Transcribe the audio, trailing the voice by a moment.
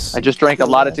I just drank a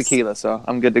lot of tequila, so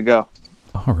I'm good to go.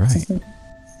 All right. A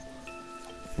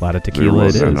lot of There tequila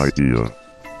was it an is. idea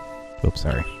Oops,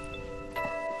 sorry.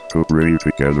 to bring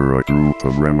together a group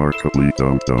of remarkably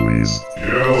dumb dummies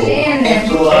Hey,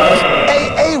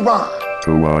 Ron.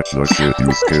 to watch the shit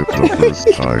you skipped the first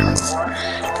time.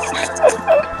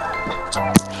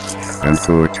 And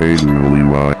to occasionally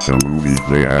watch a movie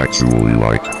they actually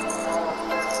like.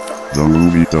 The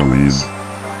Movie Dummies.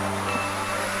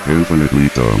 Infinitely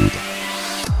dumbed.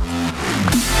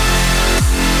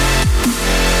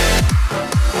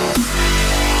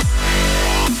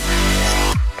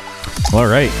 Well, all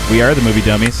right. We are the movie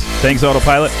dummies. Thanks,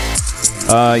 Autopilot.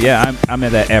 Yeah, I'm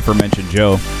at that aforementioned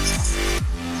Joe.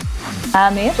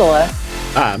 I'm Angela.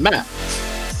 Matt.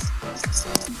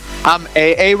 I'm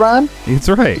Ron. That's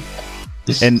right.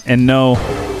 And no,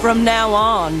 From now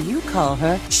on, you call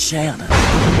her Shannon.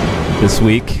 this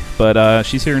week, but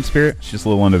she's here in spirit. She's just a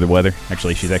little under the weather.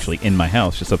 Actually, she's actually in my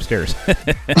house, just upstairs.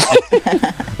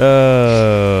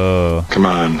 Oh, Come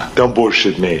on, don't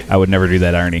bullshit me. I would never do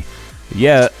that, Arnie.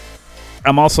 Yeah,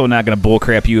 I'm also not going to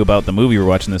bullcrap you about the movie we're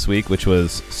watching this week, which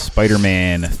was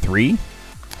Spider-Man 3,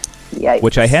 Yikes.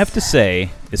 which I have to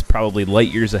say is probably light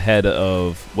years ahead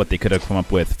of what they could have come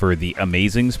up with for the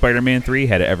Amazing Spider-Man 3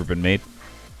 had it ever been made.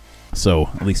 So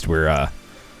at least we're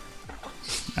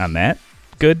on that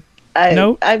good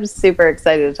note. I'm super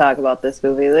excited to talk about this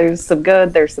movie. There's some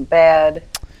good, there's some bad.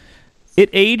 It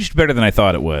aged better than I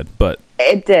thought it would, but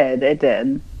It did.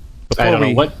 I don't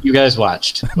know what you guys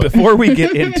watched. before we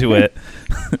get into it,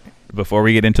 before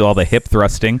we get into all the hip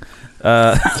thrusting,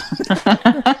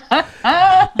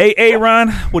 hey, Ron,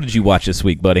 what did you watch this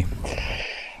week, buddy?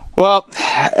 Well,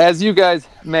 as you guys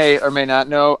may or may not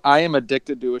know, I am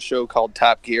addicted to a show called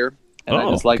Top Gear. And I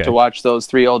just like okay. to watch those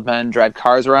three old men drive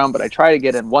cars around, but I try to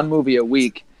get in one movie a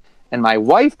week. And my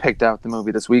wife picked out the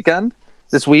movie this week,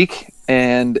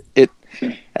 and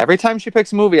every time she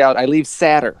picks a movie out, I leave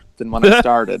sadder than when I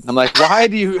started. I'm like,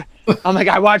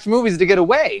 I watch movies to get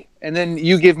away, and then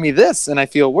you give me this, and I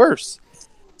feel worse.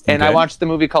 And I Okay. watched the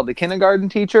movie called The Kindergarten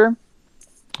Teacher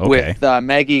with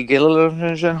Maggie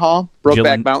Gyllenhaal,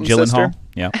 Brokeback Mountain sister.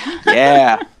 Yeah.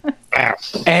 Yeah.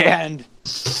 And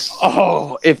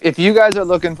if you guys are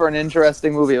looking for an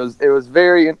interesting movie, it was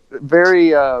very,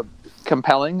 very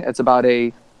compelling. It's about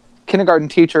a kindergarten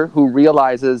teacher who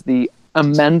realizes the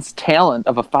immense talent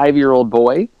of a 5-year-old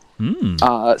boy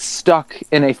stuck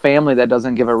in a family that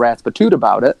doesn't give a rat's patoot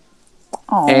about it.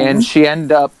 Aw. And she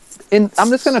ended up I'm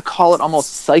just going to call it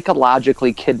almost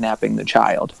psychologically kidnapping the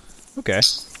child. Okay.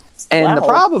 And the Wow.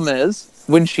 problem is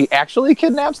when she actually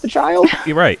kidnaps the child,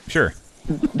 You're right. Sure.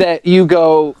 that you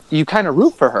kind of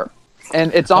root for her.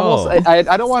 And it's almost, I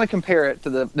don't want to compare it to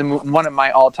the one of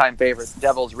my all-time favorites,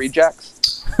 Devil's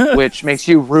Rejects, which makes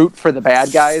you root for the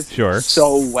bad guys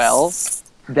so well.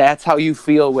 That's how you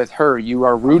feel with her. You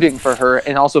are rooting for her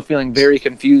and also feeling very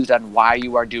confused on why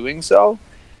you are doing so.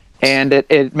 And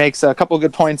it makes a couple of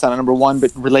good points on it. Number one,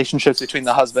 but relationships between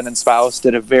the husband and spouse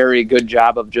did a very good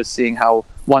job of just seeing how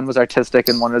one was artistic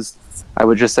and one was, I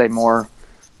would just say, more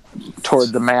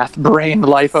toward the math brain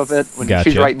life of it. When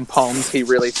she's writing poems, he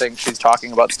really thinks she's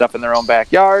talking about stuff in their own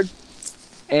backyard.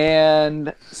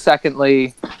 And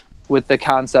secondly, with the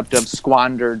concept of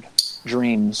squandered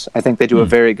dreams, I think they do a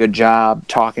very good job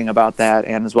talking about that,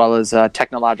 and as well as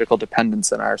technological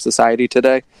dependence in our society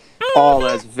today, all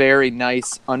as very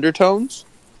nice undertones.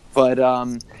 But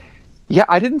yeah,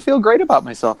 I didn't feel great about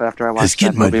myself after I watched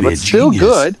that movie, but still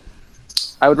good.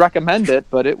 I would recommend it,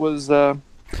 but it was I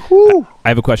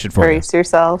have a question for you. Brace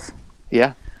yourself.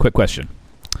 Yeah. Quick question.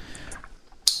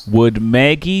 Would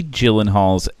Maggie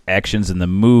Gyllenhaal's actions in the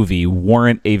movie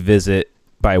warrant a visit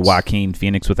by Joaquin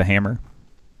Phoenix with a hammer?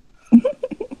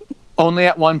 Only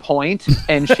at one point,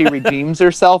 and she redeems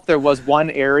herself. There was one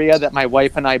area that my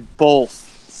wife and I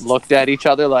both looked at each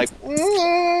other like,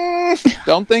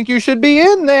 don't think you should be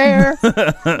in there.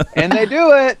 And they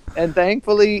do it. And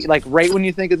thankfully, like right when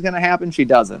you think it's going to happen, she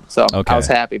doesn't. So I was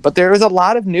happy. But there was a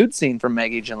lot of nude scene from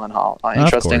Maggie Gyllenhaal,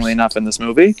 interestingly enough, in this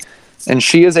movie. And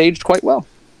she has aged quite well.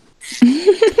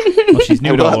 Well, she's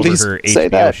nude I will all at over least her say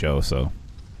HBO that. show, so.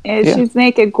 Yeah, she's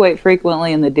naked quite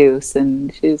frequently in The Deuce,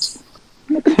 and she's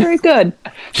looking very good.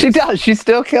 She does. She's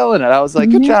still killing it. I was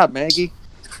like, good job, Maggie.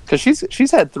 Because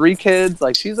she's had 3 kids.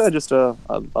 Like, she's just a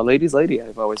lady's lady,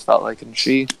 I've always felt like. And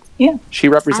she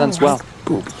represents well.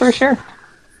 For sure.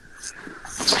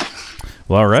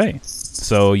 Well, all right.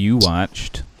 So you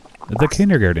watched The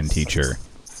Kindergarten Teacher.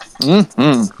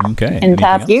 Mm-hmm. Okay. And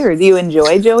Top Gear. Do you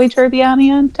enjoy Joey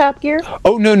Tribbiani on Top Gear?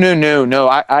 Oh, no.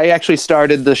 I actually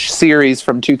started the series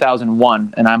from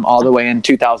 2001, and I'm all the way in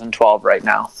 2012 right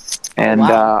now. And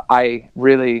I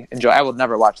really enjoy. I will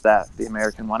never watch that, the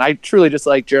American one. I truly just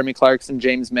like Jeremy Clarkson,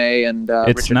 James May, and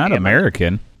it's Richard not Hammond.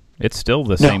 American. It's still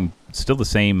the same. Still the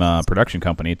same production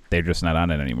company. They're just not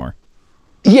on it anymore.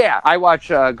 Yeah, I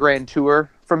watch Grand Tour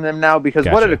from them now because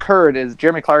what had occurred is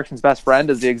Jeremy Clarkson's best friend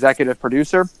is the executive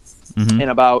producer. And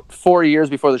about 4 years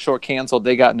before the show canceled,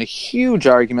 they got in a huge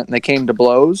argument and they came to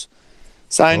blows,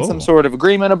 signed some sort of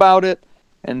agreement about it.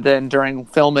 And then during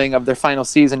filming of their final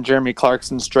season, Jeremy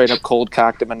Clarkson straight up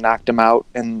cold-cocked him and knocked him out,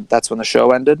 and that's when the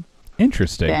show ended.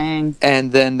 Interesting. Dang.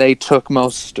 And then they took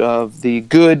most of the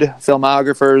good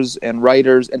filmographers and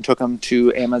writers and took them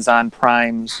to Amazon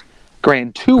Prime's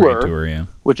Grand Tour,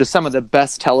 which is some of the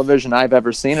best television I've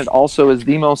ever seen. It also is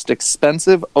the most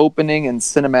expensive opening in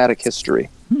cinematic history.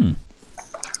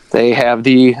 They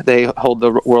hold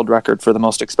the world record for the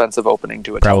most expensive opening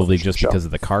to a probably television just show. because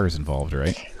of the cars involved,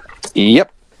 right?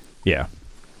 Yep. Yeah.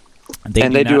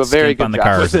 They do a very good on the job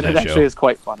cars with it. in It that actually show. is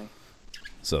quite funny.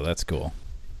 So that's cool.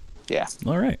 Yeah.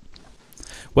 All right.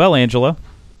 Well, Angela,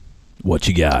 what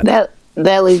you got? That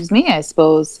leaves me, I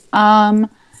suppose.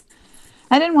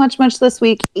 I didn't watch much this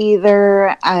week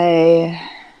either. I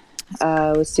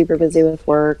was super busy with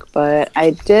work, but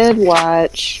I did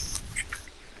watch.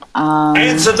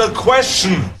 Answer the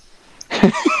question.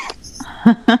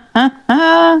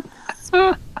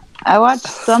 I watched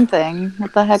something.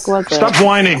 What the heck was it? Stop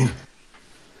whining.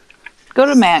 Go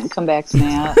to Matt and come back to me.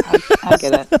 I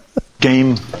get it.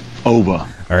 Game over. All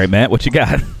right, Matt, what you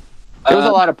got? There was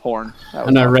a lot of porn.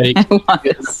 I'm not ready.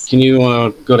 Can you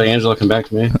go to Angela, come back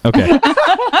to me? Okay.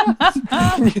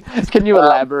 Can you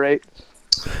elaborate?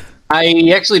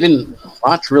 I actually didn't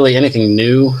watch really anything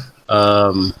new,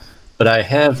 but I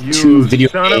have two video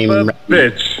game.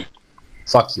 Bitch.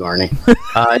 Fuck you, Arnie.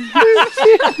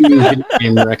 Two video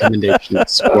game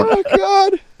recommendations. Oh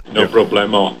God! No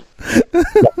problemo.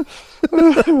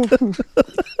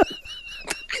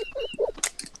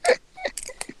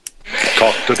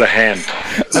 Talk to the hand.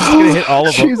 I'm just gonna hit all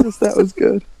of them. Jesus, that was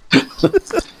good.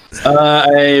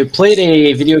 I played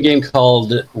a video game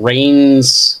called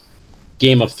Reigns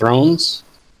Game of Thrones.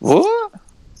 What?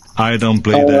 I don't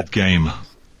play that game.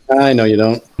 I know you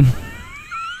don't.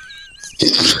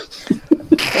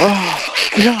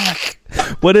 God.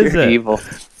 What is You're it? evil.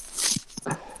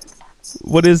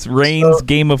 What is Reigns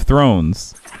Game of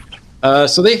Thrones?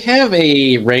 So they have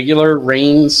a regular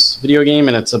Reigns video game,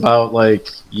 and it's about like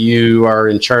you are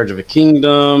in charge of a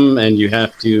kingdom, and you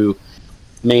have to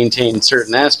maintain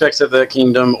certain aspects of that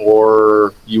kingdom,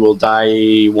 or you will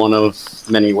die one of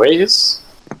many ways.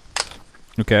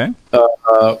 Okay.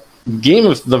 The Game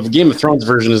of Thrones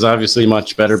version is obviously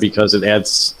much better because it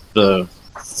adds the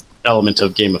element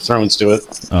of Game of Thrones to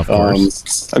it. Of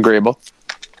course. Agreeable.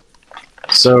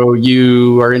 So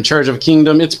you are in charge of a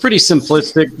kingdom. It's pretty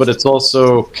simplistic, but it's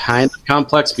also kind of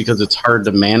complex because it's hard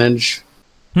to manage.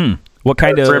 What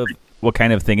kind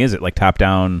of thing is it? Like top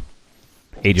down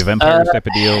Age of Empires type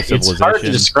of deal? Civilization? It's hard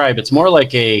to describe. It's more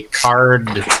like a card.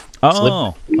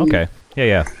 Oh, okay.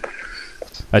 Yeah.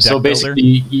 A deck So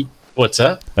basically, builder? what's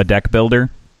that? A deck builder?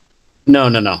 No.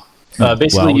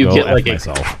 Basically, Well, you go get F like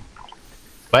myself.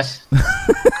 what?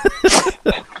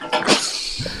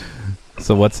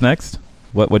 So what's next?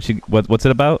 What's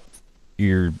it about?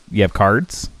 You have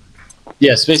cards?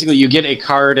 Yes, basically you get a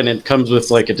card and it comes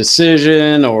with like a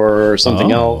decision or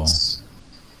something else.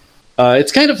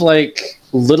 It's kind of like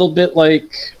a little bit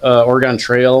like Oregon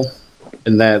Trail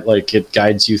in that like it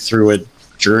guides you through a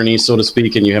journey, so to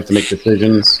speak, and you have to make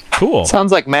decisions. Cool.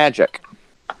 Sounds like Magic.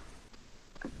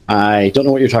 I don't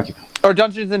know what you're talking about. Or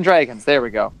Dungeons and Dragons. There we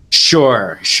go.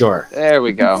 Sure. There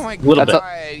we go. A little bit.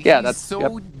 That's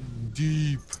so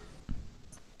deep.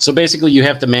 So basically, you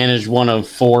have to manage one of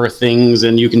four things,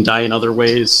 and you can die in other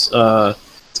ways.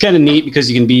 It's kind of neat because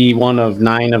you can be one of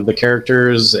 9 of the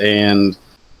characters, and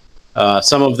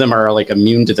some of them are like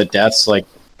immune to the deaths. Like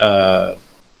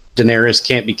Daenerys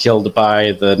can't be killed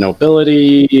by the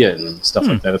nobility and stuff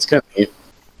like that. It's kind of neat.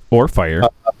 Or fire.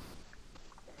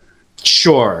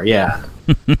 Sure, yeah.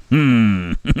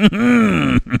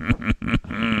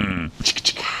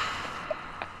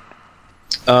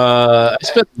 I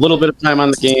spent a little bit of time on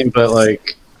the game, but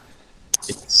like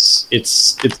it's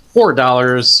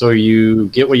 $4, so you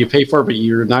get what you pay for, but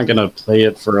you're not gonna play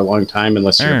it for a long time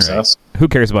unless you're obsessed. Who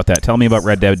cares about that? Tell me about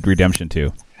Red Dead Redemption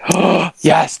 2.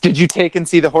 Yes. Did you take and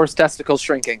see the horse testicles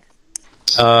shrinking?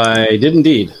 I did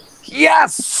indeed.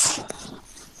 Yes.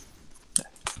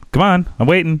 Come on, I'm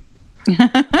waiting.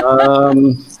 I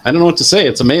don't know what to say.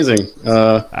 It's amazing.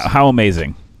 How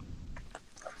amazing?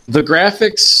 The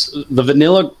graphics, the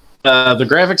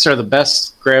graphics are the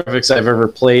best graphics I've ever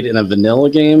played in a vanilla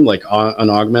game, like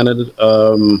unaugmented.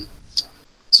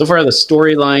 So far, the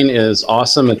storyline is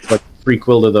awesome. It's like a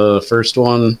prequel to the first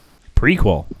one.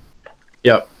 Prequel?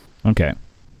 Yep. Okay.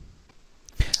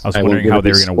 I was wondering how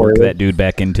they were going to work that dude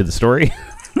back into the story.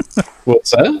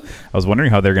 What's that? I was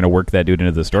wondering how they're going to work that dude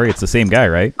into the story. It's the same guy,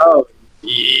 right? Oh,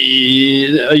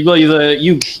 yeah, well,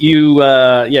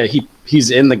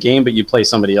 he's in the game, but you play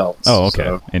somebody else. Oh, okay.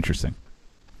 So. Interesting.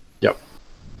 Yep.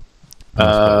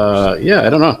 Yeah, I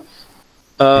don't know.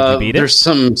 There's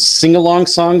some sing-along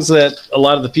songs that a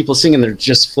lot of the people sing, and they're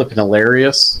just flipping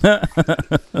hilarious.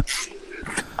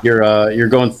 You're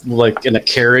going like in a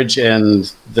carriage,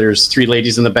 and there's 3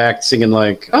 ladies in the back singing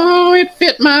like, "Oh, it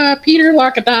fit my Peter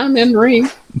like a diamond ring."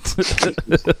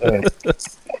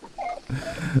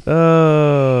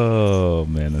 Oh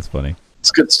man, that's funny. It's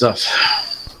good stuff.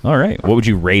 All right, what would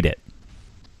you rate it?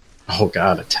 Oh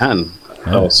God, a 10.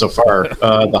 Oh, so far,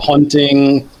 the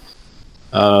hunting,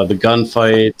 the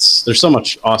gunfights. There's so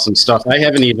much awesome stuff. I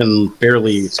haven't even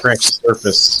barely scratched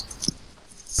the surface.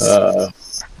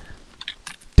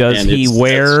 Does he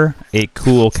wear a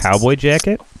cool cowboy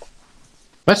jacket?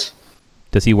 What?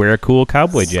 Does he wear a cool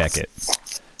cowboy jacket?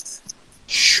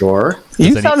 Sure.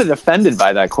 You sounded offended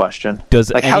by that question.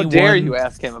 How dare you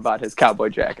ask him about his cowboy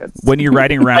jacket? When you're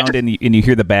riding around and you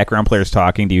hear the background players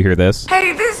talking, do you hear this?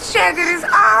 Hey, this jacket is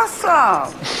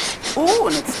awesome. Ooh,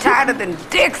 and it's tighter than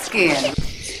dick skin.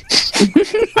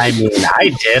 I mean,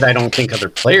 I did. I don't think other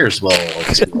players will.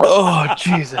 Oh,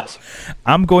 Jesus.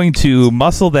 I'm going to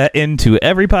muscle that into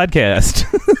every podcast.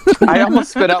 I almost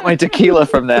spit out my tequila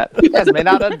from that. It's made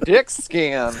out of dick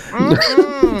skin.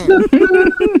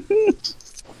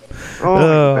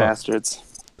 Oh, bastards.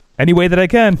 Any way that I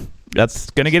can. That's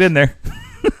going to get in there.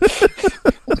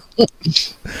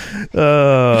 Just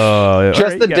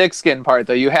the dick skin part,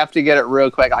 though. You have to get it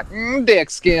real quick. Like, dick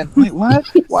skin. Wait, what?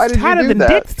 Why did you do that?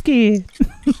 Dick skin.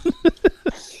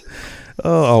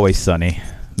 Oh, always sunny.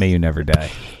 May you never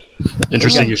die.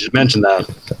 Interesting you should mention that.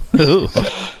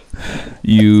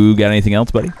 You got anything else,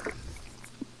 buddy?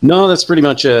 No, that's pretty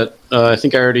much it. I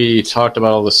think I already talked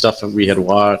about all the stuff that we had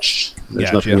watched.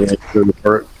 There's nothing really to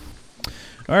report.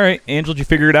 All right, Angel, did you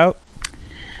figure it out?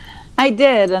 I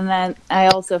did, and then I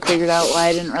also figured out why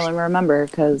I didn't really remember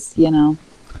because it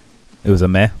was a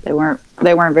meh. They weren't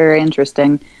very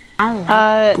interesting.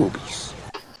 The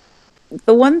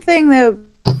one thing that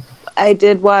I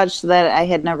did watch that I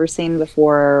had never seen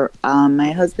before,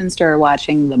 my husband started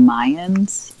watching The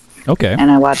Mayans. Okay. And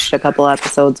I watched a couple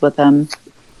episodes with him.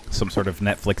 Some sort of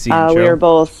Netflixian show? We were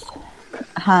both...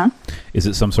 Huh? Is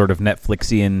it some sort of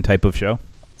Netflixian type of show?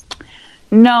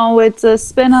 No, it's a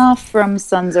spin-off from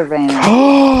Sons of Anarchy.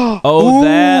 Oh,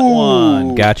 that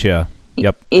one. Gotcha.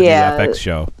 Yep. Yeah. The FX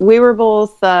show. We were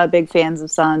both big fans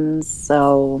of Sons,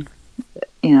 so,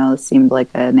 it seemed like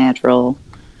a natural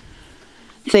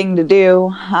thing to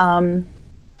do.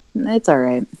 It's all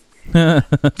right. I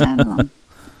don't know.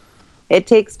 It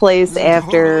takes place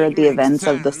after the events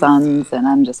of the Sons, and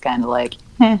I'm just kind of like,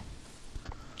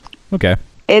 Okay.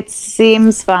 It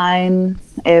seems fine.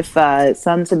 If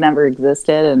Sons had never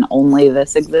existed and only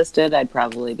this existed, I'd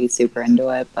probably be super into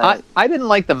it. But I didn't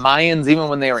like the Mayans even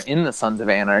when they were in the Sons of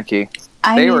Anarchy.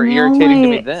 They were irritating to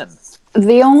me then.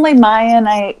 The only Mayan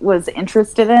I was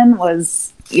interested in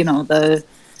was, the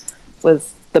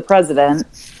president.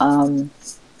 And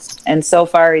so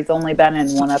far, he's only been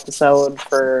in one episode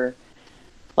for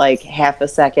like half a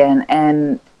second,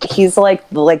 and he's like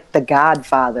the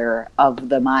godfather of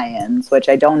the Mayans, which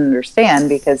I don't understand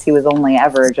because he was only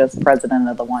ever just president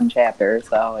of the one chapter,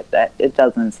 so it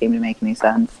doesn't seem to make any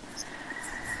sense.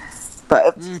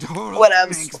 But what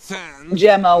else?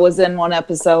 Gemma was in one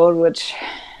episode, which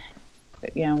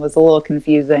was a little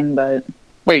confusing. But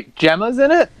wait, Gemma's in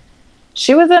it?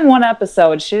 She was in one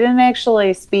episode. She didn't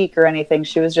actually speak or anything.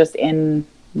 She was just in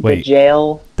the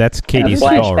jail. That's Katie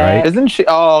Stahl, right? Isn't she?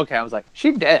 Oh, okay. I was like,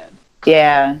 she dead.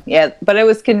 Yeah. But it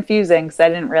was confusing because I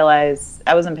didn't realize,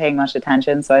 I wasn't paying much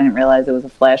attention, so I didn't realize it was a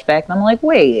flashback. And I'm like,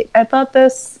 wait, I thought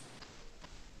this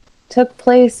took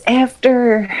place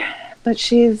after, but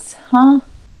she's, And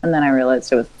then I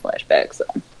realized it was a flashback, so.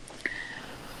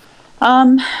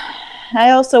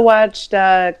 I also watched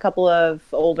a couple of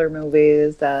older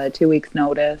movies, 2 Weeks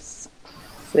Notice,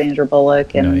 Sandra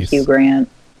Bullock and Hugh Grant.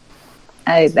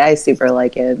 I super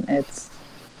like it.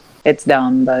 It's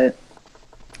dumb, but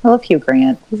I love Hugh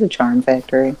Grant. He's a charm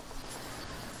factory.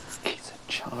 He's a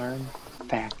charm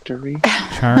factory.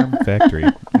 Charm factory.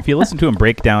 If you listen to him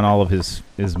break down all of his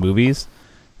movies,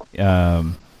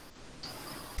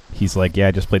 he's like,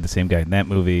 I just played the same guy in that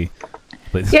movie.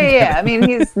 Yeah. I mean,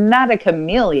 he's not a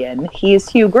chameleon. He's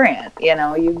Hugh Grant.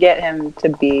 You get him to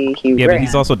be Hugh Grant. Yeah, but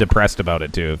he's also depressed about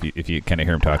it, too, if you kind of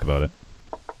hear him talk about it.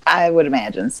 I would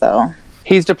imagine so.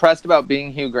 He's depressed about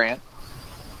being Hugh Grant.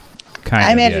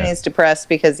 I imagine he's depressed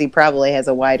because he probably has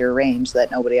a wider range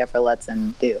that nobody ever lets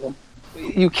him do.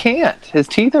 You can't. His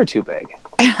teeth are too big.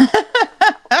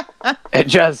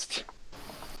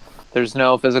 There's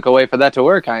no physical way for that to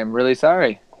work. I am really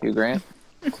sorry, Hugh Grant.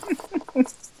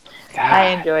 I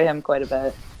enjoy him quite a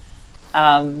bit.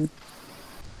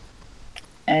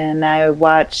 And I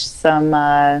watch some,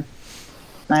 my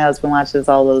husband watches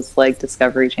all those like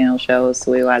Discovery Channel shows,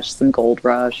 so we watched some Gold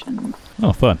Rush and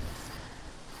fun.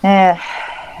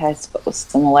 I suppose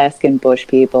some Alaskan Bush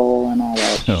People and all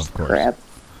that crap.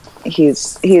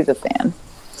 He's a fan.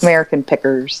 American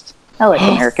Pickers. I like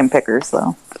American Pickers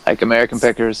though. I like American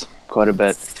Pickers quite a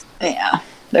bit. Yeah,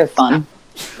 they're fun.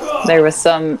 There was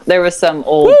some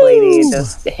old lady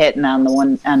just hitting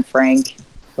on Frank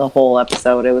the whole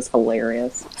episode. It was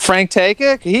hilarious. Frank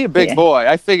Takik? He a big boy.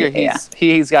 I figure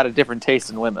he's got a different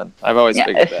taste in women. I've always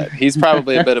figured that. He's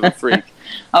probably a bit of a freak.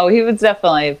 Oh, he was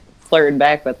definitely flirting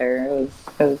back with her. It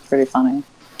was pretty funny.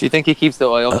 Do you think he keeps the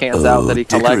oil cans out that he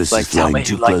collects? Like, tell me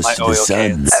you like my oil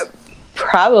cans.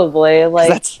 Probably. Like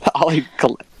that's all he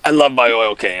collects. I love my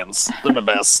oil cans. They're my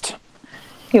best.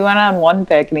 He went on one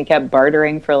pick and he kept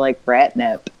bartering for like rat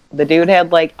nip. The dude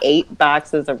had like 8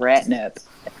 boxes of rat nip.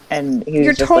 And he was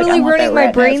You're just totally like, ruining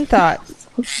my brain thoughts.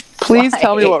 Please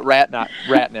tell me what rat nip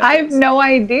I have no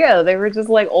idea. They were just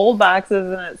like old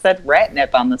boxes and it said rat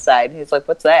nip on the side. And he's like,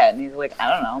 what's that? And he's like, I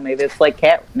don't know. Maybe it's like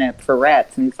catnip for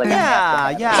rats. And he's like,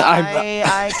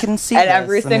 I can see and this.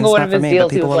 every single one of his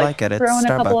deals, he was like, throw in a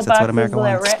couple of boxes of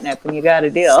that rat nip and you got a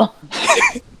deal.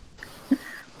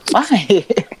 Why?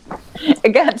 It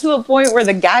got to a point where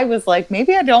the guy was like,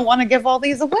 maybe I don't want to give all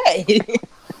these away.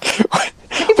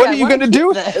 What are you going to do?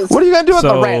 What are you going to do with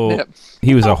the rat nip?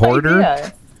 He was a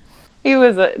hoarder? He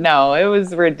was it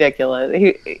was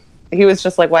ridiculous. He was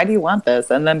just like, why do you want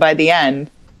this? And then by the end,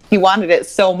 he wanted it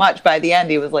so much by the end,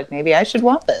 he was like, maybe I should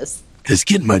want this. This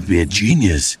kid might be a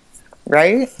genius.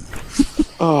 Right?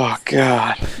 Oh,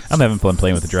 God. I'm having fun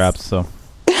playing with the drops, so.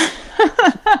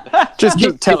 Just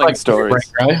keep telling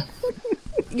stories. Right?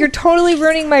 You're totally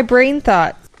ruining my brain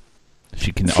thought.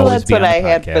 She can so always that's be what on the I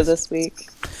had podcast. for this week.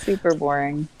 Super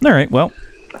boring. All right, well,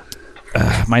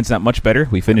 mine's not much better.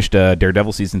 We finished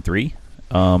Daredevil season 3.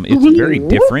 It's very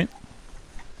different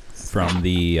from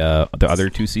the other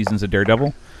 2 seasons of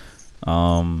Daredevil,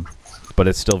 but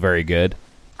it's still very good.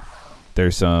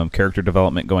 There's some character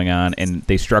development going on, and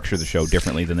they structure the show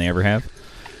differently than they ever have,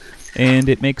 and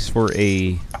it makes for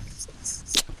a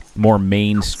more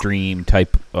mainstream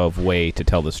type of way to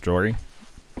tell the story.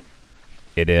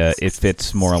 It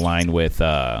fits more aligned with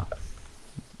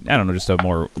I don't know, just a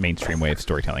more mainstream way of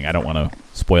storytelling. I don't want to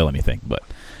spoil anything, but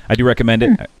I do recommend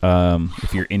it.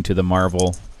 If you're into the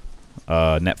Marvel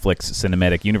Netflix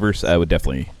cinematic universe, I would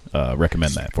definitely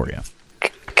recommend that for you.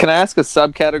 Can I ask a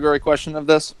subcategory question of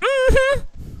this? Mm-hmm.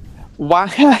 Why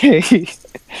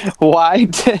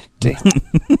did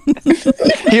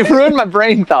you ruined my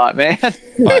brain thought, man?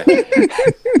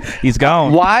 He's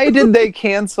gone. Why did they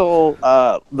cancel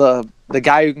the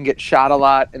guy who can get shot a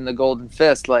lot in the Golden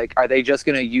Fist? Like, are they just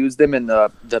going to use them in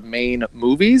the main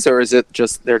movies, or is it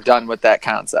just they're done with that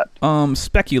concept?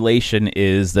 Speculation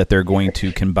is that they're going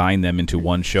to combine them into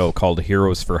one show called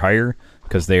Heroes for Hire,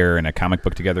 because they're in a comic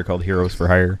book together called Heroes for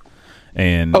Hire.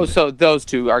 And so those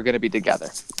two are going to be together.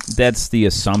 That's the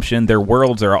assumption. Their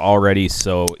worlds are already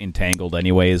so entangled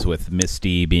anyways, with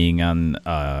Misty being on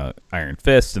Iron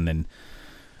Fist, and then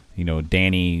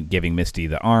Danny giving Misty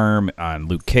the arm on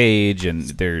Luke Cage, and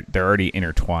they're already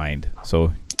intertwined.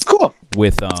 So cool.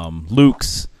 With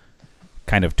Luke's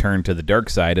kind of turn to the dark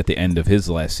side at the end of his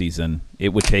last season,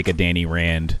 it would take a Danny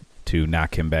Rand to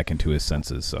knock him back into his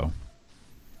senses. So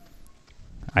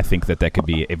I think that could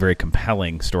be a very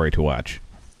compelling story to watch.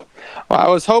 Well, I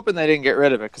was hoping they didn't get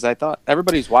rid of it, because I thought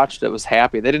everybody's watched it was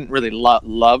happy. They didn't really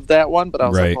love that one, but I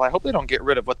was like, well, I hope they don't get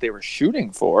rid of what they were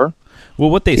shooting for. Well,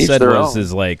 what they said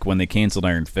was like when they canceled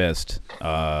Iron Fist,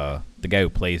 the guy who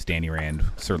plays Danny Rand,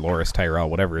 Sir Loras Tyrell,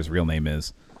 whatever his real name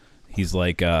is, he's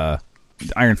like,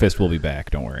 Iron Fist will be back,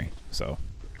 don't worry. So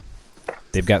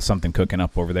they've got something cooking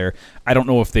up over there. I don't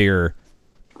know if they're...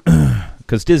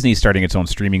 because Disney's starting its own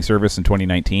streaming service in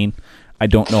 2019. I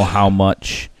don't know how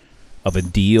much of a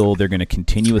deal they're going to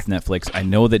continue with Netflix. I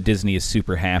know that Disney is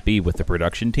super happy with the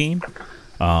production team,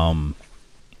 and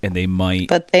they might...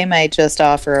 But they might just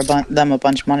offer them a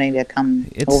bunch of money to come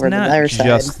over to their side. It's not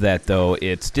just that, though.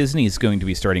 It's Disney's going to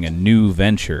be starting a new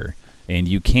venture, and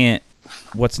you can't...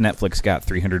 What's Netflix got?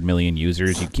 300 million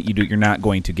users? You're not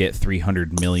going to get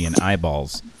 300 million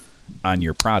eyeballs on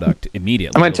your product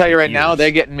immediately. I'm going to tell you right now,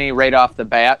 they're getting me right off the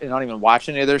bat. I don't even watch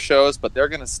any of their shows, but they're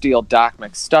going to steal Doc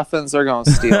McStuffins. They're going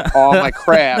to steal all my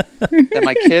crap that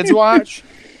my kids watch.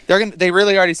 They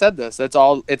really already said this. It's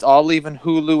all leaving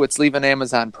Hulu. It's leaving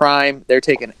Amazon Prime. They're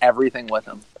taking everything with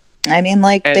them. I mean,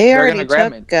 like, they already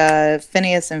took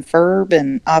Phineas and Ferb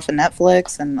and off of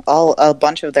Netflix and a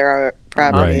bunch of their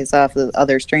properties off of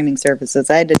other streaming services.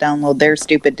 I had to download their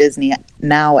stupid Disney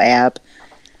Now app.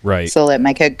 Right. So that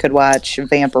my kid could watch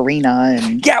Vampirina.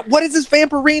 And yeah, what is this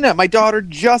Vampirina? My daughter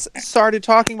just started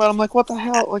talking about it. I'm like, what the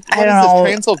hell? Like, I don't know.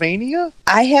 Transylvania?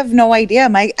 I have no idea.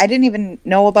 I didn't even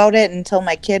know about it until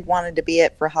my kid wanted to be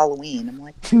it for Halloween. I'm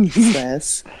like, who's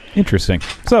this? Interesting.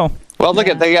 So... Well, look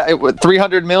at they got it with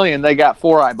 300 million. They got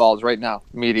 4 eyeballs right now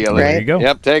immediately. There you go.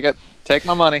 Yep, take it. Take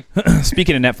my money.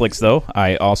 Speaking of Netflix, though,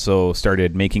 I also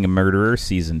started Making a Murderer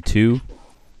season 2.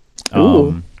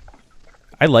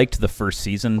 I liked the first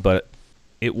season, but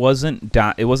it wasn't a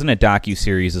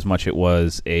docu-series as much. It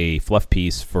was a fluff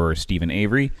piece for Stephen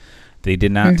Avery. They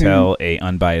did not tell a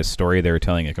unbiased story. They were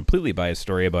telling a completely biased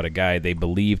story about a guy they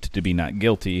believed to be not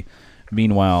guilty.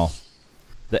 Meanwhile,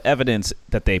 the evidence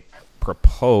that they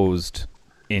proposed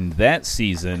in that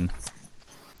season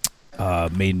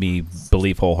made me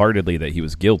believe wholeheartedly that he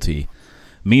was guilty.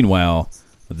 Meanwhile,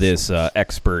 this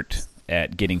expert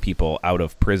at getting people out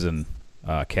of prison,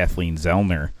 Kathleen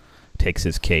Zellner, takes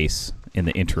his case in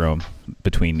the interim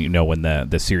between when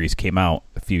the series came out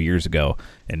a few years ago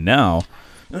and now,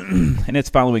 and it's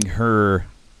following her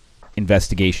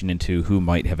investigation into who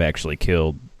might have actually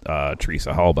killed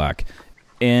Teresa Halbach.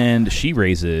 And she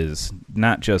raises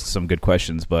not just some good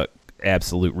questions, but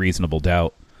absolute reasonable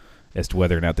doubt as to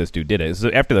whether or not this dude did it. So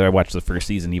after that, I watched the first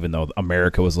season, even though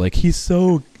America was like, he's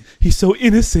so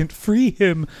innocent, free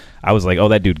him. I was like, oh,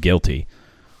 that dude guilty.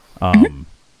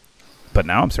 But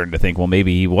now I'm starting to think, well,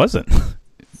 maybe he wasn't.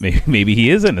 maybe he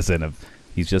is innocent.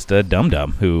 He's just a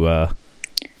dum-dum who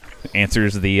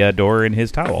answers the door in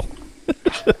his towel.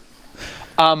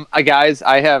 Guys,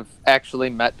 I have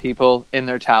actually met people in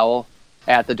their towel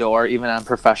at the door, even on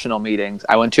professional meetings.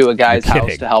 I went to a guy's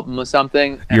house to help him with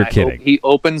something. You're kidding. He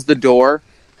opens the door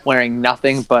wearing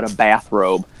nothing but a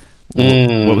bathrobe. What was he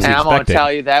and I'm going to expecting?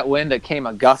 tell you, that wind, it came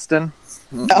a gusting.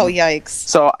 Oh, yikes.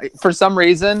 So for some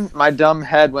reason, my dumb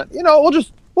head went,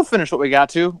 we'll finish what we got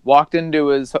to. Walked into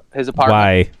his apartment.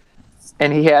 Why?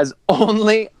 And he has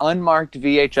only unmarked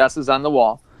VHSs on the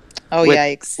wall. Oh,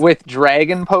 yikes. With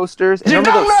dragon posters. And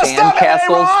remember those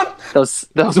sandcastles?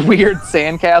 Those weird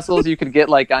sandcastles you could get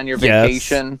like on your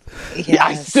vacation? Yes. Yeah,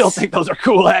 I still think those are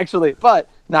cool, actually, but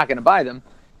not going to buy them.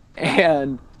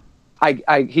 And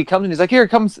he comes and he's like, here,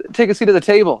 come take a seat at the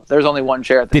table. There's only one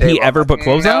chair at the table. Did he ever put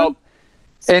clothes on?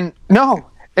 And no.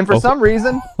 And for some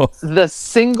reason, the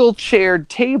single chaired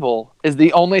table is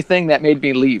the only thing that made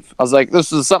me leave. I was like,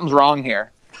 something's wrong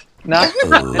here. Not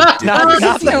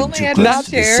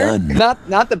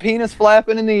the penis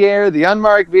flapping in the air, the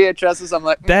unmarked VHSs. I'm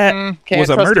like, that can't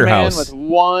was a trust murder a man house with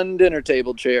one dinner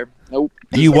table chair. Nope.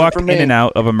 You walked in and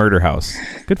out of a murder house.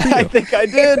 Good for you. I think I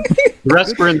did. The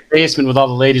rest were in the basement with all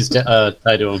the ladies tied to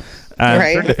them.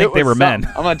 I'm starting to think they were men.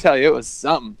 I'm gonna tell you, it was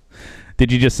something.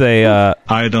 Did you just say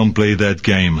I don't play that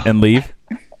game and leave?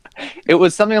 It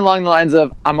was something along the lines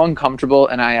of, I'm uncomfortable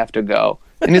and I have to go.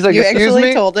 And he's like, you excuse actually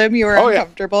me? told him you were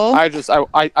uncomfortable? Yeah.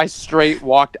 I straight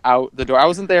walked out the door. I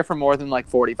wasn't there for more than like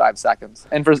 45 seconds.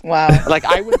 And like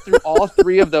I went through all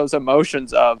 3 of those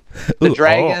emotions of the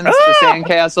dragons, the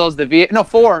sandcastles,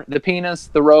 4, the penis,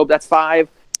 the robe, that's 5.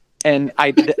 And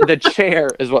the chair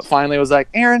is what finally was like,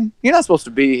 Aaron, you're not supposed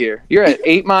to be here. You're at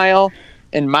 8 Mile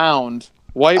and Mound.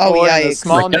 White boy in a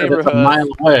small neighborhood. A mile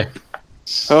away.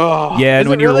 Oh, yeah, and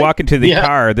when you were walking to the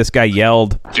car, this guy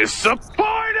yelled, disappointed!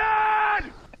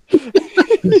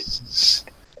 It's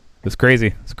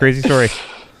crazy. It's a crazy story.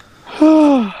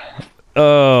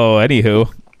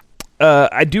 Anywho.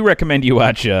 I do recommend you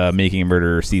watch Making a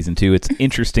Murderer Season 2. It's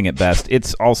interesting at best.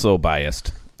 It's also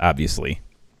biased, obviously.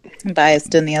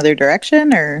 Biased in the other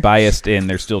direction, or? Biased in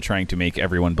they're still trying to make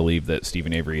everyone believe that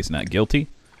Stephen Avery is not guilty.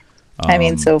 I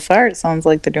mean, so far it sounds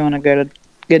like they're doing a good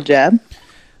job.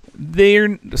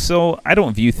 So I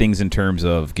don't view things in terms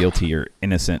of guilty or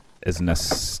innocent as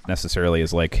necessarily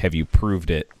as like, have you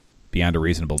proved it beyond a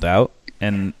reasonable doubt?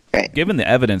 And given the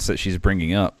evidence that she's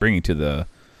bringing to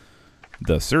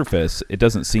the surface, it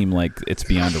doesn't seem like it's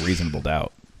beyond a reasonable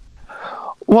doubt.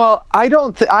 Well, I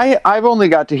don't. I've only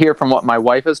got to hear from what my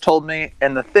wife has told me,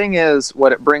 and the thing is,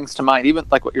 what it brings to mind, even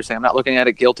like what you're saying, I'm not looking at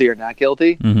it guilty or not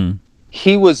guilty. Mm-hmm.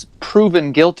 He was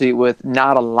proven guilty with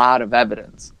not a lot of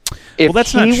evidence. Well,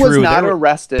 that's not true. Was not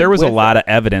arrested. There was a lot of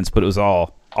evidence, but it was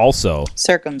all also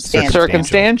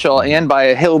circumstantial, and by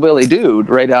a hillbilly dude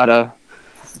right out of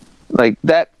like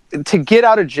that to get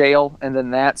out of jail and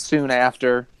then that soon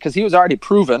after because he was already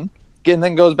proven and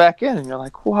then goes back in and you're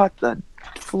like what the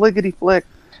flickety flick.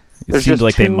 It seems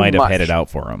like they might have had it out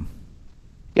for him.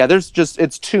 Yeah,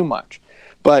 it's too much.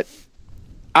 But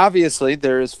obviously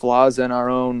there is flaws in our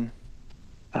own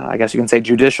I guess you can say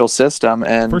judicial system,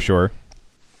 and for sure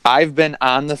I've been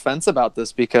on the fence about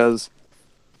this because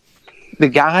the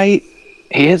guy,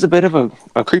 he is a bit of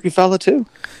a creepy fella too.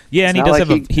 Yeah, and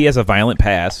he has a violent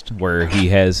past where he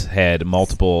has had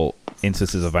multiple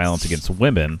instances of violence against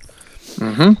women.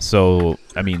 Mm-hmm. So,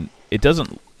 I mean, it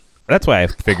doesn't... That's why I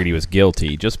figured he was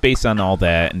guilty. Just based on all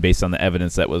that and based on the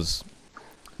evidence that was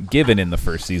given in the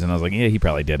first season, I was like, yeah, he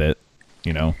probably did it,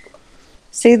 you know?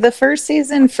 See, the first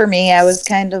season for me, I was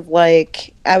kind of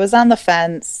like... I was on the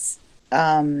fence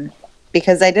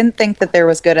because I didn't think that there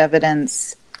was good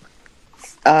evidence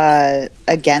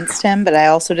against him, but I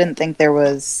also didn't think there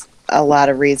was a lot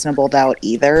of reasonable doubt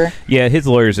either. Yeah, his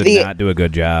lawyers did not do a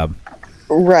good job.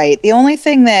 Right. The only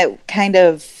thing that kind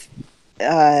of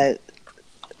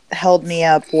held me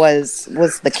up was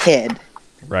the kid.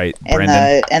 Right.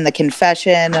 And the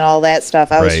confession and all that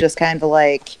stuff. I was just kind of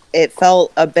like, it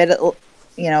felt a bit,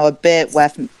 a bit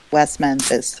West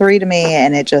Memphis 3 to me,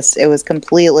 and it was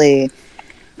completely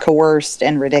coerced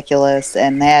and ridiculous,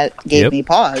 and that gave me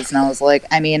pause. And I was like,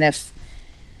 I mean, if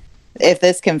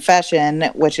this confession,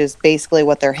 which is basically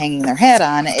what they're hanging their hat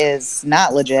on, is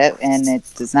not legit, and it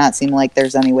does not seem like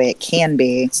there's any way it can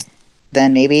be,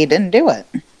 then maybe he didn't do it.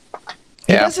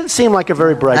 He doesn't seem like a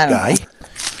very bright guy.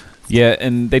 Yeah,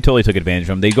 and they totally took advantage of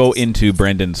him. They go into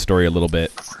Brendan's story a little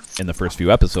bit in the first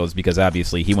few episodes because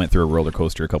obviously he went through a roller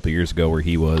coaster a couple of years ago where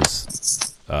he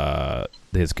was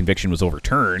his conviction was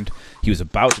overturned. He was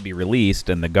about to be released,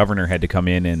 and the governor had to come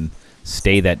in and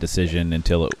stay that decision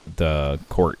until the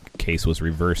court case was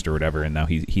reversed or whatever, and now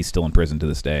he's still in prison to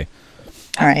this day.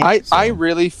 All right. I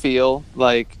really feel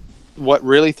like what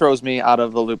really throws me out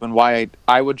of the loop and why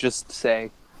I would just say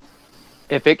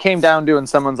if it came down to and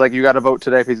someone's like, you got to vote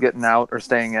today if he's getting out or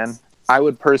staying in, I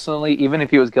would personally, even if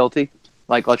he was guilty,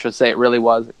 like let's just say it really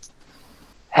was,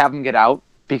 have him get out,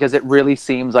 because it really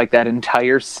seems like that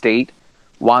entire state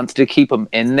wants to keep him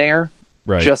in there,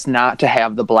 just not to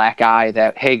have the black eye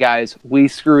that, hey guys, we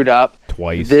screwed up.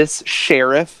 Twice. This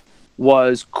sheriff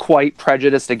was quite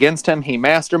prejudiced against him. He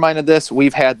masterminded this.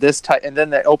 We've had this and then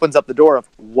that opens up the door of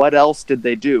what else did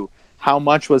they do? How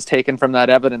much was taken from that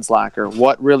evidence locker?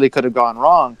 What really could have gone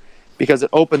wrong? Because it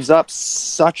opens up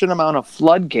such an amount of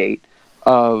floodgate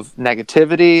of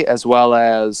negativity as well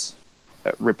as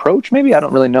reproach, maybe. I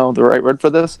don't really know the right word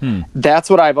for this. That's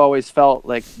what I've always felt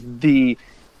like the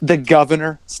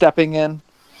governor stepping in.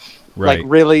 Right. Like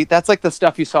really, that's like the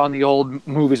stuff you saw in the old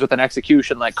movies with an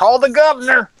execution, like call the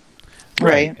governor.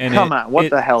 Right. And come on,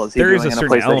 what the hell is he doing in a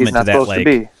place that he's not supposed to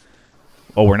be?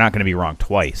 Oh, we're not going to be wrong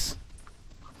twice.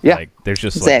 Yeah. Like, there's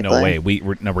just like no way.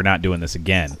 We're not doing this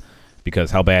again, because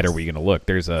how bad are we going to look?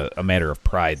 There's a matter of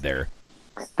pride there.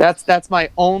 That's my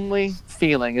only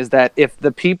feeling, is that if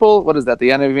the people, what is that?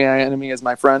 The enemy is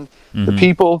my friend. Mm-hmm. The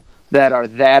people that are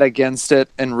that against it,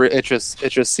 and it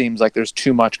just seems like there's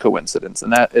too much coincidence,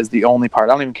 and that is the only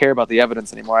part. I don't even care about the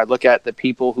evidence anymore. I look at the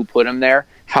people who put him there,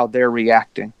 how they're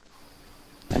reacting,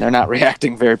 and they're not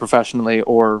reacting very professionally,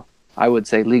 or I would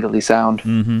say legally sound.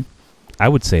 Mm-hmm. I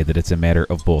would say that it's a matter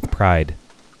of both pride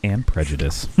and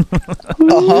prejudice.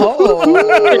 Oh,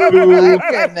 my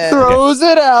goodness. Throws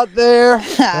it out there.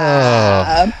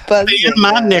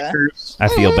 My knickers. I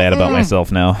feel bad about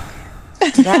myself now.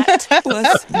 That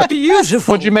was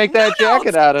beautiful. What'd you make that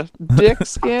jacket out of? Dick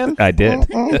skin? I did.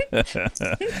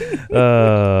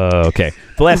 Okay.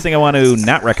 The last thing I want to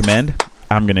not recommend,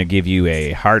 I'm going to give you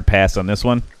a hard pass on this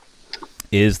one,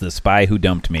 is The Spy Who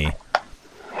Dumped Me.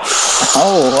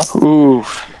 Oh. Ooh.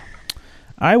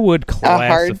 I would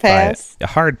classify a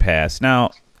hard pass. Now,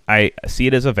 I see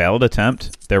it as a valid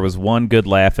attempt. There was one good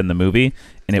laugh in the movie,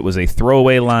 and it was a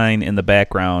throwaway line in the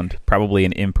background, probably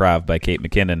an improv by Kate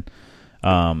McKinnon.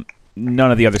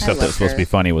 None of the other stuff that was supposed to be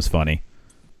funny was funny.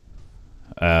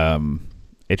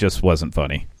 It just wasn't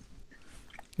funny.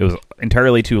 It was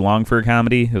entirely too long for a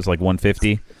comedy. It was like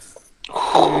 150.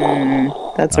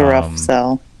 That's a rough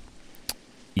sell.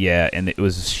 Yeah, and it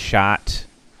was shot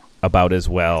about as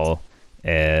well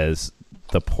as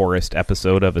the poorest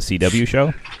episode of a CW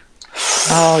show.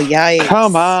 Oh, yikes.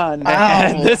 Come on,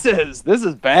 man. Wow. This is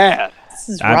bad. This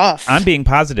is rough. I'm being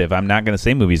positive. I'm not going to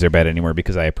say movies are bad anymore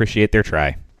because I appreciate their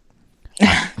try.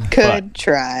 Good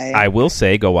try. I will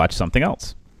say go watch something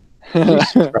else.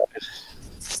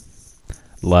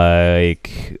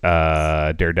 like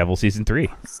Daredevil Season 3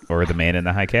 or The Man in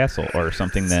the High Castle or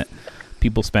something that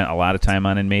people spent a lot of time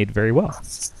on and made very well.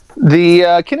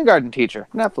 The Kindergarten Teacher,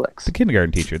 Netflix. The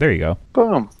Kindergarten Teacher, there you go.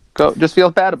 Boom. Go. Just feel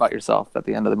bad about yourself at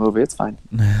the end of the movie. It's fine.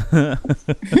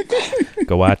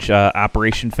 Go watch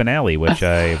Operation Finale, which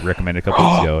I recommended a couple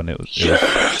weeks ago, and it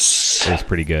was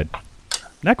pretty good.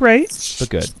 Not great, but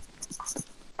good.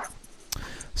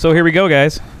 So here we go,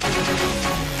 guys.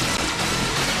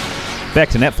 Back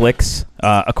to Netflix.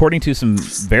 According to some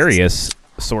various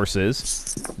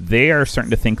sources, they are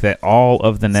starting to think that all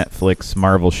of the Netflix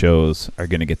Marvel shows are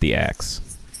going to get the axe.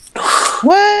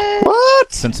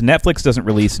 What? Since Netflix doesn't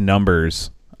release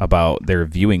numbers about their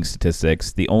viewing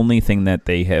statistics, the only thing that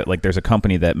they have, like, there's a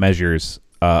company that measures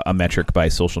a metric by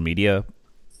social media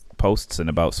posts and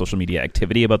about social media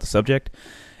activity about the subject,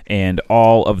 and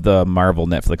all of the Marvel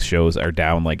Netflix shows are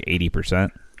down like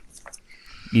 80%,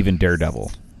 even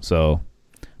Daredevil. So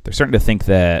they're starting to think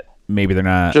that maybe they're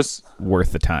not just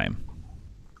worth the time.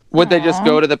 Would they just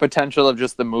go to the potential of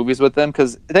just the movies with them?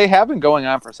 Because they have been going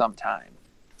on for some time.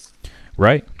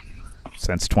 Right.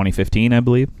 Since 2015, I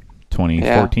believe.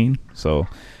 2014. Yeah. So,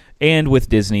 and with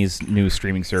Disney's new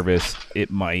streaming service,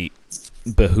 it might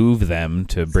behoove them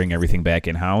to bring everything back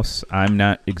in-house. I'm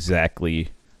not exactly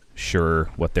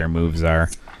sure what their moves are.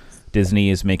 Disney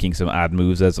is making some odd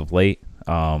moves as of late.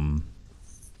 James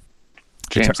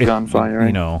Gunn firing.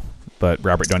 You know, but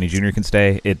Robert Downey Jr. can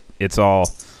stay. It's all,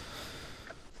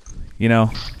 you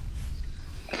know.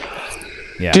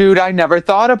 Yeah. Dude, I never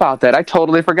thought about that. I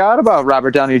totally forgot about Robert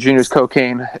Downey Jr.'s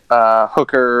cocaine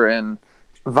hooker and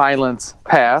violence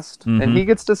past. Mm-hmm. And he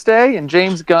gets to stay. And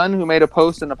James Gunn, who made a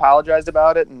post and apologized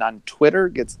about it, and on Twitter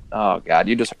gets... Oh, God,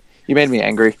 you made me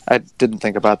angry. I didn't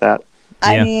think about that.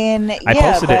 I mean, I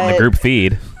posted it in the group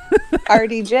feed.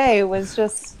 RDJ was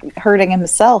just hurting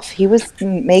himself. He was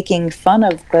making fun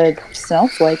of the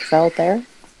snowflakes out there.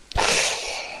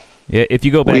 Yeah, if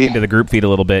you go back into the group feed a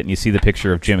little bit and you see the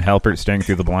picture of Jim Halpert staring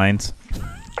through the blinds.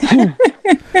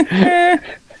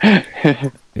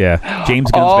 Yeah,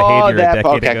 James Gunn's behavior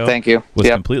a decade ago was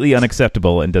completely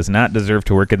unacceptable and does not deserve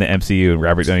to work in the MCU. And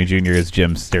Robert Downey Jr. is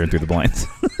Jim staring through the blinds.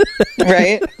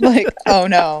 Right? Like, oh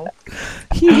no.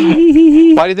 Why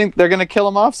do you think they're going to kill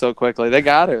him off so quickly? They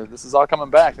got to. This is all coming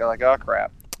back. They're like, oh,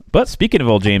 crap. But speaking of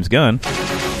old James Gunn...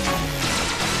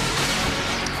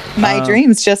 My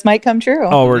dreams just might come true.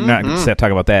 Oh, we're not going to talk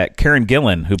about that. Karen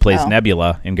Gillan, who plays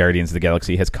Nebula in Guardians of the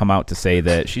Galaxy, has come out to say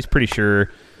that she's pretty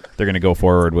sure they're going to go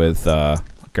forward with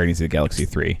Guardians of the Galaxy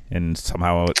 3. And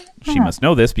somehow she must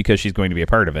know this because she's going to be a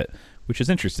part of it, which is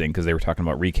interesting because they were talking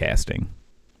about recasting.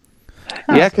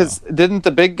 Yeah, because didn't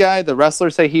the big guy, the wrestler,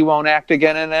 say he won't act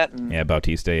again in it? And... Yeah,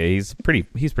 Bautista. Yeah, he's pretty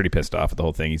pissed off at the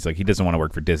whole thing. He's like, he doesn't want to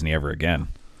work for Disney ever again.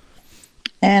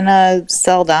 And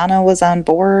Saldana was on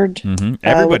board. Mm-hmm.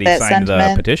 Everybody signed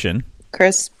the petition.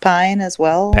 Chris Pine as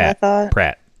well, I thought.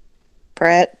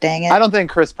 Pratt, dang it. I don't think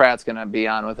Chris Pratt's going to be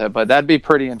on with it, but that'd be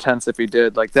pretty intense if he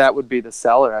did. Like, that would be the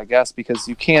seller, I guess, because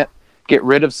you can't get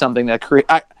rid of something that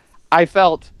I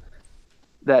felt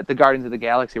that the Guardians of the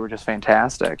Galaxy were just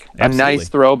fantastic. Absolutely. A nice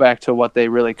throwback to what they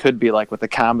really could be like with the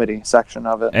comedy section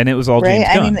of it. And it was all James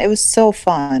Gunn. I mean, it was so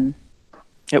fun.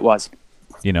 It was.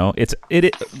 You know, it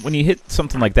when you hit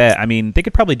something like that, I mean, they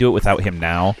could probably do it without him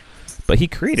now, but he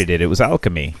created it. It was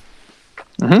alchemy.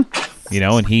 Mm-hmm. You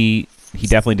know, and he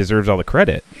definitely deserves all the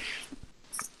credit.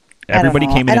 Everybody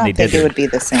came in and they did. I don't think it would be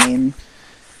the same.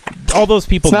 All those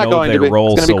people know their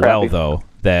role so well, though,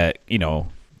 that, you know,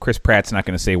 Chris Pratt's not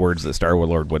going to say words that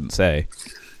Star-Lord wouldn't say.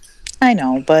 I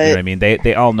know, but... You know what I mean?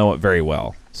 They all know it very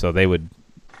well. So they would...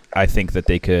 I think that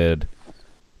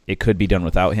it could be done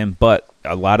without him, but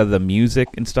a lot of the music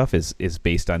and stuff is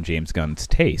based on James Gunn's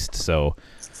taste, so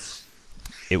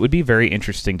it would be very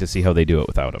interesting to see how they do it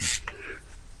without him.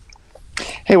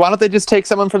 Hey, why don't they just take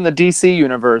someone from the DC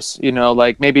universe, you know,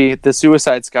 like maybe the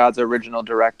Suicide Squad's original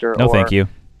director, or thank you.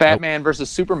 Batman versus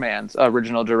Superman's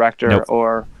original director,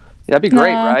 or that'd be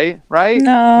great, right?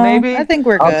 No, maybe. I think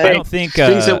we're good. I don't think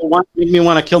things that will make me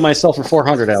want to kill myself for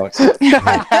 400, Alex.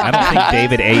 I don't think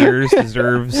David Ayers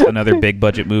deserves another big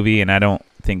budget movie, and I don't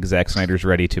think Zack Snyder's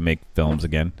ready to make films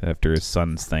again after his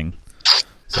son's thing.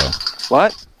 So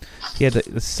what? He had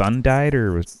the son died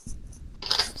or was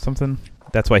something.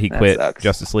 That's why he quit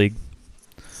Justice League.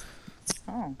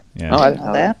 Oh, yeah. I didn't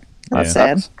know that. That's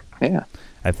sad. Yeah,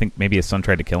 I think maybe his son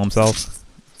tried to kill himself.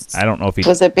 I don't know if he...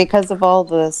 Was it because of all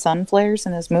the sun flares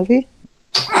in his movie?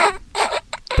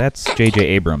 That's J.J.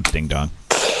 Abrams, ding dong.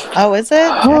 Oh, is it?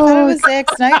 I thought it was Zack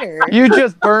Snyder. You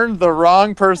just burned the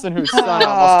wrong person whose son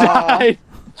almost died.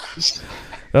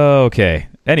 Okay.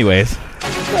 Anyways.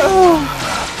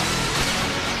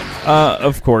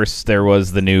 Of course, there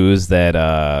was the news that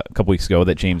a couple weeks ago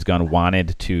that James Gunn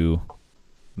wanted to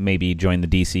maybe join the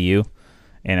DCU,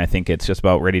 and I think it's just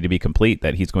about ready to be complete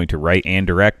that he's going to write and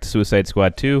direct Suicide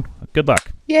Squad 2. Good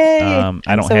luck. Yay!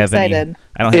 I don't have excited.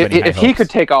 any if he could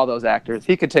take all those actors,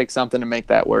 he could take something to make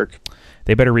that work.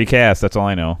 They better recast. That's all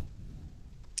I know.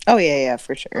 Oh yeah,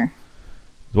 for sure.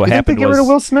 What you happened think they get was rid of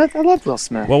Will Smith? I love Will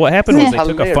Smith. Well, what happened was they took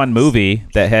a Hilarious. fun movie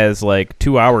that has like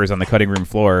 2 hours on the cutting room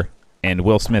floor, and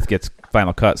Will Smith gets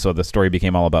final cut, so the story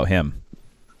became all about him.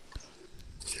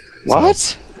 What?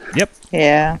 So, yep.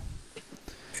 Yeah.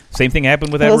 Same thing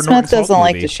happened with Will Edward Smith Norton's Hulk doesn't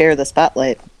like movie. to share the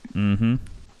spotlight. Mm-hmm.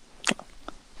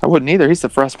 I wouldn't either. He's the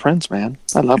Fresh Prince, man.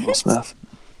 I love Will Smith.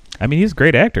 I mean, he's a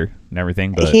great actor and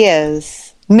everything, but He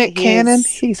is. Nick Cannon,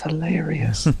 he's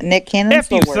hilarious. Nick Cannon's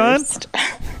F you, the son. worst.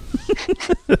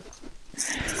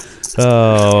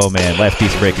 Oh man, last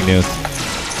piece of breaking news.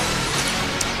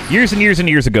 Years and years and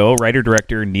years ago,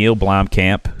 writer-director Neil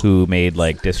Blomkamp, who made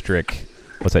like District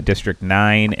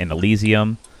 9 and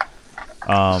Elysium,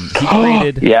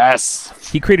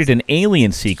 he created an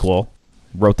Alien sequel,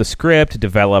 wrote the script,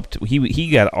 developed. He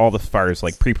got all the fires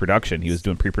like pre-production. He was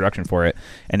doing pre-production for it,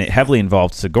 and it heavily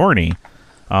involved Sigourney.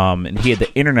 And he had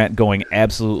the internet going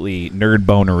absolutely nerd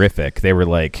bonerific. They were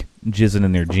like jizzing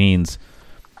in their jeans.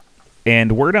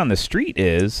 And word on the street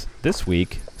is, this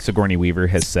week, Sigourney Weaver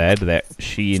has said that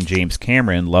she and James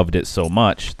Cameron loved it so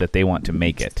much that they want to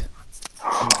make it.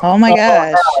 Oh my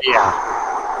gosh.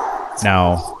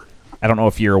 Now, I don't know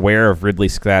if you're aware of Ridley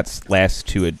Scott's last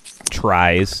two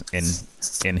tries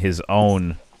in his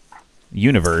own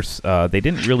universe. They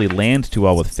didn't really land too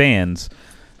well with fans,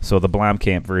 so the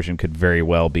Blomkamp version could very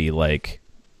well be, like,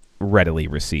 readily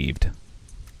received.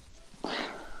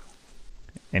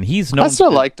 And he's known... I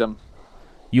still liked him.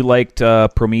 You liked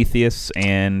Prometheus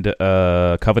and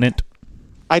Covenant?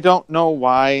 I don't know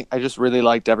why. I just really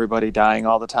liked everybody dying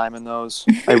all the time in those.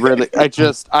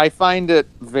 I find it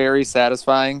very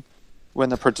satisfying when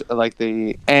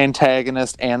the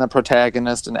antagonist and the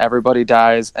protagonist and everybody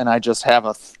dies, and I just have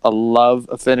a love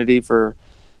affinity for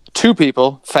two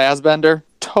people. Fassbender,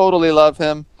 totally love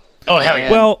him. Oh hell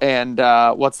yeah!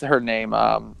 And what's her name?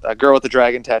 A girl with the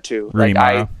dragon tattoo. Rooney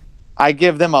Mara. I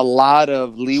give them a lot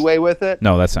of leeway with it.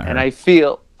 No, that's not her. And I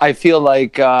feel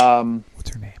like what's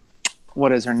her name?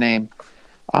 What is her name?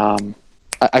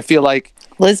 I feel like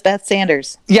Lisbeth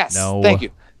Sanders. Yes, no. Thank you.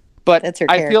 But That's her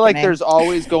I feel like name. there's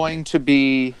always going to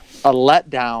be a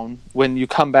letdown when you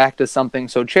come back to something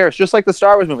so cherished, just like the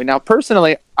Star Wars movie. Now,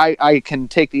 personally, I can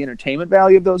take the entertainment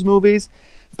value of those movies,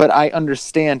 but I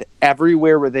understand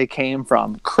everywhere where they came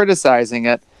from, criticizing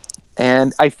it.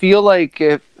 And I feel like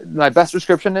if my best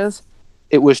description is,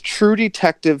 it was True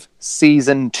Detective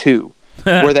Season 2,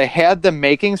 where they had the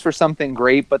makings for something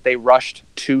great, but they rushed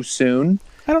too soon.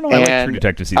 I don't know. I like True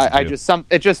Detective Season 2.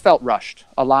 It just felt rushed.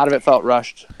 A lot of it felt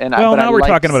rushed. And now we're liked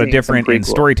talking about a seeing different some in prequel.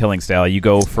 storytelling style. You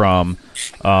go from,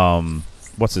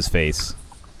 what's his face?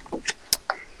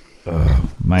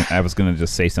 I was going to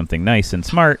just say something nice and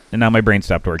smart, and now my brain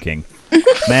stopped working.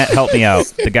 Matt, help me out.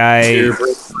 The guy,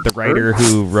 the writer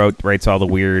who writes all the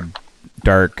weird,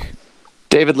 dark...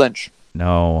 David Lynch.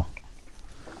 No.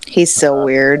 He's so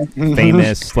weird.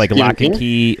 Famous, like Lock and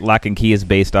Key. Lock and Key is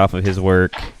based off of his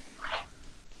work.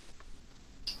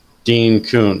 Dean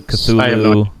Koontz. I have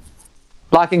Cthulhu.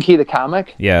 Lock and Key, the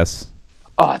comic? Yes.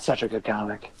 Oh, it's such a good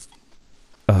comic.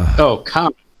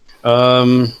 Comic.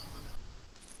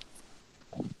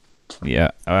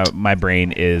 Yeah, my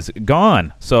brain is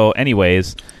gone. So,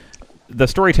 anyways, the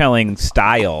storytelling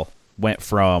style went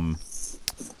from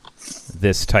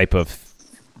this type of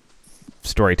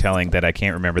storytelling that I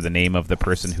can't remember the name of the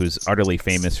person who's utterly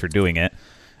famous for doing it,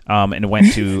 and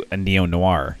went to a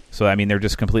neo-noir. So, I mean, they're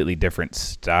just completely different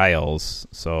styles.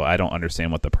 So, I don't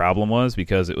understand what the problem was,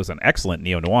 because it was an excellent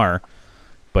neo-noir,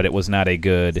 but it was not a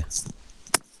good...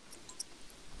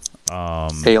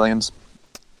 Aliens.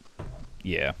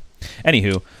 Yeah.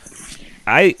 Anywho,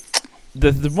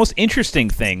 the most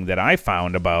interesting thing that I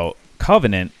found about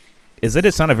Covenant is that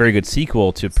it's not a very good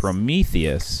sequel to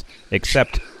Prometheus,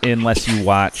 except unless you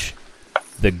watch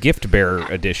the Gift Bearer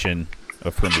edition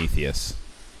of Prometheus.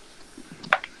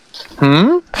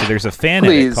 So there's a fan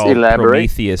edit called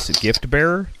Prometheus Gift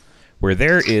Bearer, where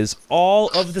there is all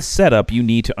of the setup you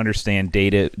need to understand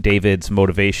David's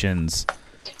motivations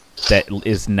that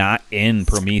is not in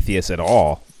Prometheus at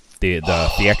all. The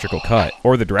theatrical cut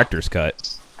or the director's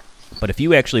cut. But if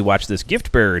you actually watch this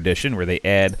Gift Bearer edition where they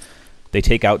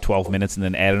take out 12 minutes and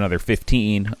then add another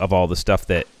 15 of all the stuff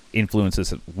that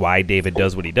influences why David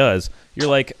does what he does, you're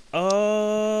like,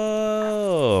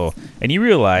 oh. And you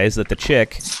realize that the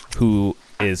chick who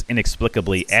is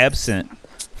inexplicably absent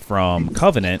from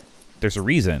Covenant, there's a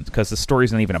reason, because the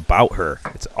story's not even about her.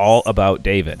 It's all about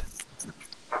David.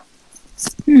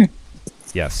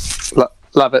 Yes.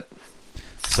 Love it.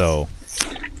 So,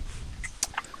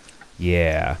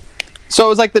 yeah. So it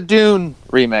was like the Dune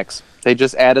remix. They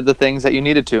just added the things that you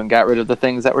needed to and got rid of the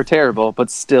things that were terrible, but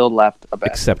still left a bad.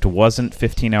 Except wasn't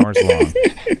 15 hours long.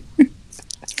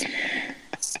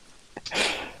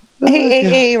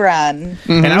 Hey, Ron.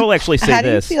 And I will actually say How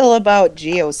this. How do you feel about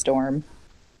Geostorm?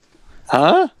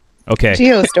 Huh? Okay.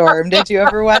 Geostorm. Did you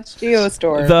ever watch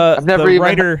Geostorm? I've never the even...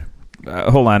 writer...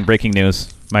 hold on. Breaking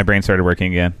news. My brain started working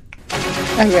again.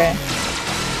 Okay.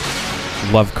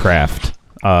 Lovecraft.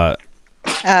 Gotcha.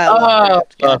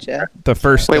 The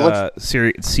first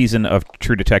season of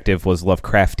True Detective was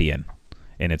Lovecraftian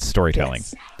in its storytelling,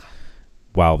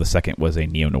 while the second was a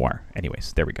neo-noir.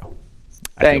 Anyways, there we go.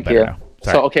 Thank you.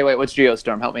 So, okay, wait, what's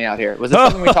Geostorm? Help me out here. Was this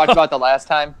something we talked about the last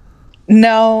time?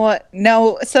 No.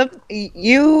 So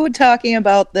you talking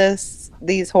about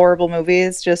these horrible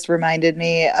movies just reminded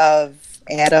me of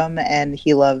Adam, and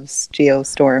he loves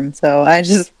Geostorm. So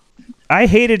I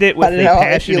hated it with a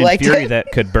passion and fury it.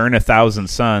 that could burn 1,000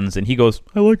 suns, and he goes,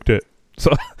 I liked it.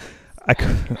 So I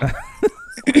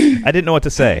didn't know what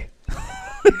to say.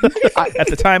 At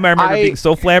the time, I remember being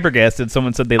so flabbergasted.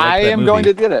 Someone said they liked that movie. I am going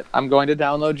to get it. I'm going to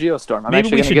download Geostorm. I'm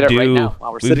actually going to get it right now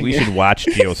while we're sitting here. We should watch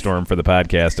Geostorm for the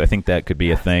podcast. I think that could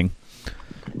be a thing.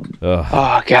 Ugh.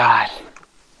 Oh, God.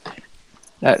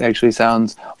 That actually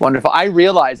sounds wonderful. I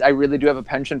realize I really do have a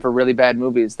penchant for really bad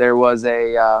movies. There was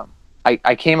I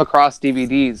came across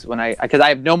DVDs because I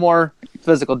have no more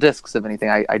physical discs of anything.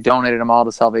 I donated them all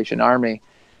to Salvation Army,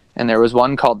 and there was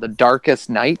one called The Darkest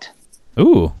Night.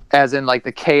 Ooh. As in like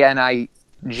the KNIGHT.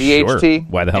 Sure.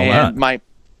 Why the hell not?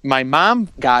 My mom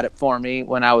got it for me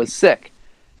when I was sick,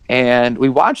 and we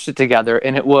watched it together.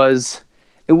 And it was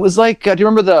like, do you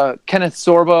remember the Kenneth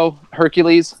Sorbo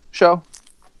Hercules show?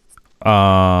 Like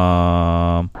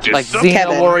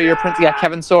Xena Warrior Prince. Yeah,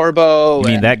 Kevin Sorbo. You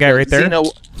mean that guy right there?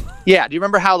 Yeah. Do you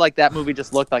remember how like that movie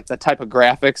just looked like the type of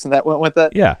graphics and that went with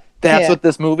it? Yeah. That's what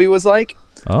this movie was like.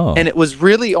 Oh. And it was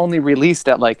really only released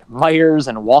at like Myers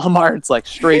and Walmart's, like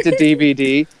straight to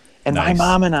DVD. And my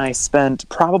mom and I spent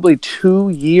probably 2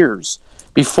 years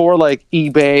before like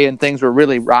eBay and things were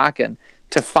really rocking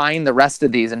to find the rest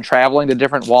of these and traveling to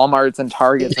different Walmarts and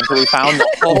Targets until we found the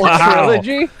whole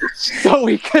trilogy. So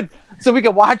we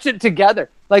could watch it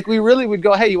together. Like we really would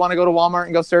go, hey, you want to go to Walmart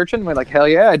and go searching? And we're like, hell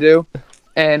yeah, I do.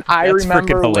 And I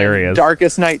remember when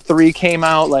Darkest Night 3 came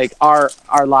out, like our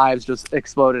lives just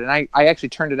exploded. And I actually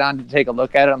turned it on to take a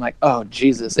look at it. I'm like, oh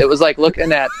Jesus. It was like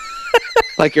looking at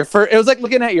like it was like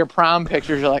looking at your prom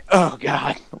pictures. You're like, oh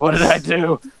God, what did I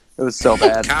do? It was so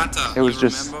bad. Carter, it was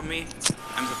just remember me?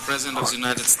 I'm the President of the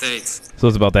United States. So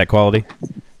it's about that quality?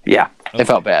 Yeah. Okay. It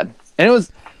felt bad. And it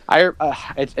was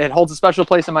it holds a special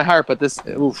place in my heart, but this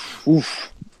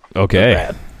oof. Okay.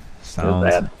 Bad.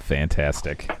 Sounds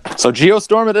fantastic. So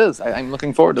Geostorm it is. I'm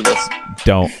looking forward to this.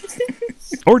 Don't.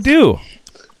 Or do.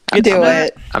 Do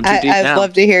it. I'm too deep I'd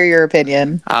love to hear your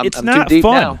opinion. It's not fun.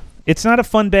 Now. It's not a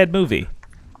fun, bad movie.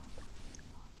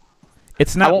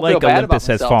 It's not like Olympus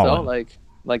Has Fallen. Though,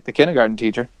 like the kindergarten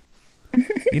teacher.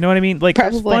 You know what I mean? Like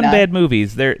there's fun, bad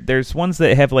movies. There's ones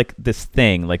that have like this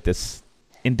thing, like this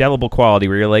indelible quality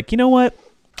where you're like, you know what?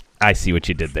 I see what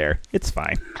you did there. It's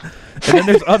fine. And then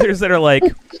there's others that are like,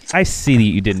 I see that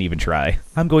you didn't even try.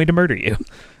 I'm going to murder you.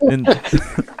 And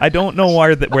I don't know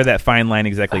where that fine line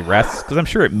exactly rests, because I'm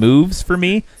sure it moves for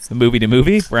me, movie to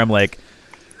movie, where I'm like,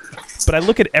 but I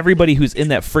look at everybody who's in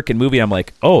that freaking movie, I'm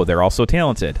like, oh, they're all so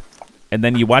talented. And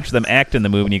then you watch them act in the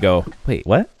movie and you go, wait,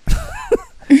 what?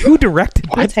 Who directed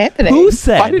that? What's happening? Who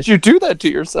said? Why did you do that to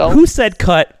yourself? Who said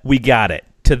cut? We got it.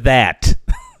 To that.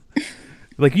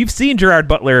 Like, you've seen Gerard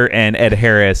Butler and Ed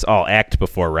Harris all act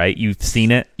before, right? You've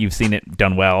seen it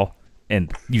done well,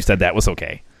 and you said that was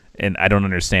okay. And I don't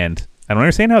understand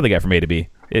how they got from A to B.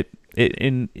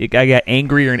 I got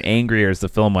angrier and angrier as the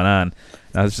film went on.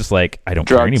 And I was just like, I don't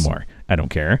care anymore. I don't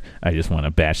care. I just want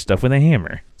to bash stuff with a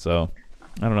hammer. So,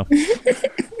 I don't know.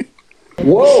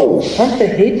 Whoa! Pump the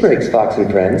hate brakes, Foxy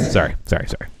friends. Sorry.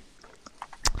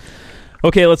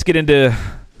 Okay, let's get into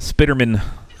Spider-Man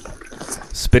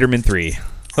 3.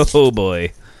 Oh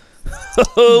boy.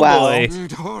 Boy.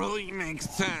 Totally makes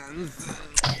sense.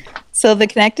 So the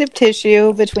connective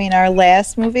tissue between our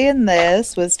last movie and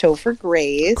this was Topher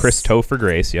Grace. Christopher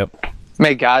Grace, yep.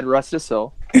 May God rest his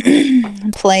soul.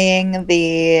 Playing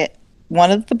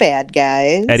one of the bad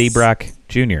guys. Eddie Brock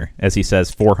Jr., as he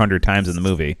says 400 times in the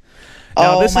movie.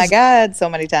 Now, God, so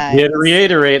many times. He had to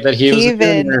reiterate that he was a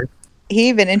junior. He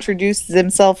even introduces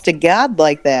himself to God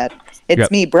like that.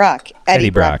 It's me, Brock. Eddie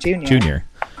Brock Jr.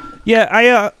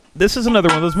 Yeah, this is another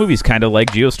one of those movies, kind of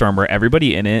like Geostorm, where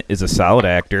everybody in it is a solid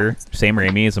actor. Sam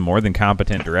Raimi is a more than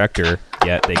competent director,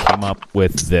 yet they came up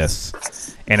with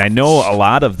this. And I know a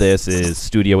lot of this is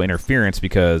studio interference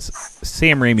because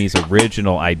Sam Raimi's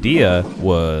original idea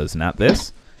was not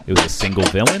this. It was a single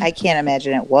villain. I can't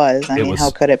imagine it was. I mean,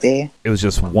 how could it be? It was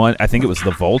just one. I think it was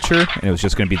the Vulture, and it was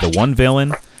just going to be the one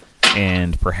villain,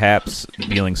 and perhaps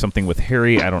dealing something with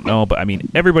Harry. I don't know, but I mean,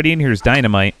 everybody in here is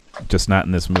dynamite, just not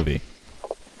in this movie.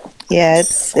 Yeah,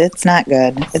 it's not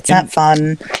good. It's not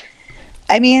fun.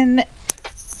 I mean,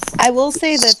 I will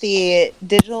say that the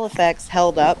digital effects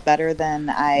held up better than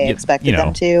I expected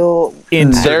them to.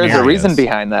 There's a reason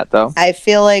behind that, though. I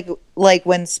feel like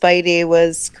when Spidey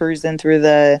was cruising through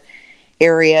the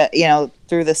area,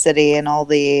 through the city and all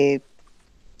the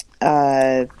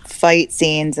fight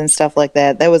scenes and stuff like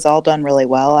that, that was all done really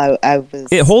well.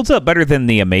 It holds up better than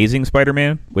The Amazing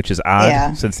Spider-Man, which is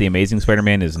odd since The Amazing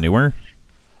Spider-Man is newer.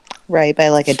 Right, by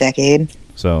like a decade.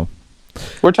 So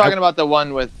we're talking about the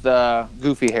one with the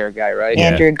goofy hair guy, right?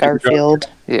 Andrew Garfield.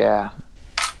 Yeah.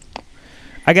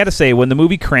 I gotta say, when the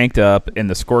movie cranked up and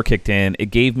the score kicked in, it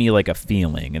gave me like a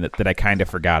feeling and that I kind of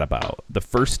forgot about. The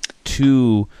first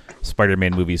two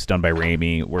Spider-Man movies done by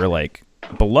Raimi were like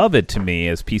beloved to me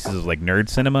as pieces of like nerd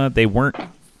cinema. They weren't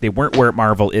where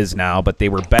Marvel is now, but they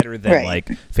were better than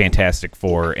like Fantastic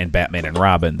Four and Batman and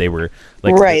Robin. They were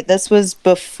like this was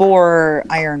before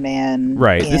Iron Man.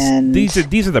 Right. And these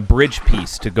are the bridge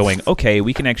piece to going. Okay,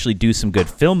 we can actually do some good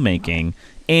filmmaking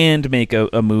and make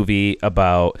a movie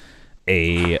about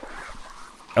a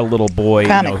little boy,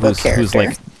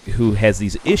 who has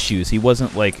these issues. He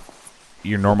wasn't like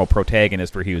your normal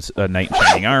protagonist where he was a knight in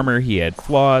shining armor. He had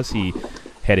flaws. He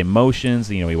had emotions.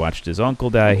 He watched his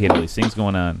uncle die. He had all these things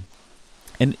going on.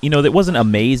 And, that wasn't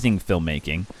amazing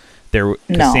filmmaking.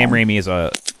 Sam Raimi is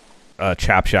a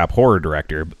chop shop horror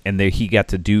director, and he got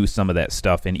to do some of that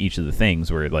stuff in each of the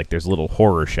things where, like, there's little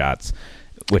horror shots,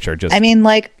 which are just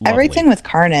lovely. Everything with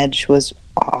Carnage was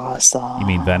awesome. You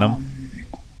mean Venom?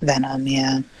 Venom,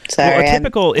 yeah. Sorry. Well, a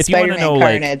typical, if you want to know,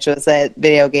 Carnage was that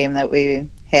video game that we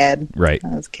had when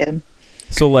I was a kid.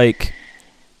 So, like,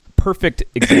 perfect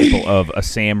example of a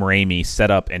Sam Raimi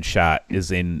setup and shot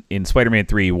is in Spider-Man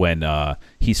 3 when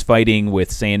he's fighting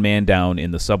with Sandman down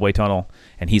in the subway tunnel,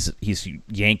 and he's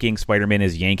yanking. Spider-Man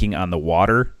is yanking on the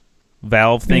water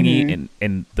valve thingy,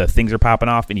 and the things are popping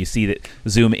off, and you see that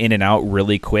zoom in and out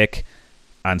really quick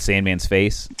on Sandman's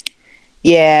face.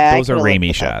 Yeah, those are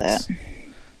Raimi shots,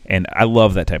 and I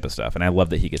love that type of stuff, and I love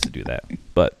that he gets to do that.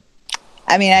 But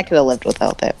I mean, I could have lived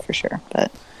without that for sure,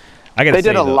 but. They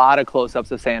did a lot of close-ups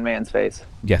of Sandman's face.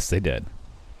 Yes, they did.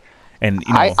 And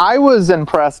I was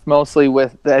impressed mostly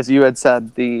with, as you had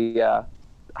said, the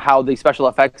how the special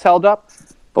effects held up.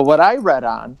 But what I read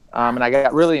on, and I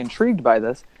got really intrigued by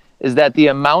this, is that the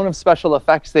amount of special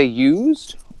effects they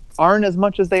used aren't as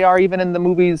much as they are even in the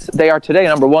movies they are today.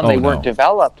 Number one, they weren't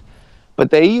developed, but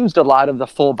they used a lot of the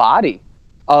full body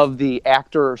of the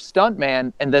actor or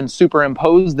stuntman and then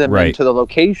superimpose them into the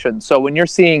location. So when you're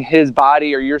seeing his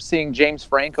body or you're seeing James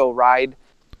Franco ride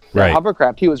the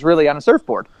hovercraft, he was really on a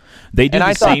surfboard. They do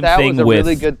I thought that was a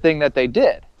really good thing that they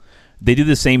did. They do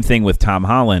the same thing with Tom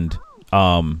Holland,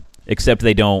 except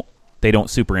they don't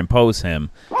superimpose him.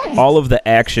 All of the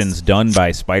actions done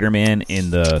by Spider-Man in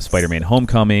the Spider-Man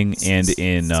Homecoming and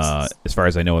in, as far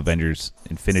as I know, Avengers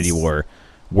Infinity War,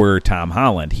 were Tom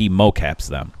Holland. He mocaps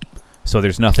them. So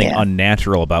there's nothing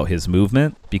unnatural about his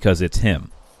movement because it's him.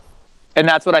 And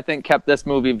that's what I think kept this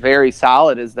movie very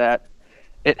solid, is that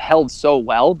it held so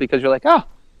well because you're like, oh,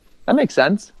 that makes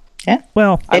sense. Yeah.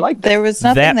 Well, there was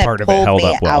nothing that part of pulled it held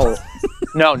me up well. out.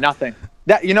 No, nothing.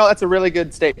 That's a really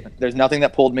good statement. There's nothing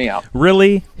that pulled me out.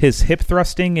 Really? His hip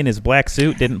thrusting in his black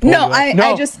suit didn't pull you out?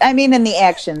 I mean in the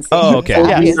action scene. Oh,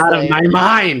 okay. He's out of my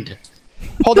mind.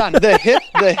 Hold on. The hip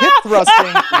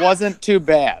thrusting wasn't too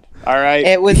bad. All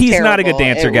right. He's terrible. not a good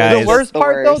dancer, guys.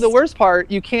 The worst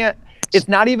part, you can't. It's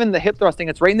not even the hip thrusting.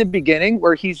 It's right in the beginning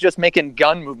where he's just making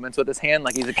gun movements with his hand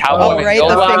like he's a cowboy. Oh, right,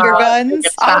 the finger guns.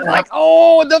 I'm like,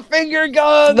 oh, the finger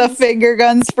guns. The finger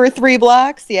guns for 3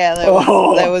 blocks. Yeah,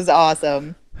 that was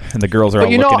awesome. And the girls are all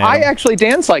looking at him. I actually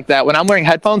dance like that when I'm wearing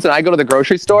headphones and I go to the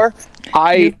grocery store.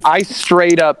 I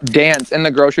straight up dance in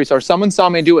the grocery store. Someone saw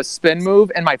me do a spin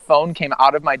move and my phone came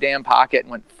out of my damn pocket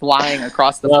and went flying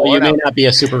across the floor. You may not be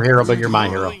a superhero, but you're my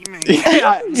hero.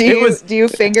 Yeah, do you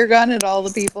finger gun at all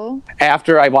the people?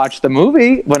 After I watched the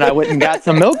movie, when I went and got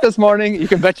some milk this morning, you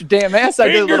can bet your damn ass I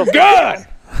did a little gun.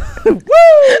 Woo!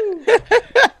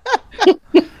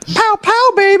 Pow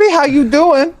pow, baby, how you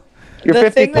doing? You're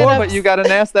 54, but you got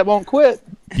an ass that won't quit.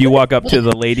 You walk up to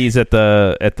the ladies at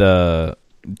the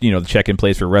the check-in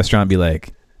place for a restaurant, and be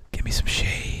like, "Give me some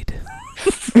shade."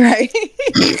 Right.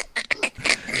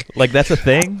 Like that's a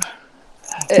thing.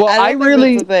 Well, I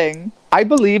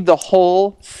believe the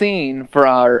whole scene for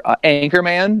our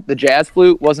Anchorman, the jazz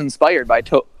flute, was inspired by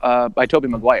Tobey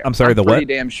Maguire. I'm sorry, the what? I'm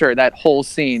pretty damn sure that whole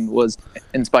scene was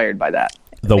inspired by that.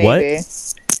 The Maybe.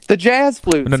 what? The jazz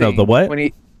flute. No, scene, the what?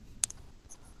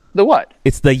 The what?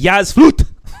 It's the jazz flute.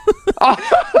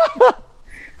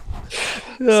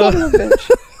 Son of a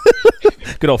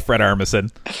bitch. Good old Fred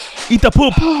Armisen. Eat the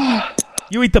poop.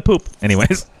 You eat the poop.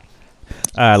 Anyways,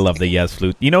 I love the jazz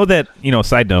flute. You know that?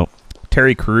 Side note.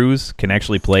 Terry Crews can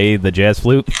actually play the jazz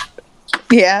flute.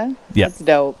 Yeah. Yeah. That's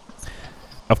dope.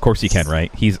 Of course he can,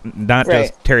 right? He's not Right.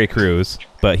 just Terry Crews,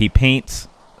 but he paints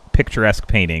picturesque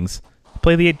paintings.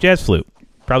 Play the jazz flute.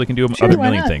 Probably can do other why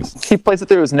million not? things. He plays it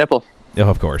through his nipple. Oh,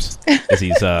 of course. As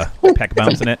he's peck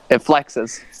bouncing it. It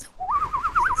flexes.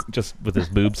 Just with his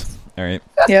boobs. All right.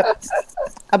 Yep.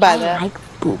 I buy that.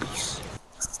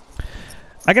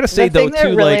 I gotta say, the though, thing that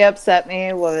too, really upset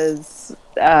me was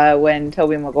when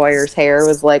Tobey Maguire's hair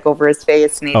was like over his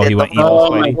face and he did he the went emo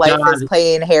whole Spidey. Life is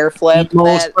Pain hair flip. Emo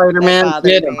That Spider-Man,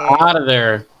 bothered get me. him out of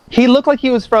there. He looked like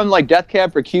he was from like Death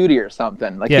Cab for Cutie or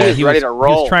something. Like yeah, he was ready to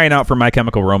roll. He was trying out for My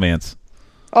Chemical Romance.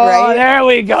 Oh, Right? there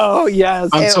we go. Yes.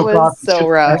 It was so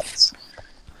rough.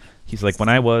 He's like, when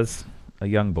I was a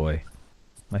young boy,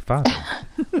 my father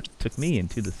took me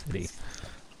into the city.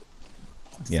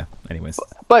 Yeah, anyways.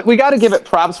 But we got to give it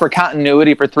props for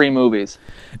continuity for 3 movies.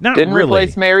 Not Didn't really.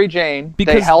 replace Mary Jane.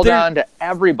 Because they held they're- on to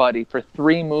everybody for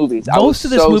 3 movies. I was Most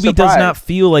of this so movie surprised. does not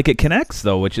feel like it connects,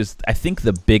 though, which is, I think,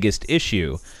 the biggest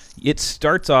issue. It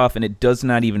starts off and it does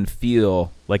not even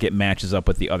feel like it matches up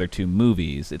with the other 2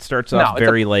 movies. It starts off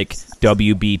very like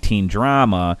WB teen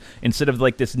drama instead of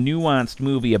like this nuanced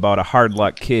movie about a hard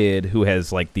luck kid who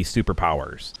has like these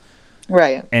superpowers.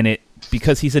 Right. And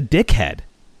because he's a dickhead.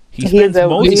 He He's spends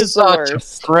most of Such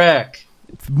a prick.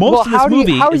 most of this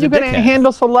movie how are is you a going to dickhead.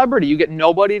 handle celebrity? You get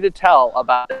nobody to tell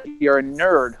about it. You're a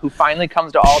nerd who finally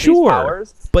comes to all these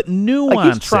powers. But nuance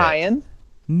Like he's trying.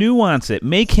 Nuance it.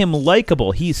 Make him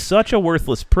likable. He's such a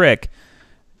worthless prick.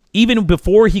 Even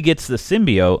before he gets the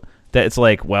symbiote, that it's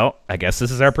like, well, I guess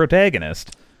this is our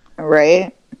protagonist.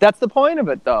 Right. That's the point of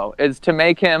it, though, is to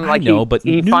make him like but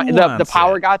the nuance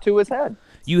power got to his head.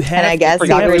 You have, And I guess you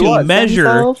he have to redeems measure.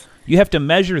 himself. You have to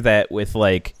measure that with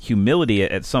like humility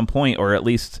at some point, or at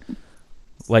least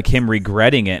like him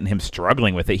regretting it and him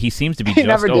struggling with it. He seems to be He just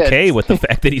never did. okay with the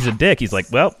fact that he's a dick. He's like,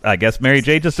 well, I guess Mary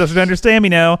J just doesn't understand me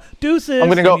now. Deuces. I'm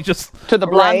going to And go he just to the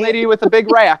blonde Right. lady with the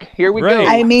big rack. Here we go.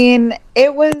 I mean,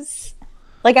 it was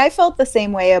like I felt the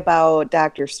same way about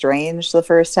Doctor Strange the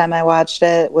first time I watched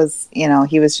it. Was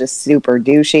he was just super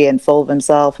douchey and full of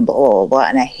himself and blah blah blah,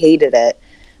 and I hated it.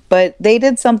 But they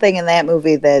did something in that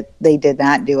movie that they did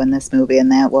not do in this movie,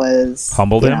 and that was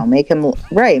Humbled him? make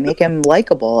him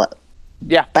likable.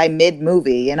 Yeah. By mid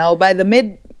movie, by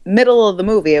the middle of the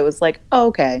movie, it was like, oh,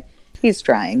 okay, he's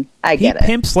trying. I get it.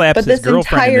 pimp slaps but his this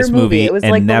girlfriend in entire this movie it was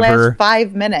and like the never- last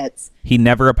 5 minutes. he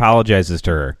never apologizes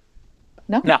to her,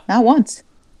 No, not once.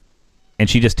 and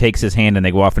she just takes his hand and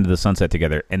they go off into the sunset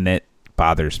together, and that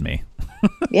bothers me.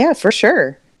 Yeah, for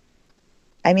sure.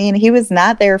 I mean, he was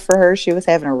not there for her. She was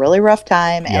having a really rough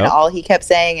time, and Yep. all he kept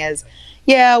saying is,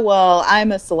 yeah, well,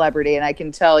 I'm a celebrity, and I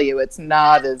can tell you it's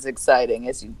not as exciting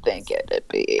as you'd think it'd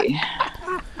be.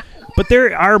 But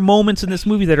there are moments in this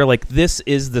movie that are like, this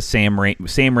is the Sam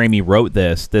Raimi wrote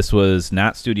this. This was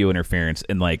not studio interference.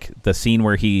 And like the scene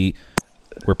where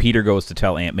Peter goes to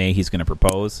tell Aunt May he's going to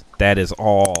propose, that is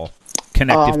all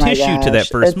connective Oh my tissue to that gosh,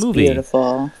 first it's movie.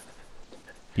 beautiful.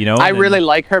 I and really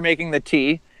like her making the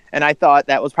tea, and I thought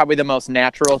that was probably the most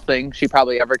natural thing she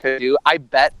probably ever could do. I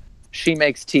bet she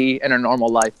makes tea in her normal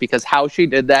life because how she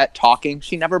did that talking,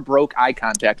 she never broke eye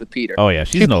contact with Peter. Oh, yeah,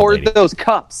 she's she an old poured lady. those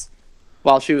cups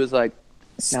while she was like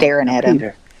Staring "No, at him.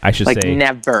 Peter." I should like say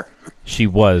never. she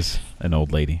was an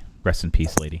old lady. Rest in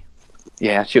peace, lady.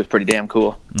 Yeah, she was pretty damn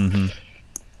cool. Mm-hmm.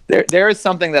 There is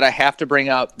something that I have to bring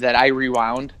up that I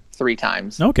rewound 3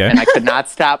 times. Okay. And I could not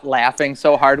stop laughing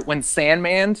so hard when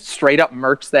Sandman straight up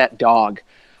murks that dog.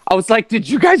 I was like, did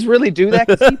you guys really do that?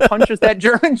 Because he punches that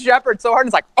German Shepherd so hard, and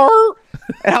it's like, "Arr!"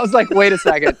 And I was like, wait a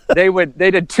second.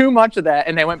 They did too much of that,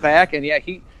 and they went back, and yeah,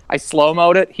 I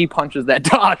slow-moed it. He punches that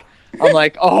dog. I'm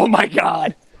like, oh my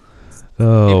God.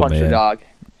 Oh, He punched man. the dog.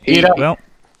 Well,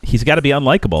 he's got to be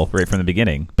unlikable right from the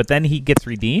beginning. But then he gets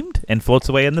redeemed and floats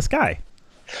away in the sky.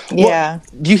 Yeah.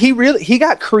 He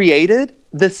got created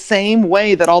the same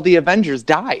way that all the Avengers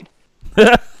died.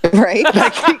 Right?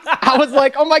 I was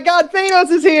like, oh my God, Thanos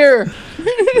is here.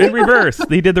 In reverse.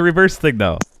 He did the reverse thing,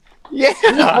 though.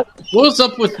 Yeah. What's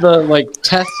up with the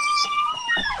tests?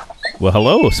 Well,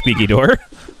 hello, squeaky door.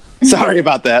 Sorry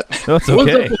about that. That's What's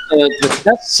okay. up with the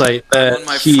test site that On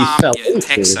my he farm fell in into?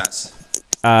 Texas.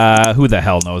 Who the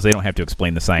hell knows? They don't have to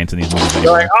explain the science in these movies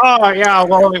You're anymore. like, oh yeah,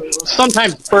 well,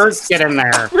 sometimes birds get in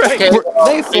there. Right.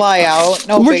 They fly out.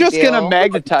 No We're big just deal. gonna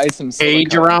magnetize some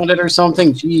Cage silicone. around it or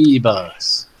something.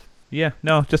 Jeebus. Yeah,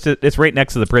 no, just it's right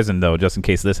next to the prison though, just in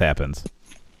case this happens.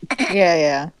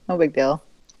 Yeah. No big deal.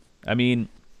 I mean,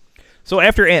 so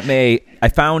after Aunt May, I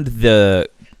found the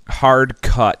hard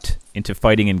cut into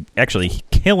fighting and actually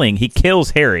killing. He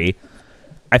kills Harry.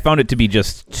 I found it to be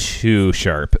just too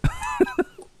sharp.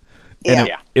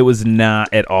 And it was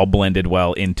not at all blended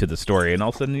well into the story. And all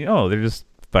of a sudden, they're just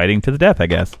fighting to the death, I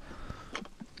guess.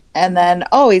 And then,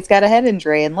 he's got a head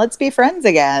injury, and let's be friends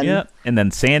again. Yeah. And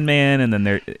then Sandman, and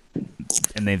then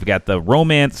they've got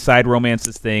the side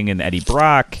romances thing, and Eddie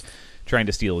Brock trying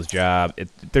to steal his job.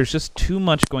 There's just too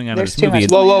much going on in this movie.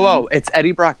 Whoa. It's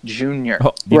Eddie Brock Jr.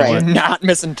 Oh, you know what? Do not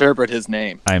misinterpret his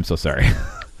name. I am so sorry.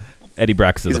 Eddie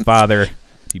Brock's the father.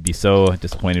 He'd be so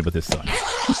disappointed with his son.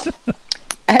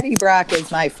 Eddie Brock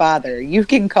is my father. You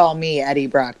can call me Eddie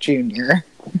Brock Jr.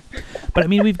 But I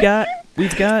mean, we've got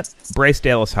Bryce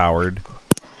Dallas Howard,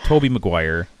 Tobey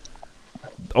Maguire,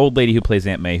 the old lady who plays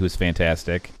Aunt May, who's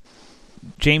fantastic,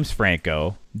 James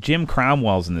Franco, Jim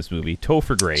Cromwell's in this movie,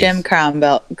 Topher Grace. Jim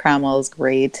Cromwell's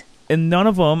great. And none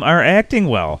of them are acting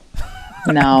well.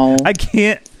 No. I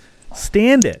can't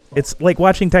stand it. It's like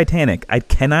watching Titanic. I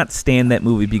cannot stand that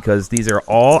movie because these are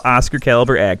all Oscar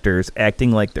caliber actors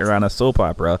acting like they're on a soap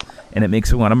opera, and it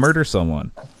makes me want to murder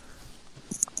someone.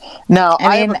 Now,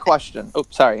 I have a question. Oh,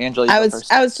 sorry, Angela. I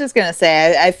was just gonna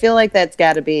say, I feel like that's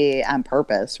got to be on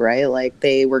purpose, right? Like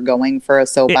they were going for a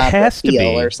soap It opera has to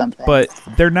feel be, or something. but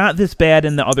they're not this bad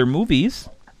in the other movies.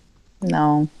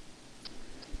 No.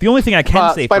 The only thing I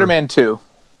can say, Spider-Man 2.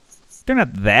 They're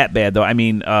not that bad though. I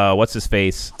mean, what's his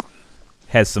face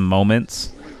has some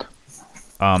moments.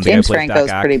 James Franco's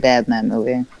pretty bad in that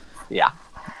movie. Yeah,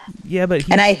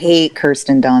 but I hate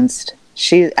Kirsten Dunst.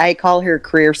 I call her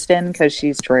Kirsten because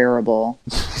she's terrible.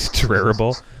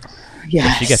 terrible.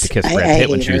 Yeah, she got to kiss Brad Pitt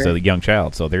when she was a young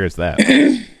child, so there is that.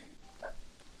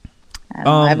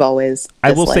 I've always.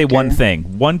 I will say one her.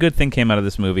 thing. One good thing came out of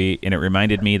this movie, and it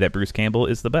reminded me that Bruce Campbell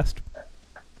is the best.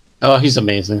 Oh, he's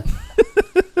amazing.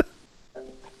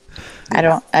 I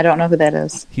don't know who that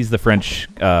is. He's the French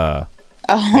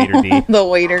maitre d'. The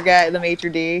waiter guy, the maitre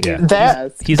d'. Yeah.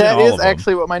 That He's in all is of them.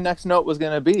 actually what my next note was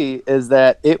going to be, is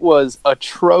that it was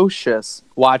atrocious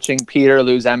watching Peter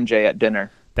lose MJ at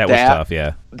dinner. That was tough,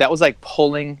 yeah. That was like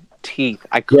pulling teeth.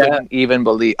 I couldn't even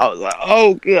believe. I was like,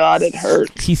 oh, God, it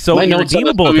hurts. He's so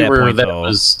irredeemable at that point,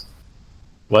 though.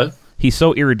 What? He's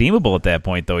so irredeemable at that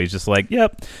point, though. He's just like,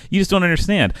 yep, you just don't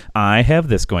understand. I have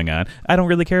this going on. I don't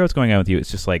really care what's going on with you.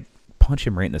 It's just like, punch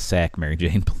him right in the sack, Mary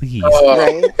Jane, please.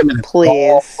 Right?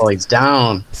 Please. Oh, he's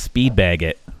down. Speed bag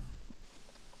it.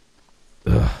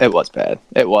 Ugh. It was bad.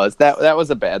 It was. That was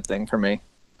a bad thing for me.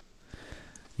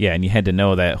 Yeah, and you had to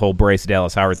know that whole Bryce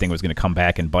Dallas Howard thing was going to come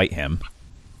back and bite him.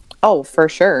 Oh, for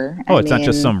sure. It's not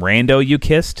just some rando you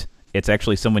kissed. It's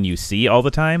actually someone you see all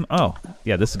the time. Oh,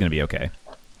 yeah, this is going to be okay.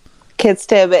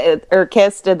 Kissed him in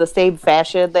the same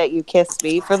fashion that you kissed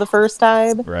me for the first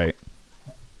time. Right.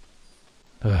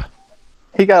 Ugh.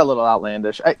 He got a little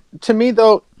outlandish. To me,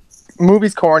 though,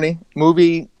 movie's corny.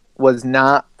 Movie was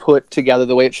not put together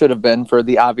the way it should have been for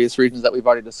the obvious reasons that we've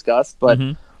already discussed. But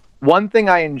one thing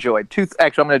I enjoyed,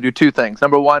 actually, I'm going to do two things.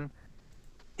 Number one,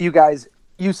 you guys,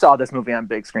 you saw this movie on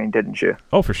big screen, didn't you?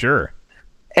 Oh, for sure.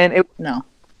 And No.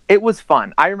 It was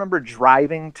fun. I remember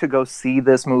driving to go see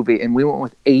this movie, and we went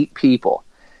with 8 people,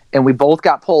 and we both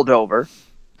got pulled over.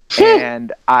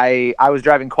 And I was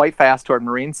driving quite fast toward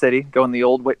Marine City, going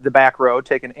the back road,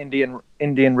 taking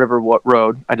Indian River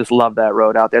Road. I just love that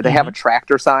road out there. They have a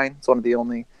tractor sign. It's one of the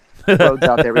only roads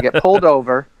out there. We get pulled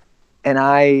over, and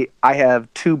I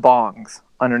have 2 bongs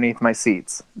underneath my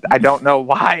seats. I don't know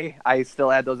why I still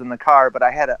had those in the car, but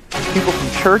I had people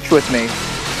from church with me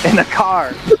in the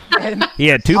car. And he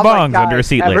had 2 I'm bongs like, under a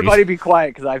seat, everybody ladies. be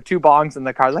quiet because I have 2 bongs in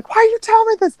the car. Like, why are you telling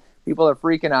me this? People are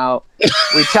freaking out.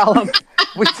 We tell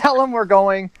them we're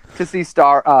going to see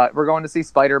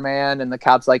Spider-Man, and the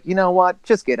cop's like, you know what?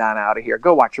 Just get on out of here.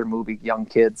 Go watch your movie, young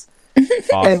kids.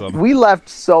 Awesome. And we left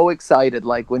so excited.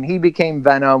 Like when he became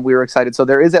Venom, we were excited. So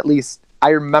there is at least, I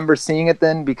remember seeing it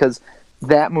then, because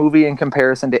that movie in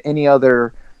comparison to any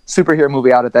other superhero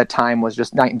movie out at that time was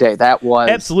just night and day. That was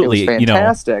absolutely it was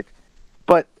fantastic.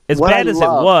 But as bad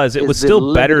as it was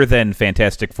still better than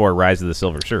Fantastic Four: Rise of the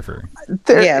Silver Surfer.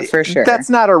 Yeah, for sure. That's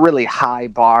not a really high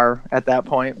bar at that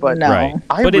point, but No. Right.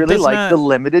 I But it really does like not- the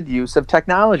limited use of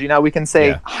technology. Now we can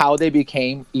say how they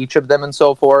became each of them and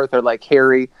so forth, or like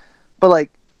Harry, but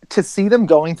like to see them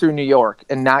going through New York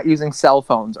and not using cell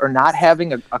phones or not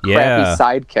having a crappy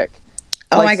sidekick.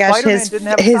 Oh Like, my gosh, Spider-Man didn't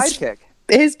have a sidekick.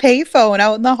 His payphone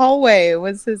out in the hallway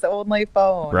was his only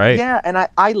phone. Right. Yeah, and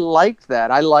I liked that.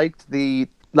 I liked it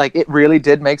really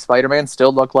did make Spider-Man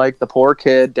still look like the poor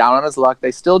kid down on his luck.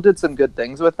 They still did some good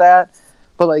things with that.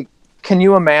 But like, can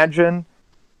you imagine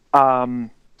the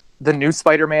new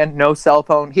Spider-Man, no cell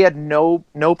phone? He had no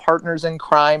partners in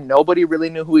crime. Nobody really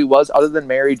knew who he was other than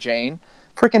Mary Jane.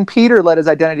 Freaking Peter let his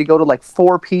identity go to like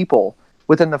 4 people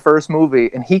within the first movie,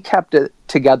 and he kept it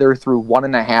together through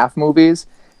 1.5 movies.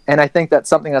 And I think that's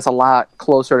something that's a lot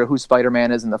closer to who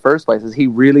Spider-Man is in the first place, is he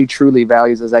really truly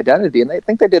values his identity, and I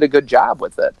think they did a good job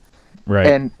with it. Right.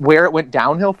 And where it went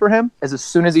downhill for him is as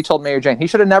soon as he told Mary Jane. He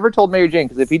should have never told Mary Jane,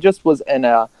 because if he just was in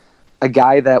a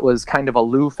guy that was kind of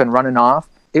aloof and running off,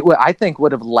 it would, I think,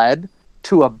 would have led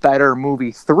to a better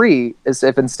movie 3, is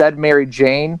if instead Mary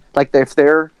Jane, like if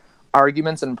their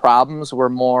arguments and problems were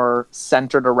more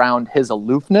centered around his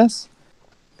aloofness,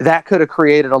 that could have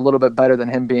created a little bit better than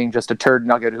him being just a turd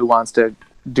nugget who wants to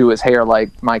do his hair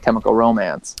like My Chemical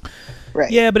Romance.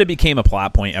 Right. Yeah, but it became a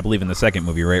plot point, I believe, in the second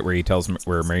movie, right, where he tells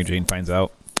where Mary Jane finds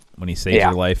out when he saves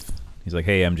her life. He's like,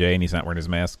 "Hey, MJ," and he's not wearing his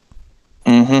mask.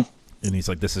 Mm-hmm. And he's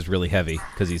like, "This is really heavy,"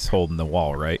 because he's holding the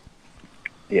wall, right?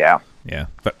 Yeah. Yeah,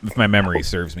 if my memory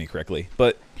serves me correctly.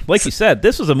 But like you said,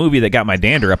 this was a movie that got my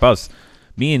dander up.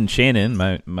 Me and Shannon,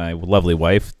 my lovely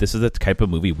wife, this is the type of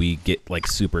movie we get like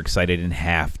super excited and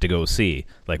have to go see.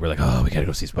 Like, we're like, "Oh, we gotta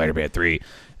go see Spider-Man 3. And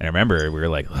I remember we were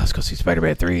like, "Let's go see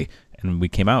Spider-Man 3. And we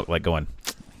came out like going,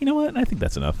 "You know what? I think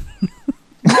that's enough."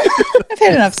 I've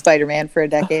had enough Spider-Man for a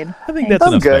decade. I think that's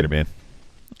enough Spider-Man.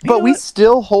 But we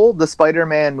still hold the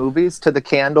Spider-Man movies to the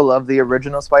candle of the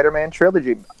original Spider-Man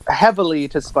trilogy, heavily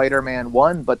to Spider-Man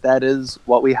 1, but that is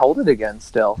what we hold it against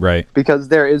still. Right. Because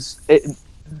there is,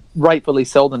 rightfully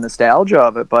so, the nostalgia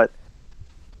of it, but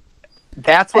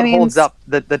that's what holds up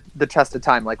the test of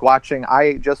time. Like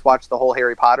I just watched the whole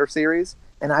Harry Potter series,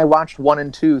 and I watched 1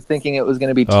 and 2 thinking it was going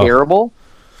to be terrible,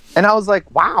 and I was like,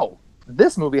 wow,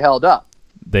 this movie held up.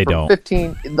 They don't.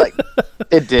 15, like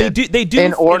it did. They do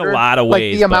in a lot of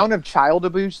ways. Like the amount of child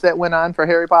abuse that went on for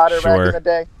Harry Potter back in the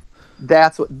day.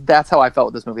 That's how I felt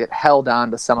with this movie. It held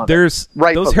on to some of those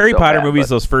it. Harry Potter movies,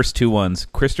 those first 2 ones.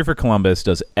 Christopher Columbus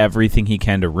does everything he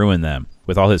can to ruin them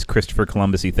with all his Christopher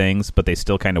Columbus-y things, but they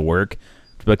still kind of work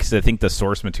because I think the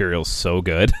source material is so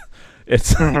good.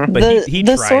 It's but he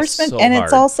the tries source so and hard.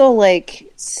 It's also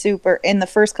like super in the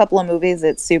first couple of movies.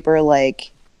 It's super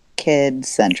like kid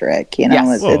centric. You know,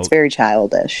 Yes. it's very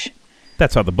childish.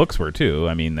 That's how the books were too.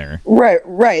 I mean, they're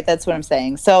Right. That's what I'm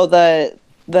saying. So the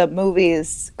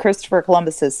movies, Christopher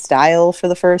Columbus's style for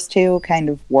the first 2 kind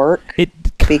of work. It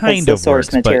because kind the of source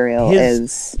works, but material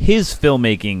his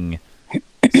filmmaking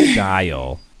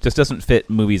style just doesn't fit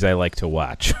movies I like to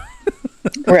watch.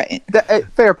 Right.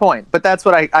 Fair point, but that's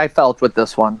what I felt with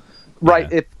this one.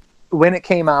 Right. When it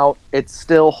came out, it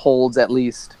still holds at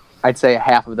least, I'd say,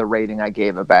 half of the rating I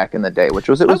gave it back in the day, which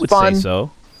was I would fun. say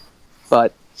so.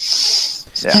 But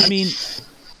yeah. I mean,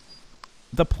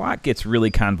 the plot gets really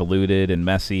convoluted and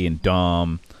messy and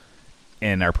dumb,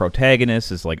 and our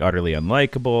protagonist is like utterly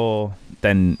unlikable.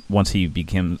 Then once he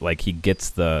gets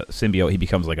the symbiote, he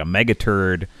becomes like a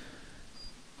megaturd.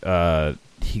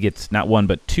 He gets not 1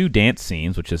 but 2 dance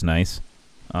scenes, which is nice.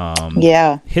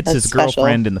 Hits his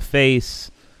girlfriend in the face.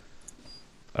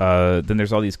 Then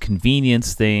there's all these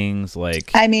convenience things,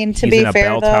 like I mean, to be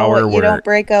fair though,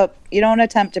 you don't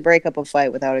attempt to break up a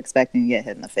fight without expecting to get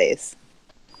hit in the face.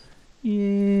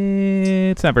 Yeah,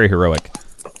 it's not very heroic.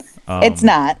 It's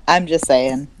not. I'm just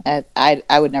saying.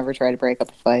 I would never try to break up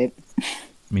a fight.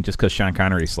 I mean, just because Sean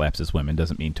Connery slaps his women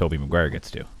doesn't mean Tobey Maguire gets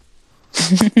to.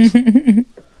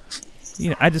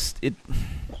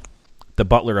 The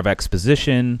Butler of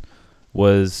Exposition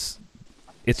was.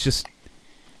 It's just.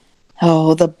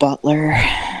 Oh, the Butler.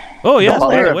 Oh yeah,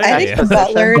 I think the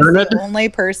Butler is the only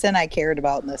person I cared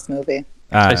about in this movie.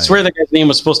 I swear the guy's name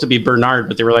was supposed to be Bernard,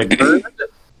 but they were like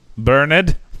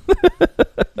Bernard.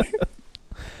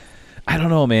 I don't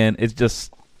know, man.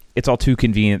 It's all too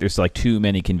convenient. There's like too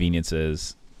many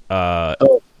conveniences.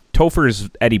 Topher's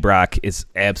Eddie Brock is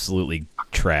absolutely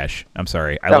trash. I'm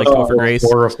sorry. I like Topher Grace.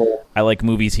 Horrible. I like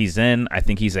movies he's in. I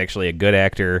think he's actually a good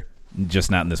actor, just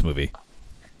not in this movie.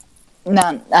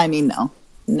 No.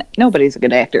 Nobody's a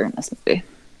good actor in this movie.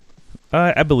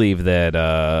 I believe that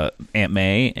Aunt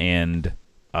May and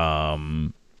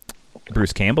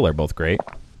Bruce Campbell are both great.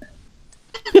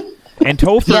 And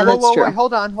Topher. Yeah, that's true. Wait,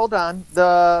 hold on.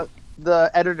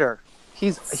 The editor.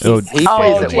 He Oh,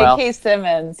 plays it well. J.K.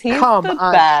 Simmons. He's Come the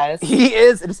on. best. He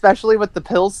is, especially with the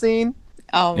pill scene.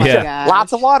 Oh my Yeah. god.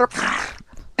 Lots of water.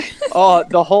 Oh,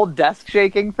 the whole desk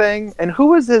shaking thing. And who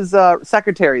was his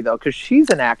secretary though? Because she's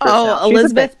an actress now. Oh, She's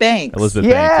Elizabeth Banks. Elizabeth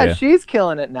yeah, Banks, yeah. she's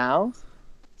killing it now.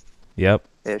 Yep.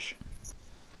 Ish.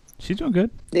 She's doing good.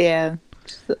 Yeah.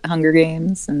 Hunger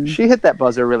Games and She hit that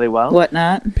buzzer really well.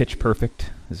 whatnot. Pitch Perfect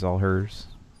is all hers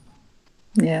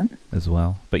Yeah. as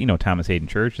well. But you know, Thomas Hayden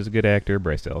Church is a good actor.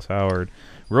 Bryce Dallas Howard.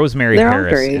 Rosemary They're all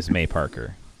Harris great. is May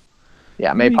Parker.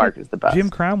 Yeah, May Parker's the best. Jim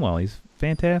Cromwell, he's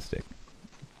fantastic.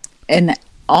 And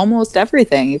almost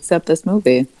everything except this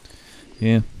movie.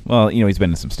 Yeah. Well, you know, he's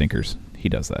been in some stinkers. He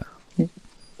does that.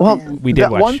 Well, We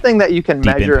did watch one thing that you can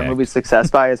Deep measure Impact. a movie's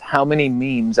success by is how many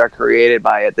memes are created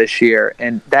by it this year,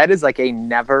 and that is like a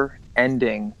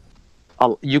never-ending.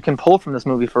 You can pull from this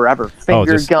movie forever.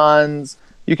 Finger guns.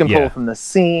 You can pull from the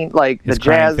scene, like His the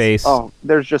jazz. crying face. Oh,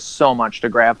 there's just so much to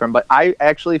grab from. But I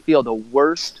actually feel the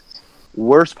worst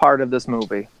part of this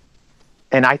movie,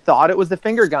 and I thought it was the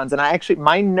finger guns, and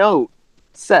my note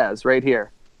says right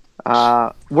here,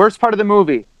 worst part of the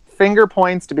movie. Finger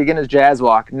points to begin his jazz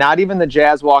walk. Not even the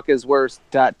jazz walk is worse. ...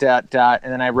 And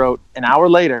then I wrote an hour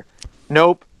later,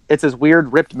 nope, it's his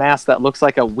weird ripped mask that looks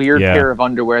like a weird pair of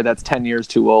underwear that's 10 years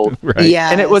too old. Right.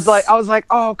 Yeah. And it was like, I was like,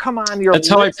 oh, come on, your That's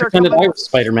how I lips are pretended I coming was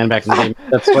Spider-Man back in the day.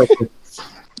 That's what.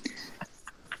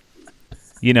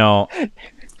 You know,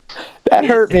 That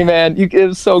hurt me, man. It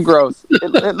was so gross. It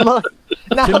looked,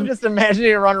 now I'm just imagining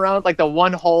you run around with like the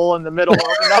one hole in the middle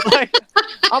opened up like,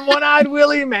 I'm One-Eyed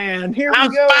Willie Man. Here we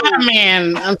go.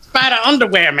 Spider-Man. I'm Spider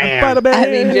Underwear Man. I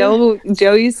mean,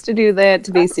 Joe used to do that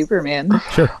to be Superman.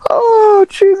 Sure. Oh,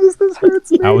 Jesus, this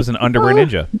hurts me. I was an underwear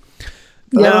ninja.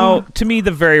 Now, to me,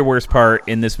 the very worst part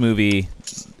in this movie,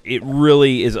 it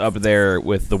really is up there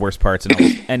with the worst parts in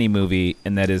almost any movie,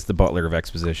 and that is the Butler of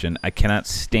Exposition. I cannot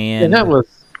stand... that was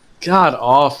god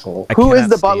awful. Who is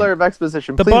the Butler of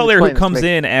Exposition? The Please butler who explain this comes to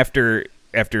me. in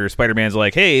after Spider-Man's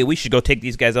like, hey, we should go take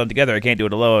these guys out together. I can't do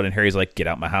it alone. And Harry's like, get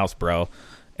out my house, bro.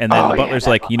 And then the butler's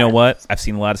like, you know what? I've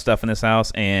seen a lot of stuff in this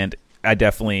house, and I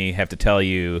definitely have to tell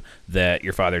you that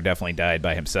your father definitely died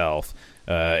by himself,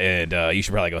 and you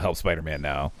should probably go help Spider-Man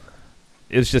now.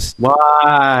 It was just...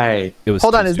 Why? It was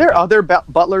Hold on, too is there stupid. other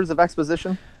butlers of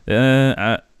Exposition?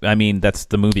 I mean, that's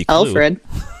the movie Clue. Alfred.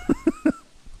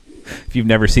 If you've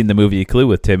never seen the movie Clue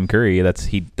with Tim Curry, that's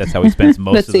how he spends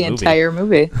most That's of the the movie. entire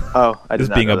movie. Oh, I did Just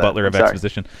not being know a that. butler of I'm sorry.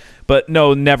 Exposition. But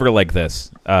no, never like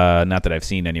this. Not that I've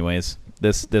seen anyways.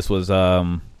 This was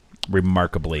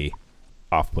remarkably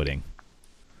off-putting.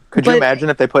 Could you imagine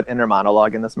if they put inner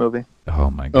monologue in this movie? Oh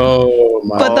my god. Oh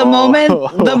my. But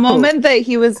the moment that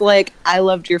he was like, I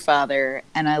loved your father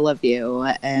and I love you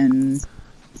and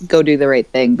go do the right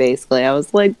thing, basically, I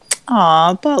was like,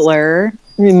 aw, Butler.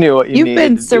 You knew what you You've needed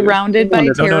been to do. surrounded by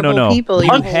terrible No. people You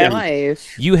your whole have-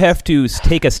 life. You have to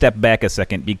take a step back a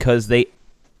second because they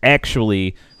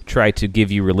actually try to give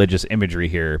you religious imagery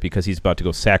here because he's about to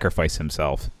go sacrifice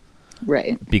himself.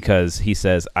 Right. Because he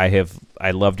says,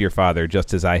 I loved your father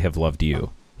just as I have loved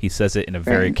you. He says it in a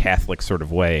very Right. Catholic sort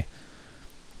of way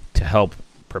to help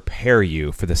prepare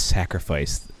you for the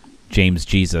sacrifice James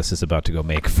Jesus is about to go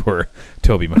make for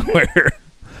Tobey Maguire.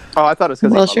 Oh, I thought it was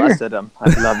because Well, he sure. molested him.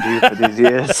 I've loved you for these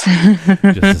years.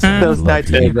 Just as I Those loved nights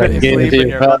you, when you couldn't baby. sleep and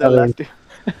your mother left you.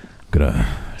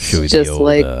 Gonna show you Just the old,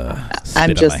 like spit I'm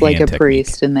on just my like a hand technique.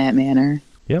 priest in that manner.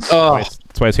 Yep. Oh.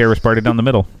 That's why his hair was parted down the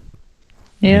middle.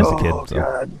 Yeah. As a kid. Oh, So.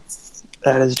 God.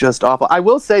 That is just awful. I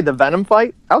will say the Venom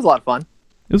fight, that was a lot of fun.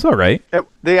 It was all right.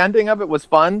 The ending of it was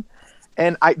fun.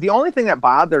 And the only thing that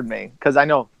bothered me, because I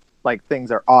know like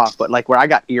things are off, but like where I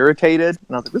got irritated,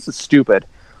 and I was like, this is stupid.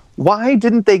 Why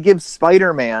didn't they give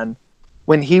Spider-Man,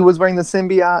 when he was wearing the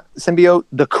symbiote,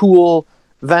 the cool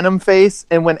Venom face?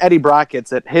 And when Eddie Brock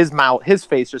gets it, his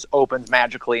face just opens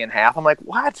magically in half. I'm like,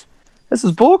 what? This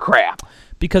is bullcrap.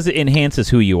 Because it enhances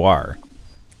who you are.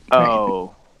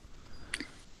 Oh.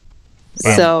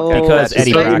 So because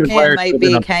Eddie Brock- Spider-Man might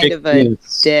be kind of a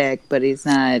dick, but he's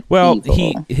not Well,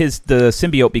 evil. the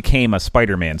symbiote became a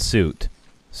Spider-Man suit,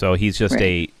 so he's just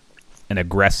Right. an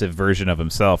aggressive version of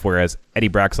himself. Whereas Eddie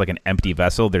Brock's like an empty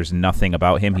vessel. There's nothing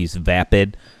about him. He's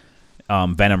vapid.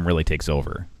 Venom really takes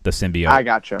over the symbiote. I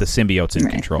gotcha. The symbiote's in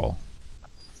Right. control.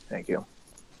 Thank you.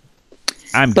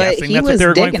 I'm But guessing he that's what was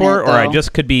they're going digging for, it, or I though.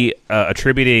 just could be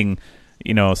attributing,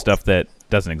 stuff that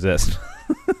doesn't exist.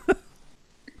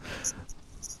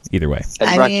 Either way.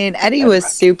 I mean, Eddie was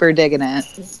super digging it.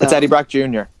 So. It's Eddie Brock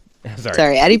Jr. Sorry.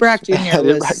 Sorry, Eddie Brock Jr. Eddie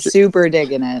was Brock Jr. super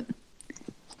digging it.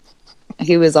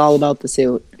 He was all about the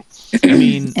suit. I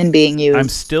mean, and being used. I'm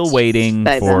still waiting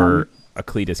by for Venom.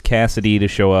 Cletus Cassidy to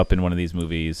show up in one of these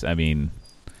movies. I mean,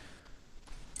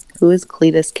 who is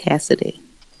Cletus Cassidy?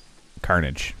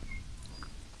 Carnage.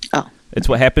 Oh. It's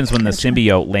what happens when the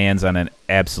symbiote lands on an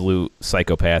absolute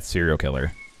psychopath serial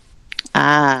killer.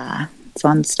 Ah,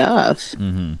 fun stuff.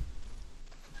 Mm-hmm.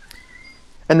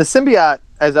 And the symbiote,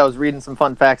 as I was reading some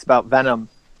fun facts about Venom,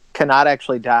 cannot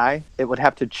actually die. It would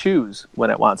have to choose when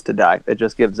it wants to die. It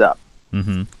just gives up.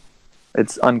 Mm-hmm.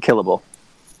 It's unkillable.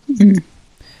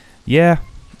 Yeah,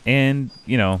 and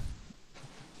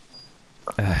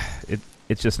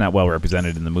it's just not well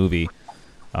represented in the movie.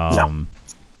 No.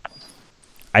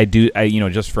 I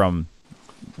just from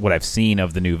what I've seen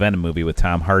of the new Venom movie with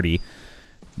Tom Hardy,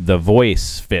 the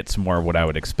voice fits more what I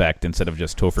would expect instead of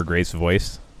just Topher Grace's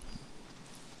voice,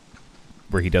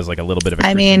 where he does like a little bit of a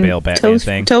Christian Bale Batman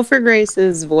thing. Topher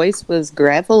Grace's voice was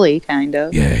gravelly, kind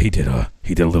of. Yeah, he did a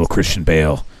little Christian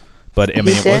Bale, but I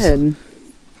mean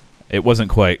it wasn't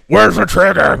quite. Where's the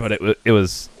trigger? But it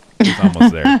was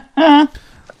almost there.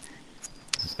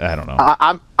 I don't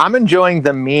know. I'm enjoying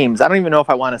the memes. I don't even know if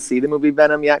I want to see the movie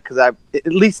Venom yet because at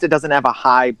least it doesn't have a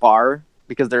high bar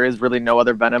because there is really no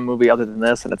other Venom movie other than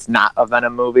this, and it's not a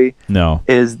Venom movie. No,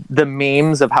 is the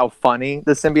memes of how funny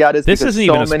the symbiote is. This because isn't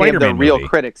even so a many Spider-Man of the real movie.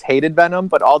 critics hated Venom,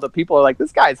 but all the people are like,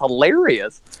 "This guy's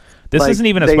hilarious." This isn't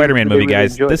even a Spider-Man movie, really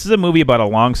guys. enjoy it. This is a movie about a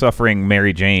long-suffering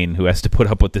Mary Jane who has to put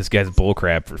up with this guy's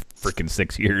bullcrap for freaking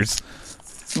 6 years.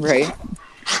 Right.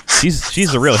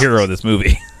 She's the real hero of this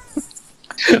movie.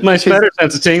 My spider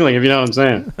sense is tingling, if you know what I'm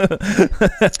saying.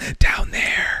 Down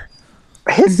there.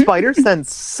 His spider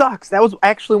sense sucks. That was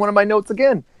actually one of my notes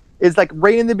again. Is like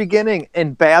right in the beginning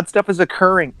and bad stuff is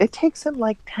occurring. It takes him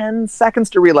like 10 seconds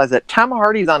to realize it. Tom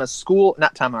Hardy's on a school...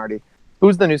 Not Tom Hardy.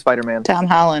 Who's the new Spider-Man? Tom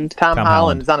Holland. Tom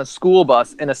Holland is on a school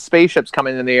bus and a spaceship's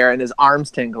coming in the air and his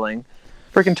arm's tingling.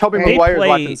 Freaking Tobey Maguire's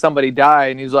watching somebody die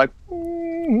and he's like...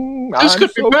 This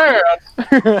could be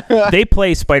bad. They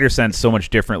play Spider-Sense so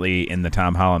much differently in the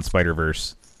Tom Holland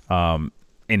Spider-Verse.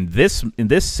 In this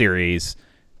series,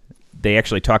 they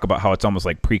actually talk about how it's almost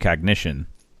like precognition.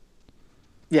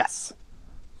 Yes.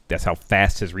 That's how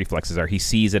fast his reflexes are. He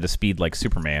sees at a speed like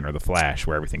Superman or the Flash,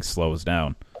 where everything slows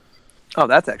down. Oh,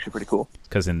 that's actually pretty cool.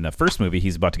 Because in the first movie,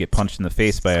 he's about to get punched in the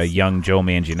face by a young Joe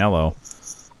Manganiello,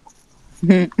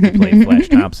 who played Flash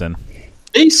Thompson.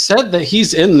 They said that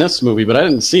he's in this movie, but I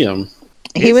didn't see him.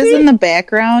 He was in the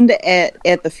background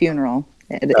at the funeral,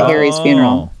 at Harry's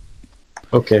funeral.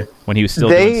 Okay. When he was still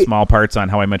doing small parts on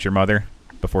How I Met Your Mother,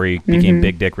 before he became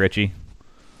Big Dick Richie.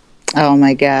 Oh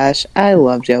my gosh, I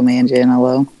love Joe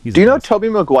Manganiello. Do you know Tobey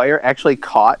Maguire actually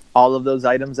caught all of those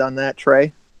items on that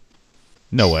tray?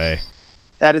 No way.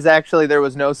 That is actually, there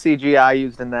was no CGI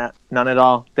used in that. None at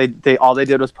all. They all they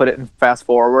did was put it in fast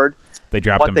forward. They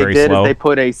dropped them very slow. What they did slow. is they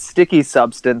put a sticky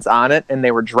substance on it, and they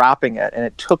were dropping it. And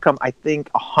it took them, I think,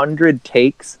 100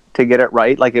 takes to get it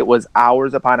right. Like, it was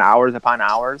hours upon hours upon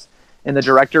hours. And the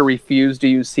director refused to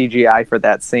use CGI for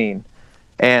that scene.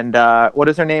 And what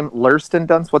is her name? Lurston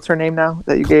Dunst? What's her name now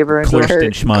that you gave her? Kristen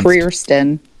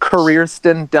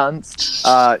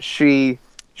Dunst.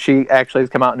 She actually has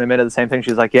come out and admitted the same thing.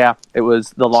 She's like, yeah, it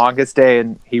was the longest day,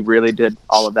 and he really did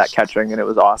all of that catching, and it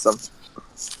was awesome.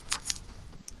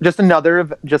 Just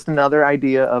another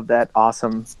idea of that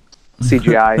awesome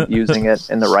CGI using it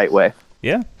in the right way.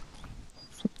 Yeah.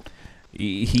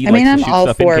 He I mean, I'm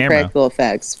all for practical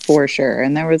effects for sure,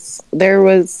 and there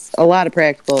was a lot of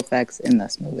practical effects in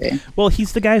this movie. Well,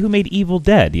 he's the guy who made Evil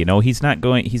Dead. You know, he's not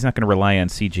going to rely on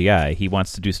CGI. He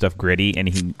wants to do stuff gritty, and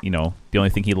the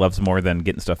only thing he loves more than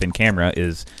getting stuff in camera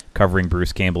is covering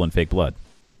Bruce Campbell in fake blood.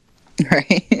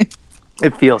 Right.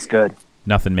 It feels good.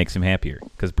 Nothing makes him happier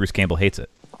because Bruce Campbell hates it.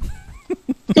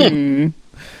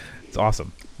 It's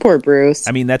awesome. Poor Bruce.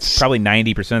 I mean, that's probably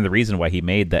 90% of the reason why he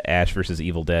made the Ash vs.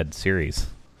 Evil Dead series.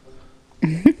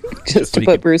 Just to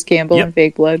put Bruce Campbell in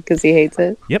fake blood because he hates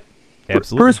it? Yep.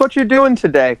 Absolutely. Bruce, what you doing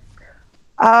today?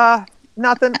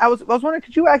 Nothing. I was wondering,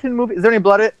 could you act in a movie? Is there any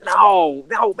blood in it? No,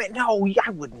 I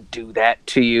wouldn't do that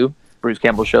to you. Bruce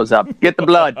Campbell shows up. Get the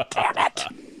blood. Damn it.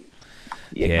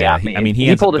 You got me.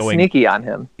 He pulled a sneaky on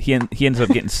him. He ends up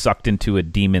getting sucked into a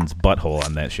demon's butthole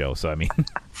on that show. So I mean,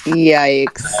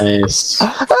 yikes! Nice.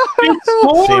 It's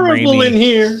horrible in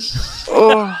here.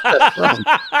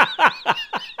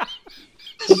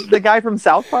 The guy from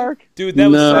South Park, dude. That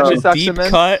was such a deep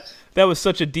cut. That was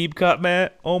such a deep cut,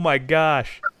 Matt. Oh my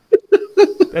gosh,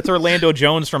 that's Orlando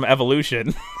Jones from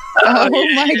Evolution. Oh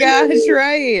my gosh!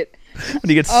 Right. When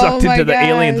he gets sucked into the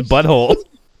alien's butthole.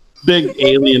 Big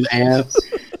alien ass.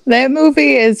 That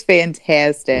movie is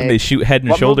fantastic. When they shoot Head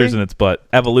and Shoulders in its butt.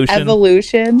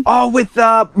 Evolution. Oh, with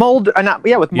Mulder.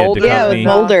 With Mulder. Yeah, with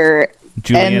Mulder.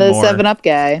 Julianne and the Moore. 7-Up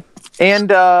guy. And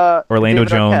Orlando David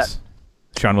Jones. Arquette.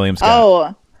 Sean William Scott.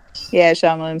 Oh, yeah,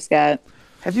 Sean William Scott.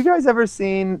 Have you guys ever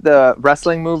seen the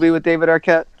wrestling movie with David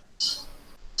Arquette?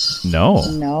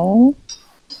 No.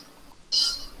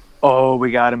 Oh,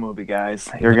 we got a movie, guys.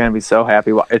 You're going to be so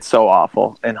happy. It's so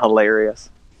awful and hilarious.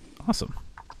 Awesome.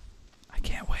 I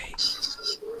can't wait.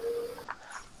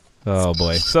 Oh,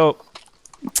 boy. So,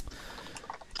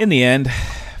 in the end,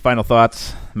 final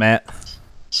thoughts, Matt?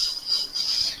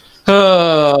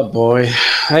 Oh, boy.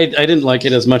 I didn't like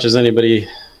it as much as anybody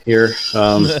here.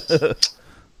 I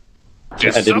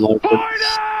didn't like it.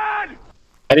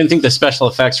 I didn't think the special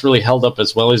effects really held up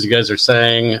as well as you guys are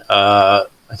saying. I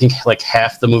think like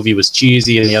half the movie was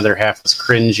cheesy and the other half was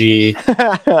cringy.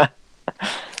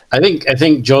 I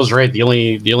think Joe's right. The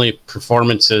only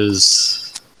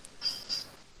performances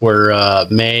were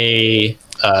May,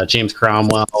 James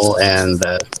Cromwell, and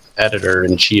the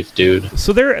editor-in-chief dude.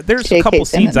 So there's a couple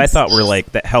scenes I thought were like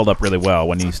that held up really well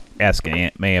when he's asking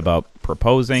Aunt May about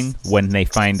proposing. When they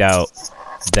find out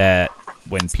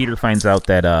when Peter finds out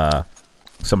that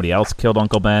somebody else killed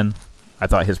Uncle Ben, I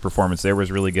thought his performance there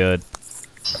was really good.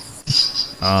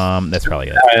 That's probably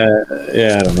it. I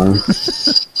don't know.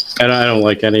 I don't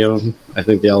like any of them. I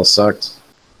think they all sucked.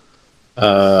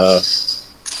 A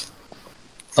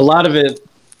lot of it,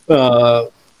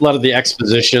 a lot of the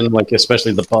exposition, like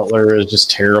especially the butler, is just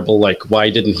terrible. Like,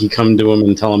 why didn't he come to him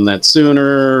and tell him that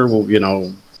sooner? Well,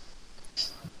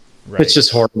 right. It's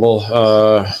just horrible.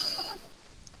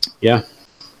 Yeah.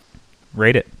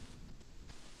 Rate it.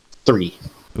 3.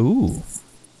 Ooh.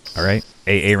 All right.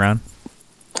 Ron?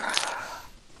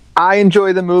 I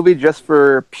enjoy the movie just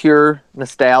for pure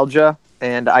nostalgia,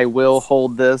 and I will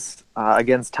hold this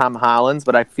against Tom Holland's,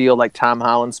 but I feel like Tom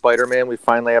Holland's Spider-Man, we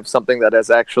finally have something that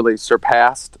has actually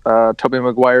surpassed Tobey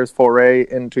Maguire's foray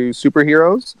into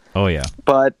superheroes. Oh, yeah.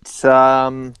 But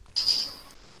I'm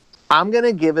going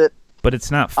to give it But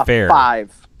it's not fair.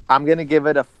 5. I'm going to give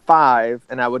it a 5,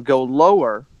 and I would go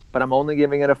lower, but I'm only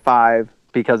giving it a 5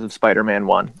 because of Spider-Man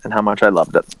 1 and how much I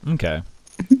loved it. Okay.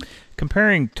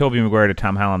 Comparing Tobey Maguire to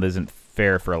Tom Holland isn't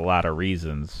fair for a lot of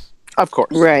reasons. Of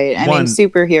course. Right. I mean,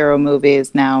 superhero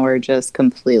movies now are just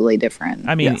completely different.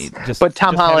 I mean, yes. But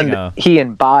Tom Holland, he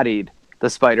embodied the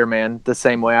Spider-Man the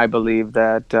same way I believe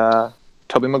that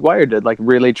Tobey Maguire did. Like,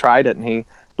 really tried it, and he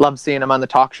loved seeing him on the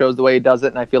talk shows the way he does it,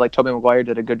 and I feel like Tobey Maguire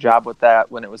did a good job with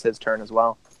that when it was his turn as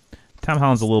well. Tom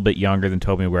Holland's a little bit younger than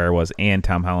Tobey Maguire was, and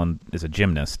Tom Holland is a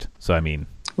gymnast, so I mean...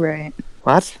 Right.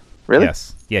 What? Really?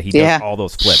 Yes. Yeah, he does all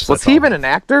those flips. Was he even an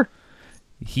actor?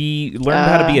 He learned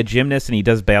how to be a gymnast, and he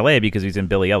does ballet because he's in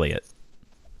Billy Elliot.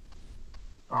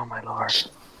 Oh, my Lord.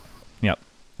 Yep.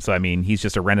 So, I mean, he's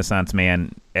just a Renaissance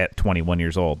man at 21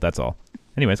 years old. That's all.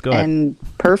 Anyways, go ahead. And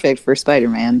perfect for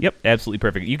Spider-Man. Yep, absolutely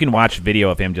perfect. You can watch video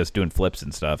of him just doing flips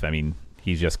and stuff. I mean,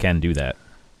 he just can do that.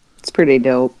 It's pretty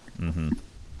dope. Mm-hmm.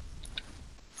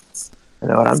 I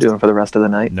know what I'm doing for the rest of the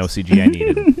night. No CGI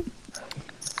needed.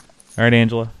 All right,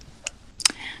 Angela.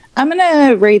 I'm going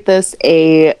to rate this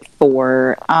a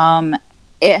 4.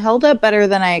 It held up better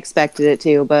than I expected it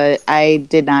to, but I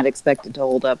did not expect it to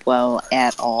hold up well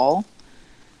at all.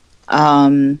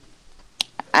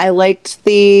 I liked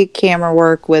the camera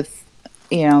work with,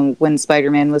 when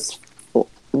Spider-Man was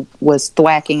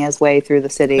thwacking his way through the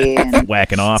city. And,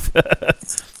 whacking off.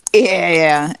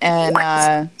 yeah.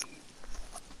 And,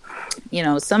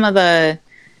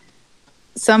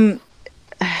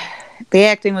 the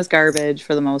acting was garbage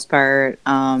for the most part.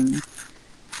 The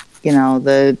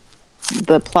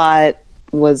plot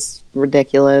was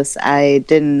ridiculous. I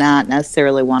did not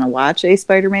necessarily want to watch a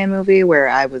Spider-Man movie where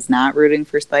I was not rooting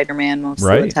for Spider-Man most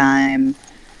of the time.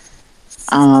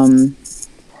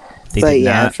 They did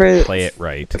not play it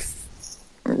right.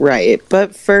 Right.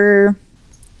 But for,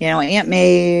 Aunt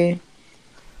May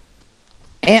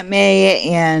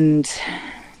and,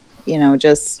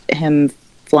 just him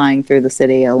flying through the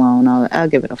city alone, I'll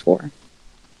give it a 4.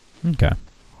 Okay.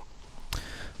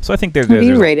 So I think How do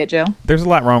you rate it, Joe? There's a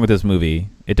lot wrong with this movie.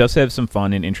 It does have some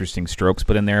fun and interesting strokes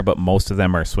put in there, but most of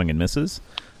them are swing and misses.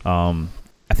 I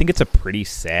think it's a pretty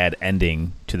sad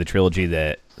ending to the trilogy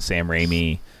that Sam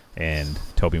Raimi and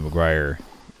Tobey Maguire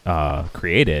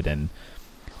created, and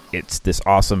it's this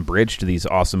awesome bridge to these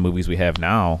awesome movies we have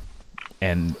now,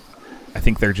 and I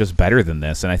think they're just better than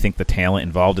this, and I think the talent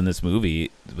involved in this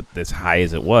movie, as high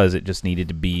as it was, it just needed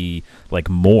to be like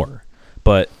more,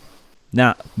 but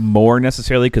not more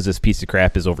necessarily because this piece of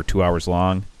crap is over 2 hours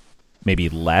long. Maybe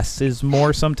less is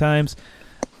more sometimes.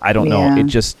 I don't know. It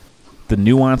just, the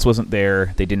nuance wasn't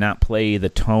there. They did not play the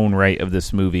tone right of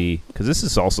this movie, because this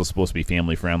is also supposed to be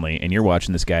family friendly, and you're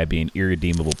watching this guy be an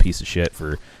irredeemable piece of shit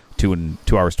for 2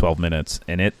 hours 12 minutes,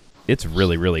 and it's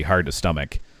really, really hard to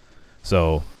stomach.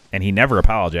 So, and he never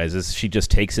apologizes. She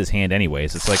just takes his hand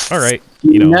anyways. It's like, all right,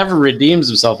 He never redeems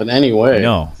himself in any way.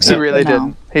 No, he really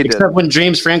didn't. He did. Except when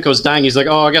James Franco's dying, he's like,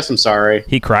 "Oh, I guess I'm sorry."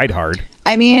 He cried hard.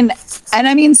 I mean,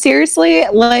 seriously,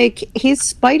 like, he's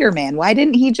Spider-Man. Why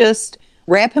didn't he just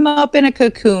wrap him up in a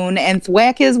cocoon and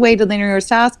thwack his way to the nearest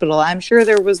hospital? I'm sure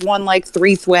there was one like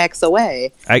 3 thwacks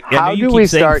away. How do we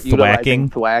start utilizing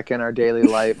thwack in our daily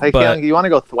life? Hey, Keelan, you want to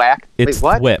go thwack? It's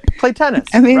Wait, what? thwip. Play tennis,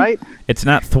 right? It's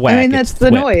not thwack. I mean, that's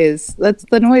the noise. That's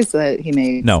the noise that he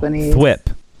makes. No, when he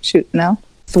thwip. Shoot, no?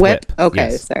 Thwip?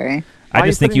 Okay, yes. sorry. I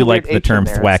just think you like the term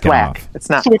thwacking off. It's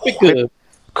not whip.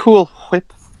 Cool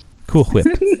whip. Cool whip.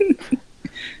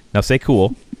 Now say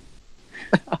cool.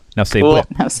 Now say Cool. whip.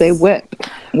 Now say whip.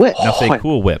 Whip. Now say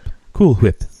cool whip. Cool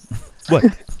whip. What?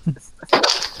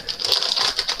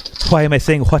 Why am I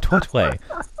saying what way?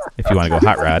 If you want to go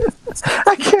hot rod.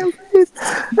 I can't breathe.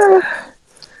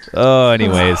 Oh,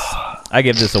 anyways, I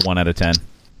give this a 1 out of 10.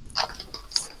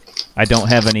 I don't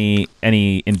have any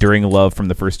enduring love from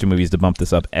the first 2 movies to bump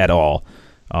this up at all.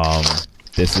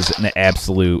 This is an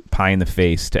absolute pie in the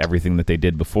face to everything that they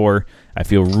did before. I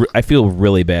feel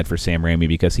really bad for Sam Raimi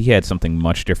because he had something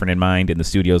much different in mind, and the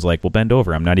studio's like, well, bend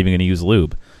over. I'm not even going to use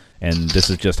lube. And this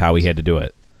is just how he had to do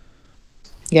it.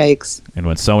 Yikes. And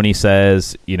when Sony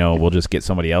says, we'll just get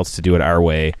somebody else to do it our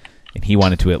way, and he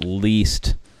wanted to at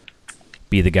least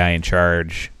be the guy in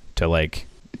charge to, like,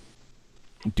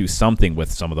 do something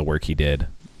with some of the work he did,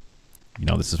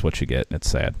 this is what you get. It's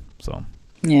sad. So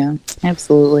yeah,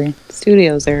 absolutely.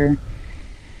 Studios are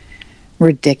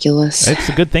ridiculous. It's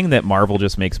a good thing that Marvel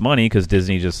just makes money, because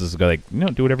Disney just is like,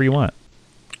 do whatever you want.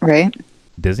 Right?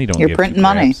 Disney don't You're give printing two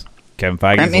money. craps. Kevin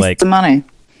Feige's Print me like, some money.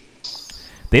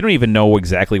 they don't even know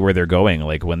exactly where they're going.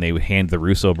 Like, when they hand the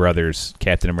Russo brothers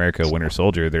Captain America Winter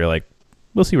Soldier, they're like,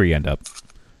 we'll see where you end up.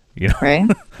 Right?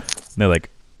 They're like,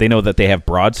 they know that they have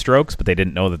broad strokes, but they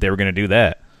didn't know that they were going to do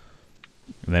that.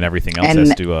 And then everything else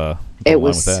has to go it along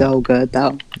was with that. so good,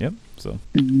 though. Yep. So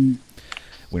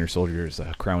Winter Soldier is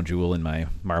a crown jewel in my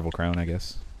Marvel crown, I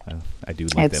guess. I do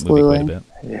like that movie quite a bit.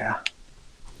 Yeah.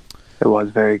 It was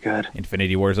very good.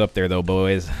 Infinity War's up there, though,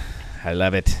 boys. I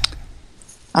love it.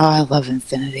 Oh, I love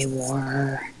Infinity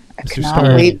War. I Mr. cannot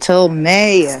Stark. wait till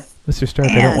May. Mr. Stark,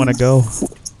 I don't want to go.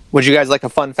 Would you guys like a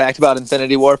fun fact about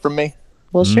Infinity War from me?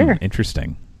 Well, sure.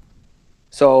 Interesting.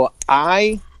 So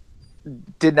I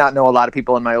did not know a lot of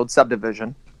people in my old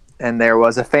subdivision, and there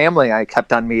was a family I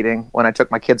kept on meeting when I took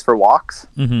my kids for walks.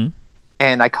 Mm-hmm.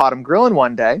 And I caught them grilling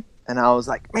one day, and I was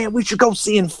like, man, we should go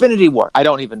see Infinity War. I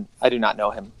do not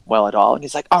know him well at all. And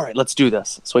he's like, all right, let's do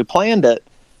this. So we planned it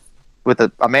with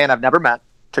a man I've never met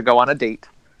to go on a date.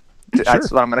 Sure. That's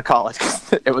what I'm going to call it.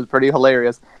 It was pretty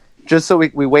hilarious. Just so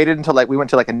we waited until we went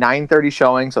to a 9:30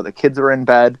 showing, so the kids were in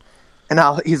bed. And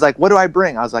he's like, what do I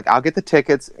bring? I was like, I'll get the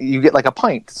tickets. You get a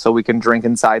pint so we can drink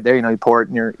inside there. You pour it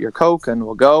in your Coke and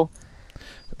we'll go.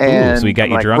 And so we got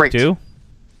you drunk great. too?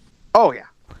 Oh, yeah.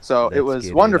 So it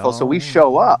was wonderful. So we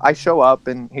show up. I show up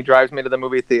and he drives me to the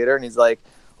movie theater and he's like,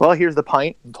 well, here's the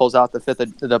pint. And pulls out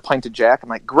the pint of Jack. I'm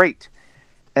like, great.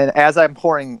 And as I'm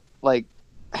pouring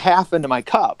half into my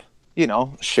cup,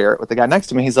 share it with the guy next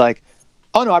to me, he's like,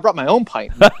 oh no, I brought my own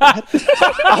pint. I'm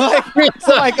like,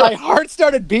 so my heart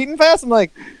started beating fast. I'm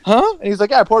like, huh? And he's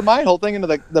like, yeah, I poured my whole thing into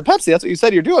the Pepsi. That's what you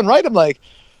said you're doing, right? I'm like,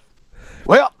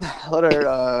 well, let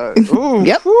her.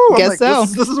 Yep, guess so.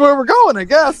 This is where we're going, I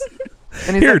guess.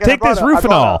 And he's Here, like, take this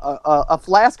Rufinol. A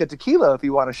flask of tequila if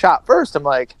you want a shot first. I'm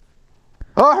like,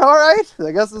 oh, all right.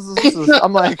 I guess this is.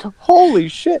 I'm like, holy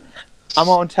shit. I'm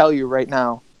gonna tell you right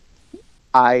now.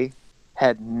 I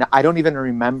don't even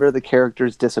remember the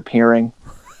characters disappearing.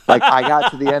 I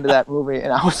got to the end of that movie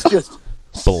and I was just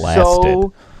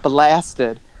so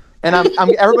blasted. And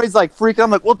everybody's freaking.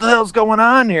 I'm like, what the hell's going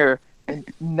on here? And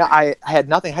I had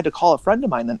nothing. I had to call a friend of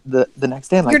mine the next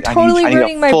day. I'm like, You're totally I need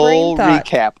ruining a my full brain thought.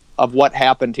 recap of what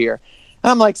happened here.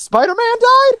 And I'm like, Spider-Man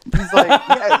died? He's like,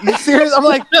 yeah, you serious? I'm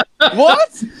like,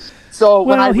 what? So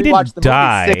when I rewatched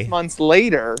the movie 6 months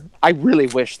later, I really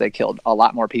wish they killed a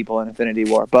lot more people in Infinity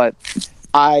War. But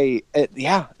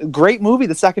great movie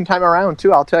the second time around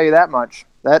too. I'll tell you that much.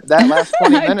 That last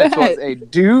 20 minutes was a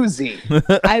doozy.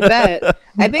 I bet.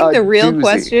 I think the real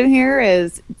question here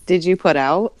is, did you put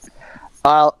out?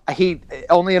 He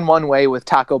only in one way with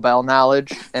Taco Bell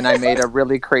knowledge, and I made a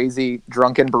really crazy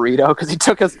drunken burrito because he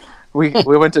took us. We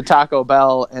went to Taco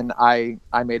Bell and I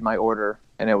made my order.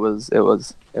 and it was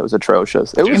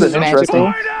atrocious. It was an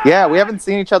interesting. Yeah, we haven't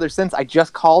seen each other since. I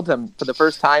just called him for the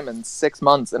first time in 6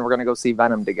 months, and we're gonna go see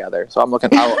Venom together. So I'm looking.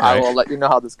 I will let you know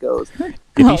how this goes. If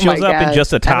he shows up in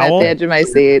just a towel, I'm at the edge of my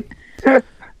seat.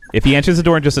 If he answers the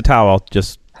door in just a towel,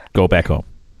 just go back home.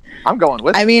 I'm going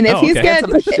with. I mean, if he's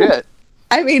got shit.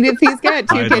 I mean, if he's got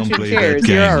two kitchen chairs,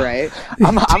 you're all right.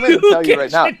 I'm going to tell you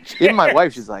right now. Even my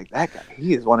wife, she's like, that guy,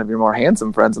 he is one of your more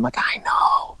handsome friends. I'm like, I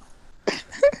know.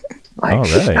 Like, all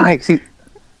right. Nice.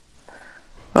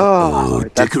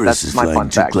 Icarus is flying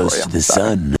too close to the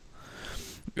sun.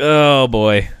 Oh,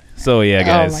 boy. So, yeah,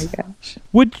 guys. Oh,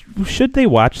 my gosh. Should they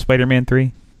watch Spider-Man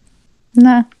 3?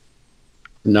 Nah.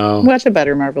 No. Watch a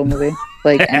better Marvel movie,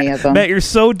 like any of them. Matt, you're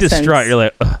so distraught. You're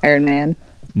like, ugh. Iron Man.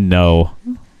 No.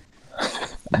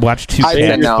 Watch two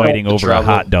cats fighting over a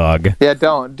hot dog. Yeah,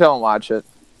 don't watch it.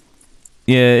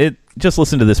 Yeah, just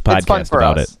listen to this podcast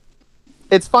about it.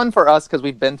 It's fun for us because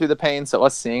we've been through the pain. So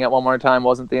us seeing it one more time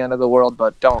wasn't the end of the world.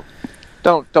 But don't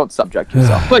subject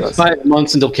yourself. Like 5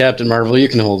 months until Captain Marvel, you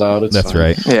can hold out. That's fine.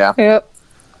 right. Yeah. Yep.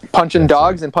 Punching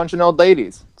dogs and punching old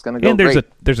ladies. It's gonna go and great.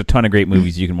 There's a ton of great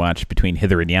movies you can watch between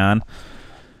hither and yon,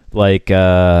 like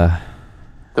The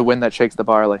Wind That Shakes the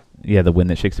Barley. Yeah, The Wind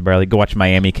That Shakes the Barley. Go watch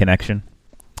Miami Connection.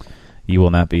 You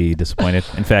will not be disappointed.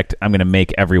 In fact, I'm going to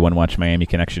make everyone watch Miami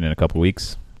Connection in a couple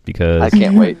weeks because I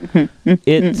can't wait.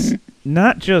 It's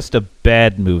not just a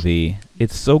bad movie.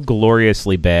 It's so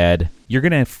gloriously bad. You're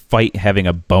going to fight having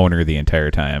a boner the entire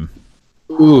time.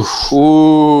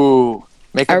 Ooh.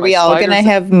 Are we all going to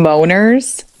have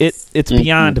moaners? It's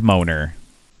beyond moaner.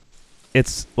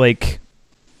 It's like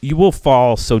you will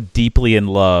fall so deeply in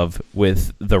love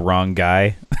with the wrong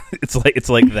guy. It's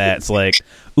like that. It's like,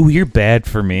 ooh, you're bad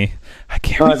for me. I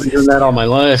can't. I've been doing that all my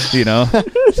life. You know,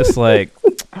 it's just like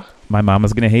my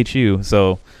mama's gonna hate you.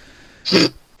 So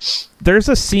there's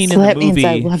a scene in the movie.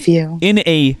 I love you. In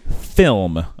a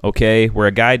film, okay, where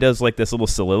a guy does like this little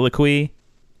soliloquy,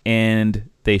 and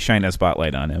they shine a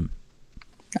spotlight on him.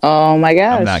 Oh my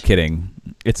gosh! I'm not kidding.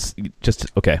 It's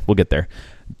just okay. We'll get there.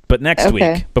 But next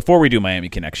week, before we do Miami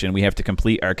Connection, we have to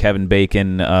complete our Kevin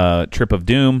Bacon Trip of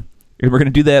Doom. And we're going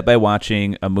to do that by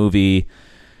watching a movie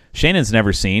Shannon's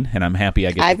never seen, and I'm happy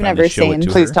I get I've to never show seen. it to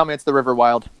Please her. tell me it's The River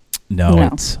Wild. No,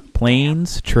 it's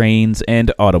Planes, Trains,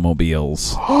 and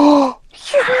Automobiles.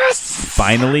 Yes!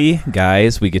 Finally,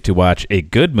 guys, we get to watch a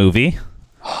good movie.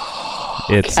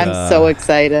 I'm so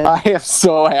excited. I am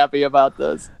so happy about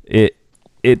this.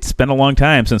 It's been a long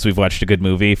time since we've watched a good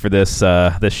movie for this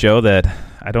this show that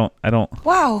I don't.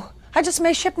 Wow, I just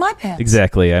may ship my pants.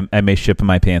 Exactly, I may ship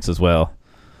my pants as well.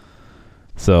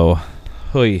 So,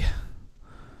 hoi.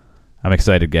 I'm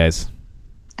excited, guys.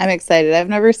 I'm excited. I've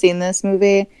never seen this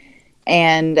movie,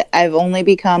 and I've only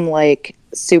become like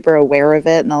super aware of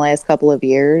it in the last couple of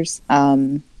years.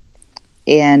 And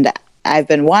I've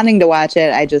been wanting to watch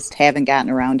it. I just haven't gotten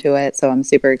around to it. So I'm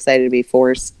super excited to be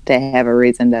forced to have a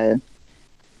reason to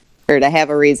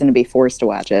be forced to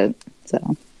watch it.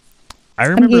 So I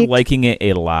remember liking it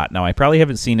a lot. Now, I probably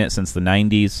haven't seen it since the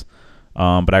 90s,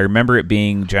 but I remember it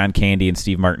being John Candy and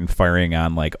Steve Martin firing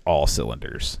on like all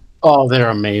cylinders. Oh, they're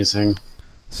amazing.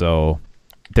 So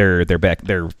they're back.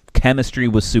 Their chemistry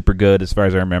was super good as far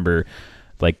as I remember.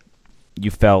 Like,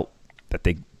 you felt that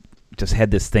they just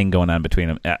had this thing going on between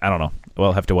them. I don't know.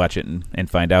 We'll have to watch it and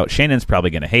find out. Shannon's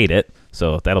probably going to hate it,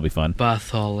 so that'll be fun.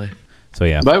 Bartholomew. So,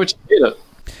 yeah. Why would you hate it?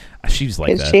 She's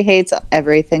like that. She hates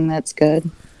everything that's good.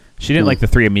 She didn't like the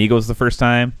Three Amigos the first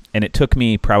time, and it took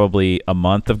me probably a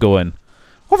month of going,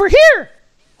 over here!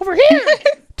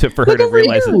 For her to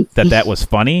realize that was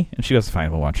funny. And she goes,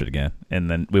 fine, we'll watch it again. And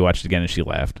then we watched it again, and she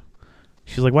laughed.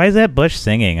 She's like, why is that Bush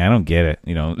singing? I don't get it.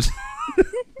 You know.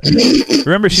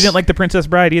 Remember, she didn't like The Princess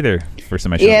Bride either. First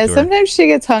time I showed it to her. Sometimes she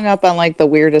gets hung up on like the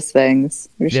weirdest things.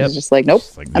 She's just like, nope,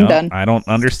 I'm done. I don't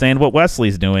understand what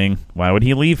Wesley's doing. Why would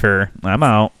he leave her? I'm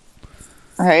out.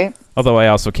 All right. Although I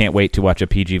also can't wait to watch a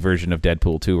PG version of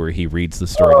Deadpool 2 where he reads the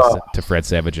story to Fred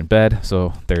Savage in bed.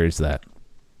 So there's that.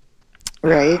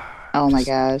 Right. Oh my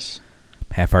gosh.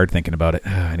 Half-hard thinking about it.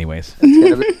 Anyways.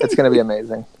 It's gonna be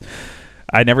amazing.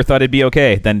 I never thought it'd be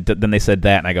okay. Then they said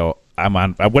that, and I go, I'm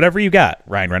on whatever you got,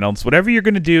 Ryan Reynolds. Whatever you're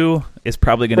going to do is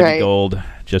probably going to be gold.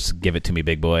 Just give it to me,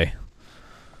 big boy.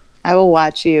 I will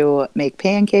watch you make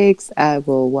pancakes. I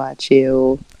will watch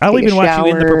you. I'll even watch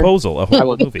you in The Proposal, a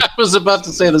whole movie. I was about to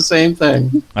say the same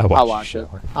thing. I'll watch it.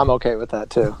 I'm okay with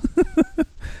that too.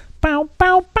 Bow,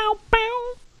 bow, bow,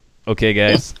 bow. Okay,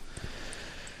 guys.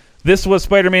 This was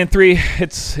Spider-Man 3.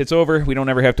 It's over. We don't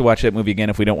ever have to watch that movie again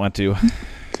if we don't want to.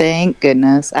 Thank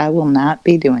goodness. I will not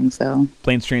be doing so.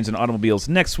 Planes, Trains, and Automobiles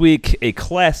next week. A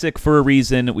classic for a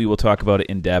reason. We will talk about it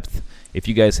in depth. If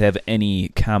you guys have any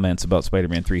comments about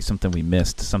Spider-Man 3, something we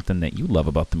missed, something that you love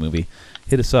about the movie,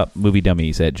 hit us up,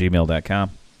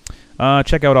 moviedummies@gmail.com.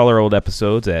 Check out all our old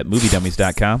episodes at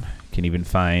moviedummies.com. You can even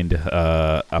find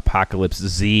Apocalypse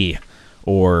Z,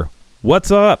 or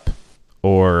What's Up,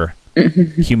 or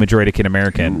Humidroidic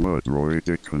American.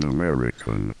 Humidroidic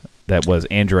American. That was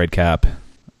Android Cop.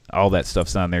 All that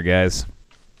stuff's on there, guys.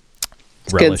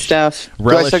 Good stuff. Do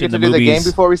I still get to do the game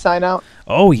before we sign out?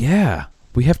 Oh, yeah.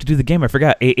 We have to do the game. I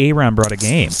forgot. Aaron brought a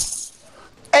game.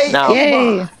 Hey, now,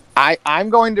 yay. I'm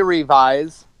going to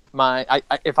revise my...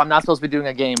 if I'm not supposed to be doing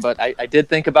a game, but I did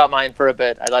think about mine for a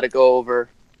bit. I let it go over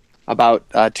about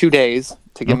 2 days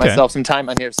to give myself some time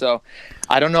on here. So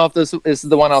I don't know if this is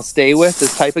the one I'll stay with,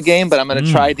 this type of game, but I'm going to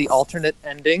try the alternate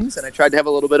endings, and I tried to have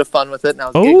a little bit of fun with it, and I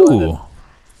was giggling. And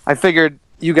I figured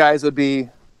you guys would be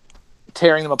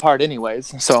tearing them apart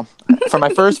anyways. So for my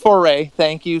first foray,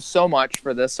 thank you so much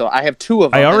for this. So I have 2 of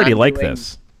them. I already like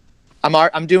this.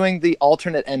 I'm doing the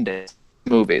alternate ending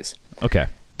movies. Okay.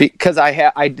 Because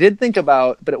I did think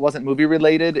about, but it wasn't movie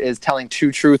related, is telling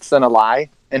 2 truths and a lie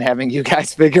and having you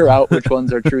guys figure out which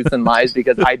ones are truths and lies,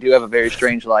 because I do have a very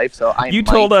strange life. So you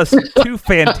told us 2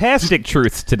 fantastic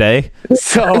truths today.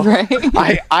 So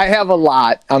I have a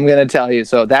lot, I'm going to tell you.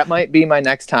 So that might be my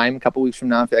next time, a couple weeks from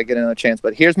now, if I get another chance.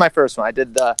 But here's my first one. I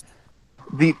did the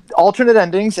alternate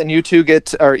endings, and you three get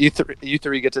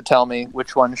to tell me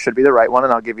which one should be the right one,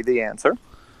 and I'll give you the answer.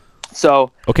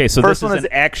 So okay, so this is an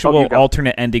actual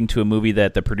alternate ending to a movie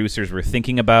that the producers were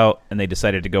thinking about, and they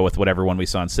decided to go with whatever one we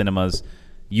saw in cinemas.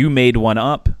 You made one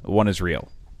up. One is real.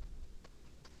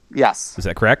 Yes. Is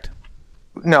that correct?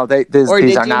 No, these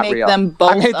are not real. I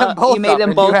made them both. You made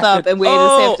them both up, and we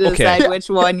just have to decide which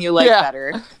one you like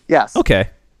better. Yes. Okay.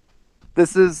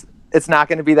 It's not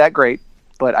going to be that great,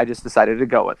 but I just decided to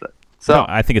go with it. So no,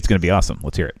 I think it's going to be awesome.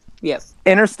 Let's hear it. Yes.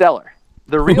 Interstellar.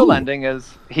 The real ending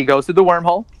is he goes through the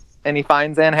wormhole and he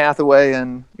finds Anne Hathaway,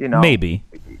 and maybe.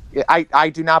 I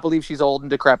do not believe she's old and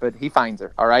decrepit. He finds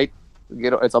her. All right.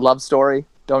 It's a love story.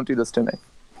 Don't do this to me.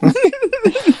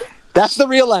 That's the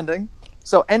real ending.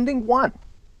 So ending 1.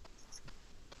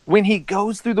 When he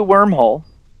goes through the wormhole,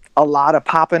 a lot of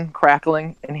popping,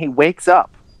 crackling, and he wakes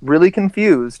up really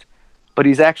confused, but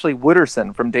he's actually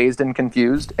Wooderson from Dazed and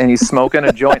Confused, and he's smoking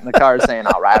a joint in the car saying,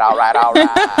 all right, all right, all right.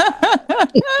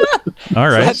 All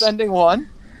right. So that's ending 1.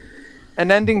 And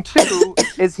ending 2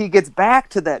 is he gets back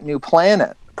to that new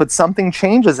planet, but something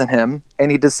changes in him,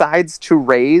 and he decides to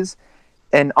raise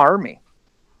an army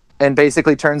and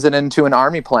basically turns it into an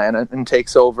army planet and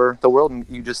takes over the world. And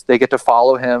they get to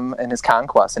follow him and his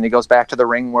conquest. And he goes back to the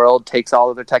ring world, takes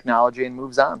all of their technology, and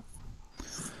moves on.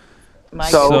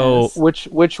 So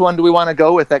which one do we want to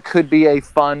go with that could be a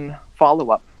fun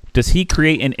follow-up? Does he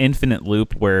create an infinite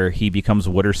loop where he becomes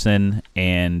Wooderson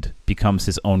and becomes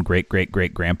his own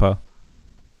great-great-great-grandpa?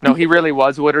 No, he really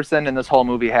was Wooderson, and this whole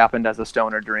movie happened as a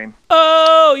stoner dream.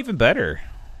 Oh, even better.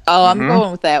 Oh, I'm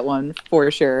going with that one for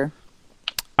sure.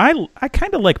 I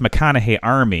kind of like McConaughey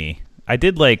Army. I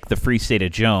did like the Free State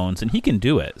of Jones, and he can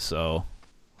do it, so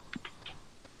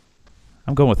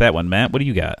I'm going with that one. Matt, what do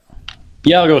you got?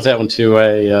 Yeah, I'll go with that one too.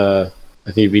 I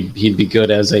think he'd be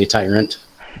good as a tyrant.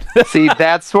 See,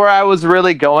 that's where I was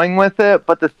really going with it,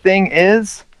 but the thing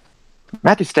is,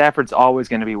 Matthew Stafford's always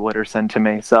going to be Wooderson to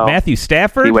me. So Matthew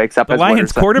Stafford? He wakes up the as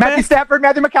Lions Wooderson. Quarterback? Matthew Stafford,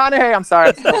 Matthew McConaughey. I'm sorry,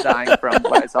 I'm still dying from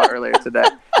what I saw earlier today.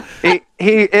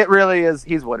 It really is.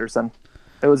 He's Wooderson.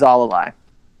 It was all a lie.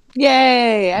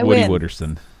 Yay! I Woody win.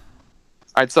 Wooderson.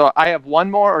 All right, so I have 1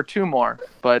 more or 2 more,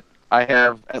 but I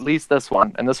have at least this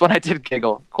one, and this one I did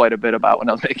giggle quite a bit about when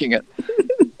I was making it.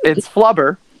 It's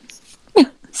Flubber.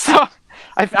 So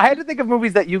I had to think of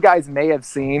movies that you guys may have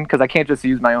seen, because I can't just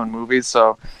use my own movies.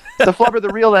 So the Flubber, the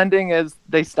real ending is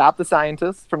they stop the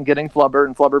scientists from getting Flubber,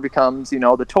 and Flubber becomes,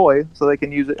 the toy, so they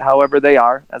can use it however they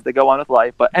are as they go on with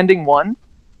life. But ending 1,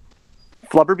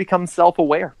 Flubber becomes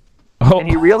self-aware. Oh. And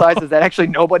he realizes that actually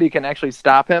nobody can actually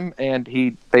stop him, and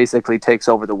he basically takes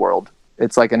over the world.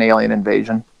 It's like an alien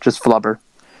invasion, just Flubber.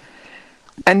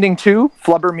 Ending 2,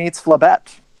 Flubber meets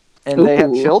Flubette, and they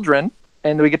have children,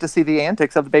 and we get to see the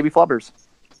antics of the baby Flubbers.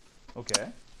 Okay.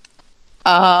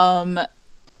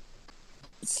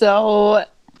 So,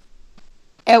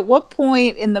 at what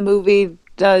point in the movie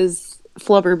does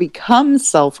Flubber become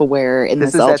self-aware in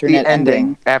this alternate at the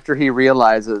ending? After he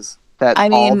realizes that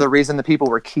all the reason the people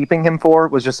were keeping him for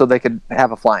was just so they could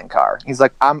have a flying car. He's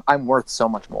like, I'm worth so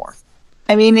much more.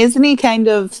 I mean, isn't he kind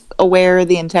of aware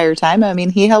the entire time? I mean,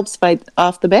 he helps fight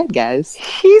off the bad guys.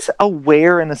 He's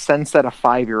aware in the sense that a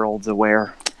 5-year-old's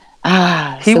aware.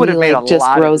 He would have made a just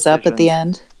lot rose of up at the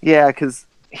end. Yeah, because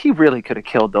he really could have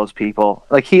killed those people.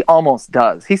 Like, he almost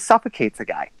does. He suffocates a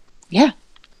guy. Yeah.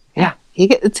 Yeah. He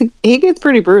gets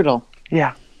pretty brutal.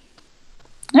 Yeah.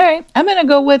 All right. I'm going to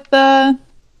go with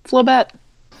Flobette.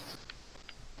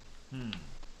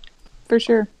 For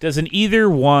sure. Does Eddie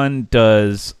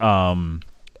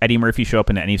Murphy show up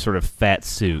in any sort of fat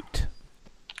suit?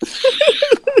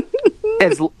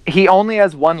 He only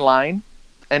has one line,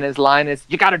 and his line is,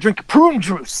 "You got to drink a prune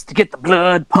juice to get the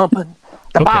blood pumping,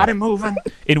 the body moving."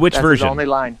 In which that's version? His only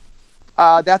line.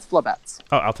 That's Flobette's.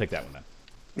 Oh, I'll take that one then.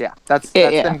 Yeah, that's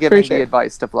them giving the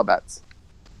advice to Flobette's.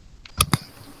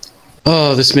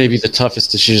 Oh, this may be the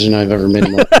toughest decision I've ever made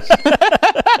in my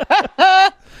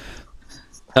life.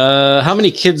 How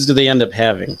many kids do they end up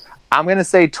having? I'm going to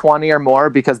say 20 or more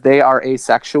because they are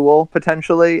asexual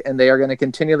potentially, and they are going to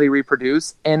continually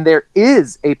reproduce. And there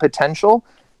is a potential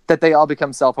that they all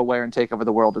become self-aware and take over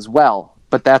the world as well.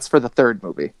 But that's for the third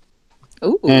movie.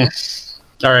 Ooh. All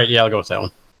right, yeah, I'll go with that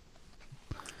one.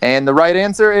 And the right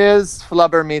answer is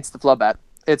Flubber meets the Flubette.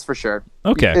 It's for sure.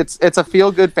 Okay. It's a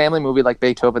feel-good family movie like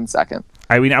Beethoven Second.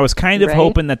 I mean, I was kind of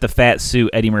hoping that the fat suit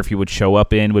Eddie Murphy would show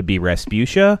up in would be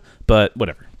Rasputia, but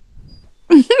whatever.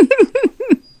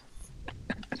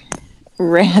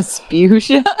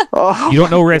 Rasputia? You don't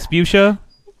know Rasputia?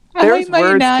 There's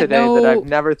words today that I've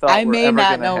never thought I were may ever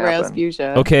not gonna know happen.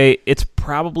 Rasputia. Okay, it's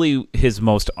probably his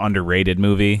most underrated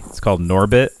movie. It's called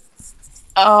Norbit.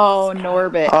 Oh,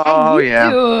 Norbit. Oh, How you yeah.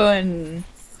 doing?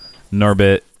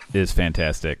 Norbit is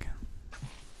fantastic.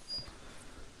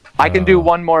 I can do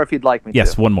one more if you'd like me to.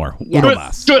 Yes, one more. Yes. Uno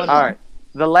más. All right.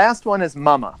 The last one is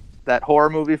Mama, that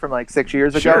horror movie from like 6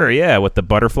 years ago. Sure, yeah, with the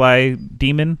butterfly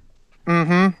demon.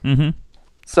 Mm-hmm. Mm-hmm.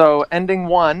 So ending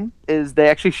one is they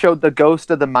actually showed the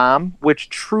ghost of the mom, which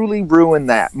truly ruined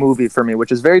that movie for me,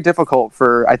 which is very difficult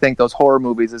for, I think, those horror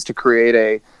movies, is to create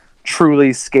a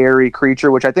truly scary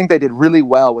creature, which I think they did really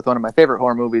well with one of my favorite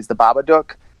horror movies, The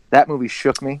Babadook. That movie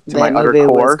shook me to my utter movie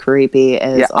core. Was creepy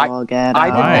as all get I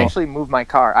didn't out. actually move my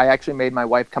car. I actually made my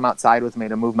wife come outside with me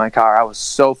to move my car. I was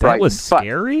so frightened. That was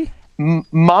scary?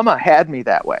 Mama had me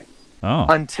that way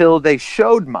until they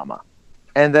showed Mama.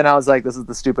 And then I was like, this is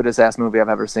the stupidest ass movie I've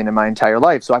ever seen in my entire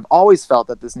life. So I've always felt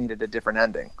that this needed a different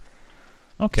ending.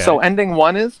 Okay. So ending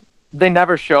one is they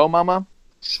never show Mama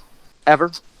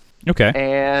ever. Okay.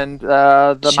 And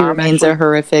the she mom remains actually, a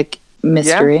horrific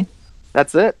mystery. Yeah,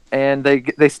 that's it. And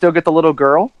they still get the little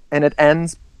girl, and it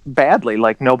ends badly.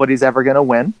 Like nobody's ever going to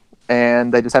win.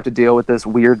 And they just have to deal with this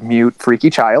weird, mute, freaky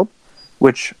child,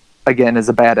 which, again, is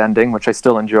a bad ending, which I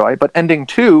still enjoy. But ending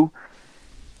two,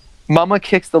 Mama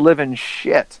kicks the living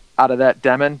shit out of that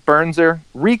demon, burns her,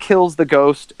 re-kills the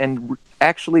ghost, and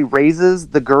actually raises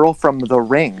the girl from the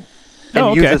ring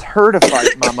and uses her to fight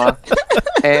Mama.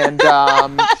 And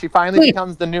she finally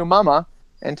becomes the new Mama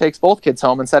and takes both kids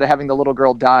home instead of having the little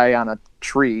girl die on a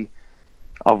tree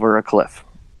over a cliff.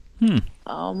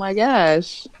 Oh my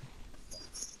gosh.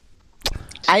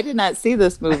 I did not see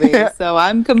this movie, so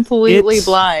I'm completely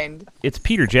blind. It's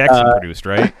Peter Jackson produced,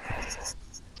 right?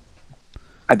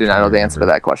 I do not know the answer to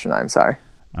that question. I'm sorry.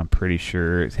 I'm pretty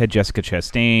sure it had Jessica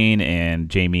Chastain and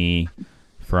Jamie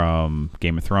from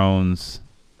Game of Thrones.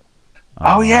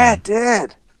 Oh yeah, it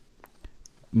did.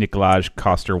 Nikolaj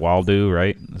Coster-Waldau,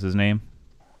 right? Is his name?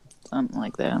 Something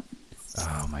like that.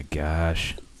 Oh my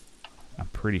gosh. I'm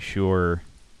pretty sure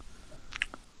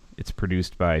it's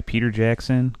produced by Peter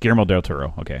Jackson. Guillermo del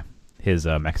Toro, okay. His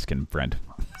Mexican friend.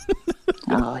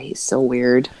 Oh, he's so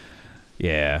weird.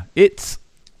 Yeah. It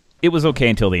was okay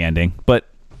until the ending, but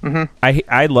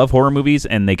I love horror movies,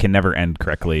 and they can never end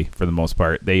correctly for the most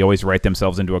part. They always write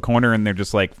themselves into a corner, and they're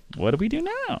just like, what do we do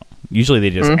now? Usually they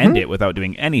just end it without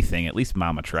doing anything. At least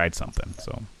Mama tried something.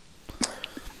 So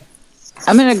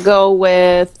I'm going to go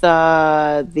with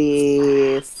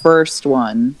the first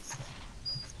one.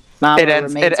 Mama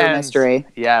remains a mystery.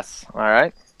 Yes. All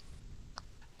right.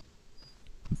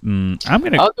 I'm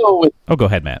going to... I'll go with... Oh, go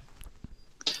ahead, Matt.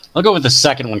 I'll go with the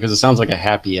second one because it sounds like a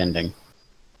happy ending.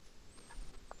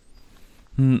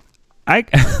 I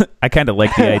kind of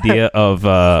like the idea of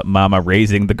Mama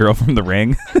raising the girl from the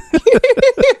ring.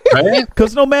 Right?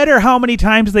 Because no matter how many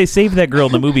times they save that girl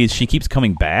in the movies, she keeps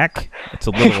coming back. It's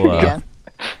a little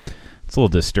it's a little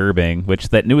disturbing, which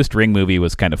that newest Ring movie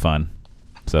was kind of fun.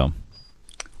 So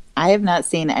I have not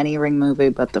seen any Ring movie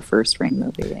but the first Ring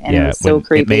movie. And it was so when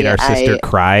creepy. It made our sister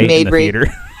cry in the theater.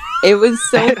 It was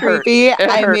so creepy.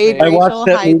 I watched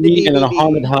that movie in a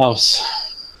haunted house.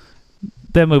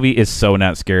 That movie is so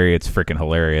not scary. It's freaking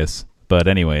hilarious. But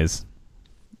anyways,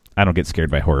 I don't get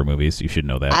scared by horror movies. You should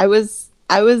know that. I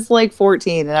was like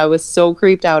 14, and I was so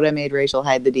creeped out I made Rachel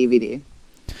hide the DVD.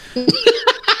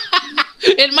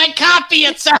 It might copy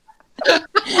itself.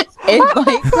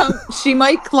 She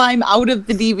might climb out of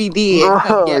the DVD and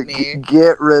come get me.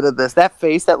 Get rid of this. That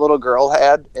face that little girl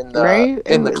had in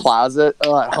the closet.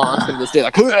 Oh, it haunts me to this day.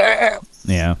 Like,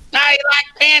 yeah. I like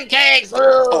pancakes.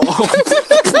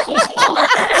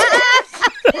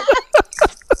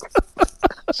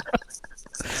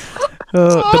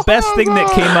 The best thing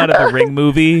that came out of the Ring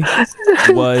movie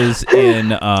was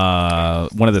in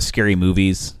one of the Scary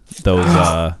Movies,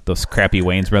 those crappy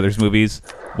Wayans Brothers movies,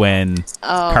 when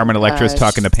Carmen Electra's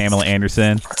talking to Pamela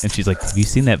Anderson, and she's like, "Have you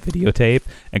seen that videotape?"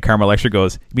 And Carmen Electra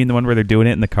goes, "You mean the one where they're doing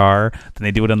it in the car, then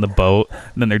they do it on the boat,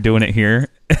 and then they're doing it here?"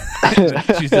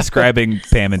 She's describing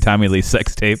Pam and Tommy Lee's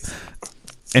sex tape,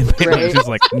 and she's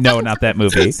like, "No, not that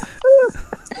movie."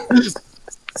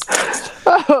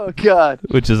 Oh God!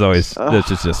 Which is always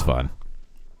just fun,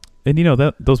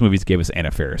 and those movies gave us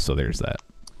Anna Faris, so there's that.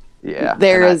 Yeah,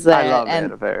 there is that. I love and,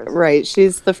 Anna Faris. Right,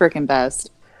 she's the freaking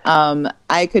best.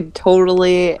 I could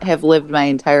totally have lived my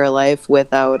entire life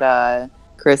without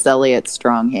Chris Elliott's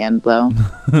strong hand, though.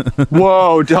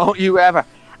 Whoa! Don't you ever?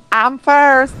 I'm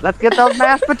first. Let's get those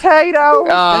mashed potatoes.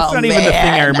 That's not even the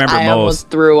thing I remember most. I almost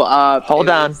threw up. Hold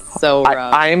on. So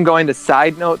rough. I am going to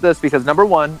side note this because number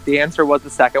one, the answer was the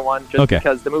second one, just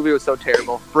because the movie was so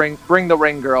terrible. Bring the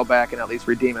Ring girl back and at least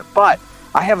redeem it. But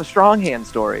I have a strong hand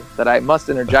story that I must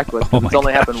interject with because it's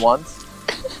only happened once.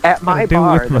 At my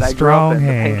bar that I grew up in,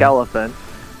 the Pink Elephant.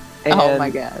 And oh my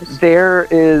gosh. There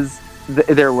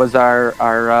was our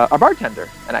bartender,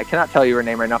 and I cannot tell you her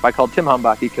name right now. If I called Tim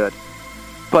Humbach, he could.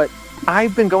 But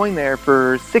I've been going there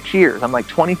for 6 years. I'm like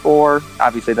 24.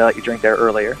 Obviously, they let you drink there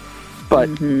earlier. But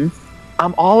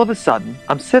I'm all of a sudden,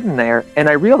 I'm sitting there, and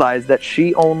I realize that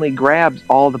she only grabs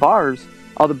all the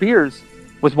beers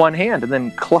with one hand, and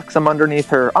then clucks them underneath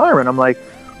her arm. And I'm like,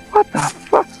 what the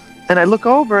fuck? And I look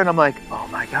over, and I'm like, oh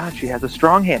my God, she has a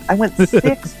strong hand. I went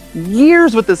 6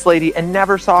 years with this lady and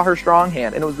never saw her strong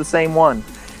hand, and it was the same one.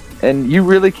 And you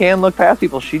really can look past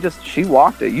people. She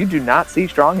walked it. You do not see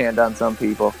strong hand on some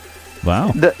people.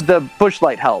 Wow. The Busch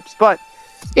Light helps, but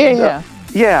yeah,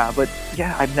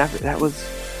 I've never.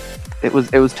 It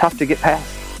was tough to get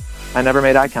past. I never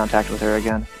made eye contact with her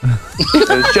again. It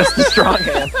was just the strong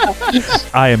hand.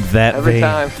 I am that every vain.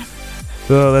 time.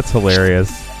 Oh, that's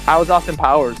hilarious. I was Austin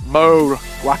Powers.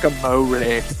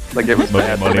 Guacamole. Like it was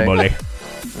bad for me.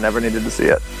 Never needed to see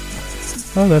it.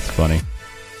 Oh, that's funny.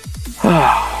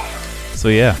 So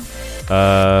yeah,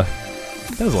 that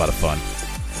was a lot of fun.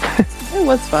 It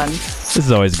was fun. This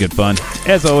is always good fun.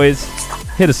 As always,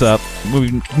 hit us up,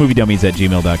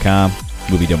 moviedummies@gmail.com,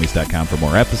 moviedummies.com for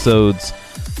more episodes.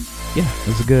 Yeah, it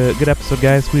was a good episode,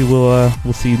 guys.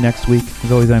 We'll see you next week.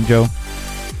 As always, I'm Joe.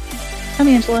 I'm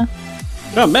Angela.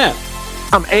 I'm Matt.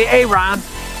 I'm AA Ron.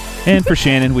 And for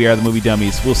Shannon, we are the Movie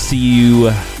Dummies. We'll see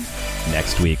you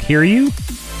next week. Hear you?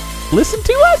 Listen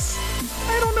to us?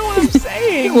 I don't know what I'm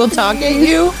saying. We'll talk at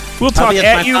you. We'll talk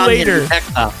at you later.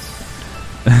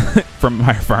 From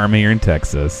my farm here in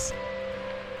Texas.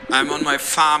 I'm on my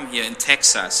farm here in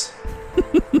Texas.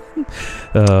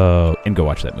 And go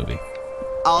watch that movie.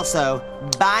 Also,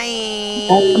 bye.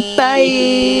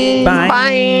 Bye. Bye.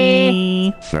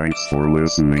 Bye. Thanks for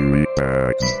listening,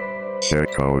 meatbags.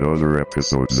 Check out other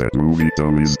episodes at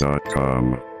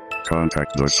moviedummies.com.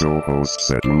 Contact the show hosts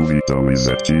at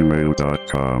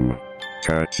moviedummies@gmail.com.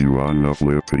 Catch you on the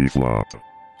flippy flop.